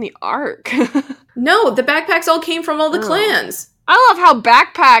backpacks were on the Ark? No, the backpacks all came from all the clans. I love how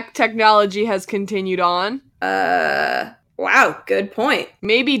backpack technology has continued on. Wow, good point.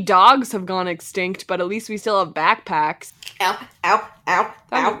 Maybe dogs have gone extinct, but at least we still have backpacks. Ow, ow, ow,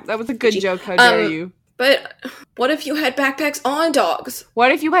 ow. That was a good joke, how dare you. But what if you had backpacks on dogs?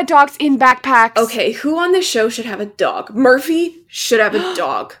 What if you had dogs in backpacks? Okay, who on this show should have a dog? Murphy should have a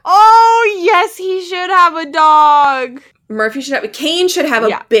dog. Oh, yes, he should have a dog. Kane should have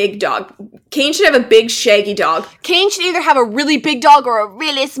a big dog. Kane should have a big, shaggy dog. Kane should either have a really big dog or a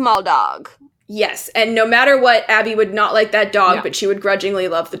really small dog. Yes, and no matter what, Abby would not like that dog, but she would grudgingly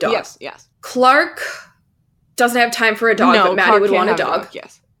love the dog. Yes. Clark doesn't have time for a dog, but Maddie would want a dog.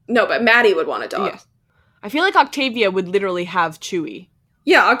 Yes. No, but Maddie would want a dog. Yes. I feel like Octavia would literally have Chewie.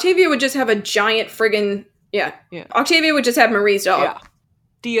 Yeah, Octavia would just have a giant friggin'... Yeah. Octavia would just have Marie's dog. Yeah.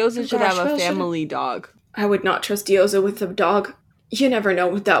 Dioza should have a family dog. I would not trust Dioza with a dog. You never know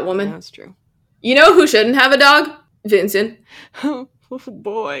with that woman. Yeah, that's true. You know who shouldn't have a dog? Vincent. Oh,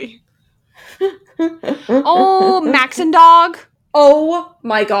 boy. Oh, Max and Dog. Oh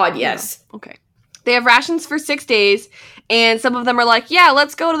my god, yes. Yeah. Okay. They have rations for 6 days, and some of them are like, yeah,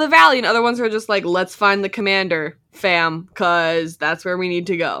 let's go to the valley, and other ones are just like, let's find the commander, fam, because that's where we need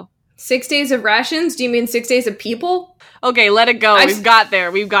to go. 6 days of rations? Do you mean 6 days of people? Okay, let it go. We've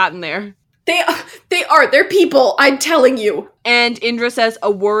gotten there. They are. They're people, I'm telling you. And Indra says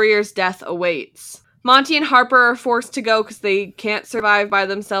a warrior's death awaits. Monty and Harper are forced to go because they can't survive by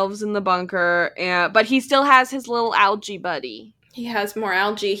themselves in the bunker, but he still has his little algae buddy. He has more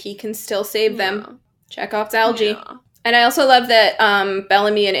algae. He can still save them. Chekhov's algae. Yeah. And I also love that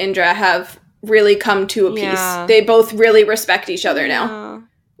Bellamy and Indra have really come to a peace. They both really respect each other now.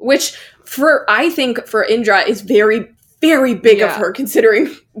 Which, I think for Indra is very, very big of her,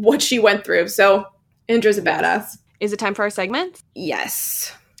 considering what she went through. So, Indra's a badass. Is it time for our segments?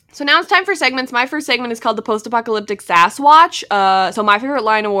 Yes. So now it's time for segments. My first segment is called the Post-Apocalyptic Sass Watch. So my favorite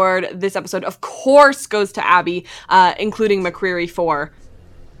line award this episode, of course, goes to Abby, including McCreary 4.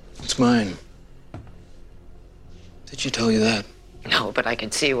 It's mine. Did she tell you that? No, but I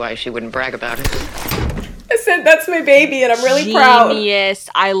can see why she wouldn't brag about it. I said, that's my baby, and I'm really proud. Genius.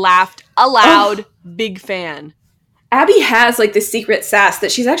 I laughed aloud. Big fan. Abby has, like, this secret sass that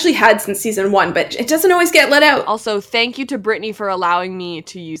she's actually had since season 1, but it doesn't always get let out. Also, thank you to Brittany for allowing me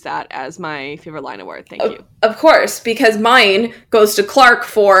to use that as my favorite line award. Thank you. Of course, because mine goes to Clark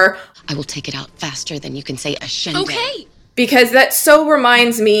for... I will take it out faster than you can say a shindig. Okay. Because that so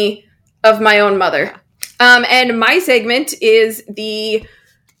reminds me of my own mother. And my segment is the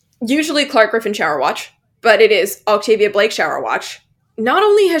usually Clark Griffin shower watch, but it is Octavia Blake shower watch. Not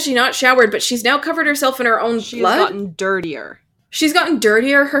only has she not showered, but she's now covered herself in her own blood. She's gotten dirtier. She's gotten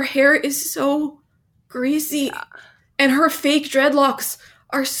dirtier. Her hair is so greasy. Yeah. And her fake dreadlocks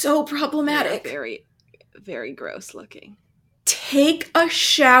are so problematic. Yeah, very, very gross looking. Take a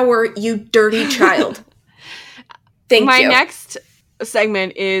shower, you dirty child. Thank you. My next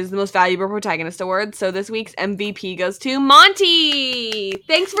segment is the Most Valuable Protagonist Award. So this week's MVP goes to Monty.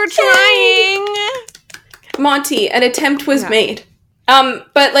 Thanks for trying. Monty, an attempt was made.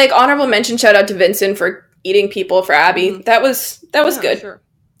 But like honorable mention, shout out to Vincent for eating people for Abby. Mm-hmm. That was good. Sure.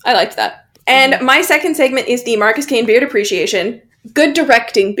 I liked that. And my second segment is the Marcus Kane Beard Appreciation. Good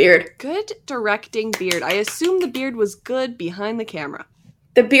directing, Beard. Good directing, Beard. I assume the beard was good behind the camera.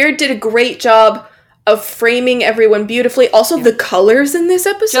 The Beard did a great job of framing everyone beautifully. Also, the colors in this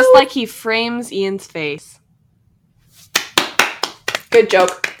episode. Just like he frames Ian's face. Good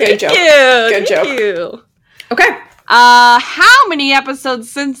joke. Good joke. Good joke. Thank you. Okay. How many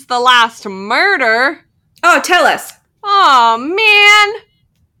episodes since the last murder? Oh, tell us. Oh, man.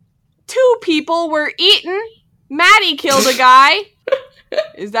 2 people were eaten. Maddie killed a guy.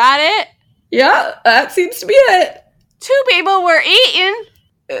 Is that it? Yeah, that seems to be it. 2 people were eaten.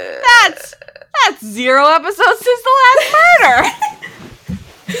 That's 0 episodes since the last murder.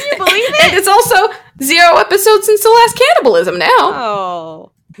 Can you believe it? And it's also 0 episodes since the last cannibalism now.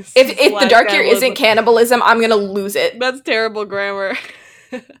 Oh. If the dark year isn't cannibalism, I'm gonna lose it. That's terrible grammar.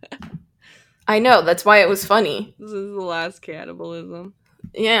 I know, that's why it was funny. This is the last cannibalism.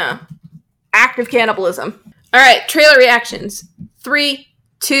 Yeah. Active cannibalism. Alright, trailer reactions. 3,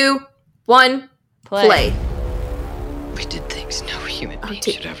 2, 1, play. We did things no human being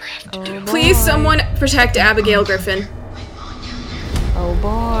should ever have to do. Please, someone protect Abigail Griffin. Oh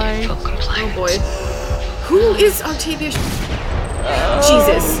boy. Oh boy. Who is Octavia?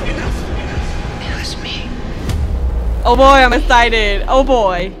 Jesus. It was me. Oh boy, I'm excited. Oh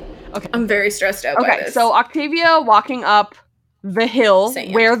boy. Okay. I'm very stressed out by this. So Octavia walking up the hill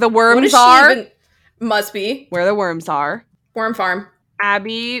where the worms are. Must be. Where the worms are. Worm farm.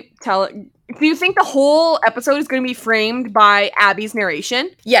 Abby, do you think the whole episode is going to be framed by Abby's narration?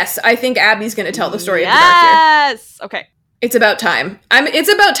 Yes, I think Abby's going to tell the story of the dark year. Yes! Okay. It's about time. It's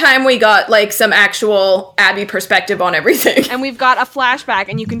about time we got, like, some actual Abby perspective on everything. And we've got a flashback,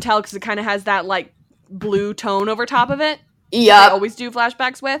 and you can tell because it kind of has that, like, blue tone over top of it. Yeah. They always do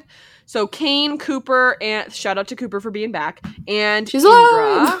flashbacks with. So Kane, Cooper, and shout out to Cooper for being back. And she's Indra.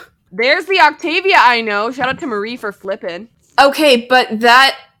 alive. There's the Octavia I know. Shout out to Marie for flipping. Okay, but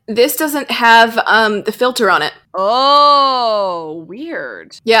this doesn't have the filter on it. Oh,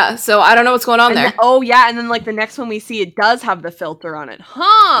 weird. Yeah, so I don't know what's going on there. And then like the next one we see, it does have the filter on it.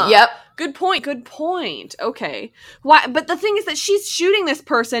 Huh. Yep. Good point. Okay. Why? But the thing is that she's shooting this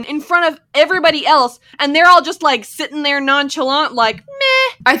person in front of everybody else, and they're all just like sitting there nonchalant, like,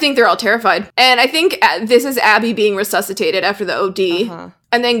 meh. I think they're all terrified. And I think this is Abby being resuscitated after the OD. Uh-huh.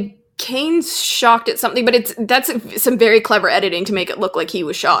 And then Kane's shocked at something, but that's some very clever editing to make it look like he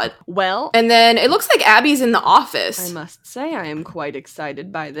was shot. Well. And then it looks like Abby's in the office. I must say I am quite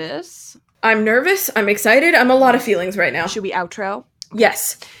excited by this. I'm nervous. I'm excited. I'm a lot of feelings right now. Should we outro?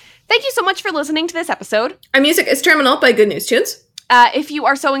 Yes. Thank you so much for listening to this episode. Our music is Terminal by Good News Tunes. If you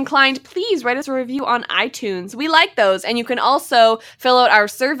are so inclined, please write us a review on iTunes. We like those. And you can also fill out our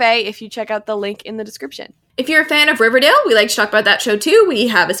survey if you check out the link in the description. If you're a fan of Riverdale, we like to talk about that show too. We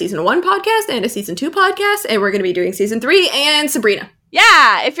have a season 1 podcast and a season 2 podcast, and we're going to be doing season 3 and Sabrina.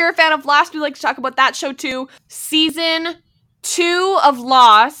 Yeah, if you're a fan of Lost, we like to talk about that show too. Season 2 of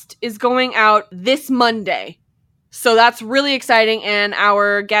Lost is going out this Monday. So that's really exciting, and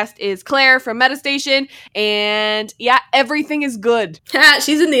our guest is Claire from Metastation, and yeah, everything is good.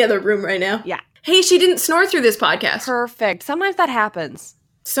 She's in the other room right now. Yeah. Hey, she didn't snore through this podcast. Perfect. Sometimes that happens.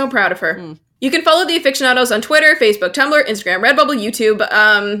 So proud of her. You can follow the AFICTIONADOS on Twitter, Facebook, Tumblr, Instagram, Redbubble, YouTube.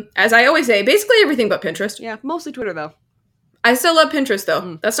 As I always say, basically everything but Pinterest. Yeah, mostly Twitter, though. I still love Pinterest,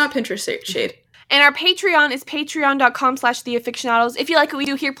 though. That's not Pinterest shade. And our Patreon is patreon.com/theafictionados. If you like what we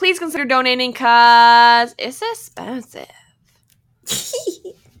do here, please consider donating, because it's expensive.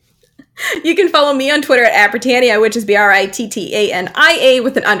 You can follow me on Twitter at Britannia, which is BRITTANIA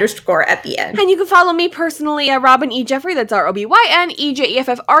with an underscore at the end. And you can follow me personally at Robin E. Jeffrey, that's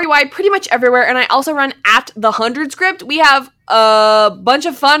ROBYNEJEFFREY, pretty much everywhere. And I also run at The 100 Script. We have a bunch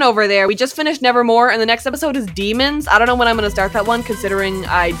of fun over there. We just finished Nevermore, and the next episode is Demons. I don't know when I'm going to start that one, considering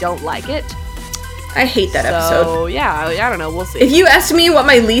I don't like it. I hate that episode. So, yeah, I don't know. We'll see. If you ask me what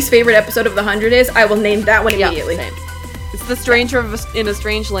my least favorite episode of The 100 is, I will name that one immediately. Same. It's The Stranger in a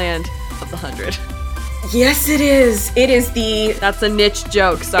Strange Land of The 100. Yes, it is. It is the... That's a niche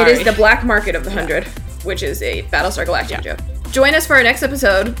joke, sorry. It is the black market of the 100, which is a Battlestar Galactica joke. Join us for our next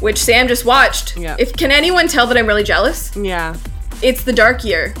episode, which Sam just watched. Yeah. Can anyone tell that I'm really jealous? Yeah. It's the dark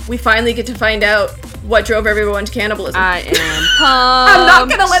year. We finally get to find out what drove everyone to cannibalism. I am pumped. I'm not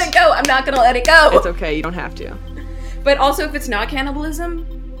gonna let it go. I'm not gonna let it go. It's okay. You don't have to. But also, if it's not cannibalism,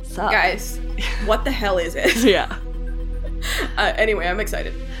 Suck. guys, what the hell is it? Yeah. Anyway, I'm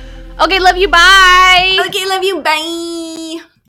excited. Okay, love you. Bye. Okay, love you. Bye.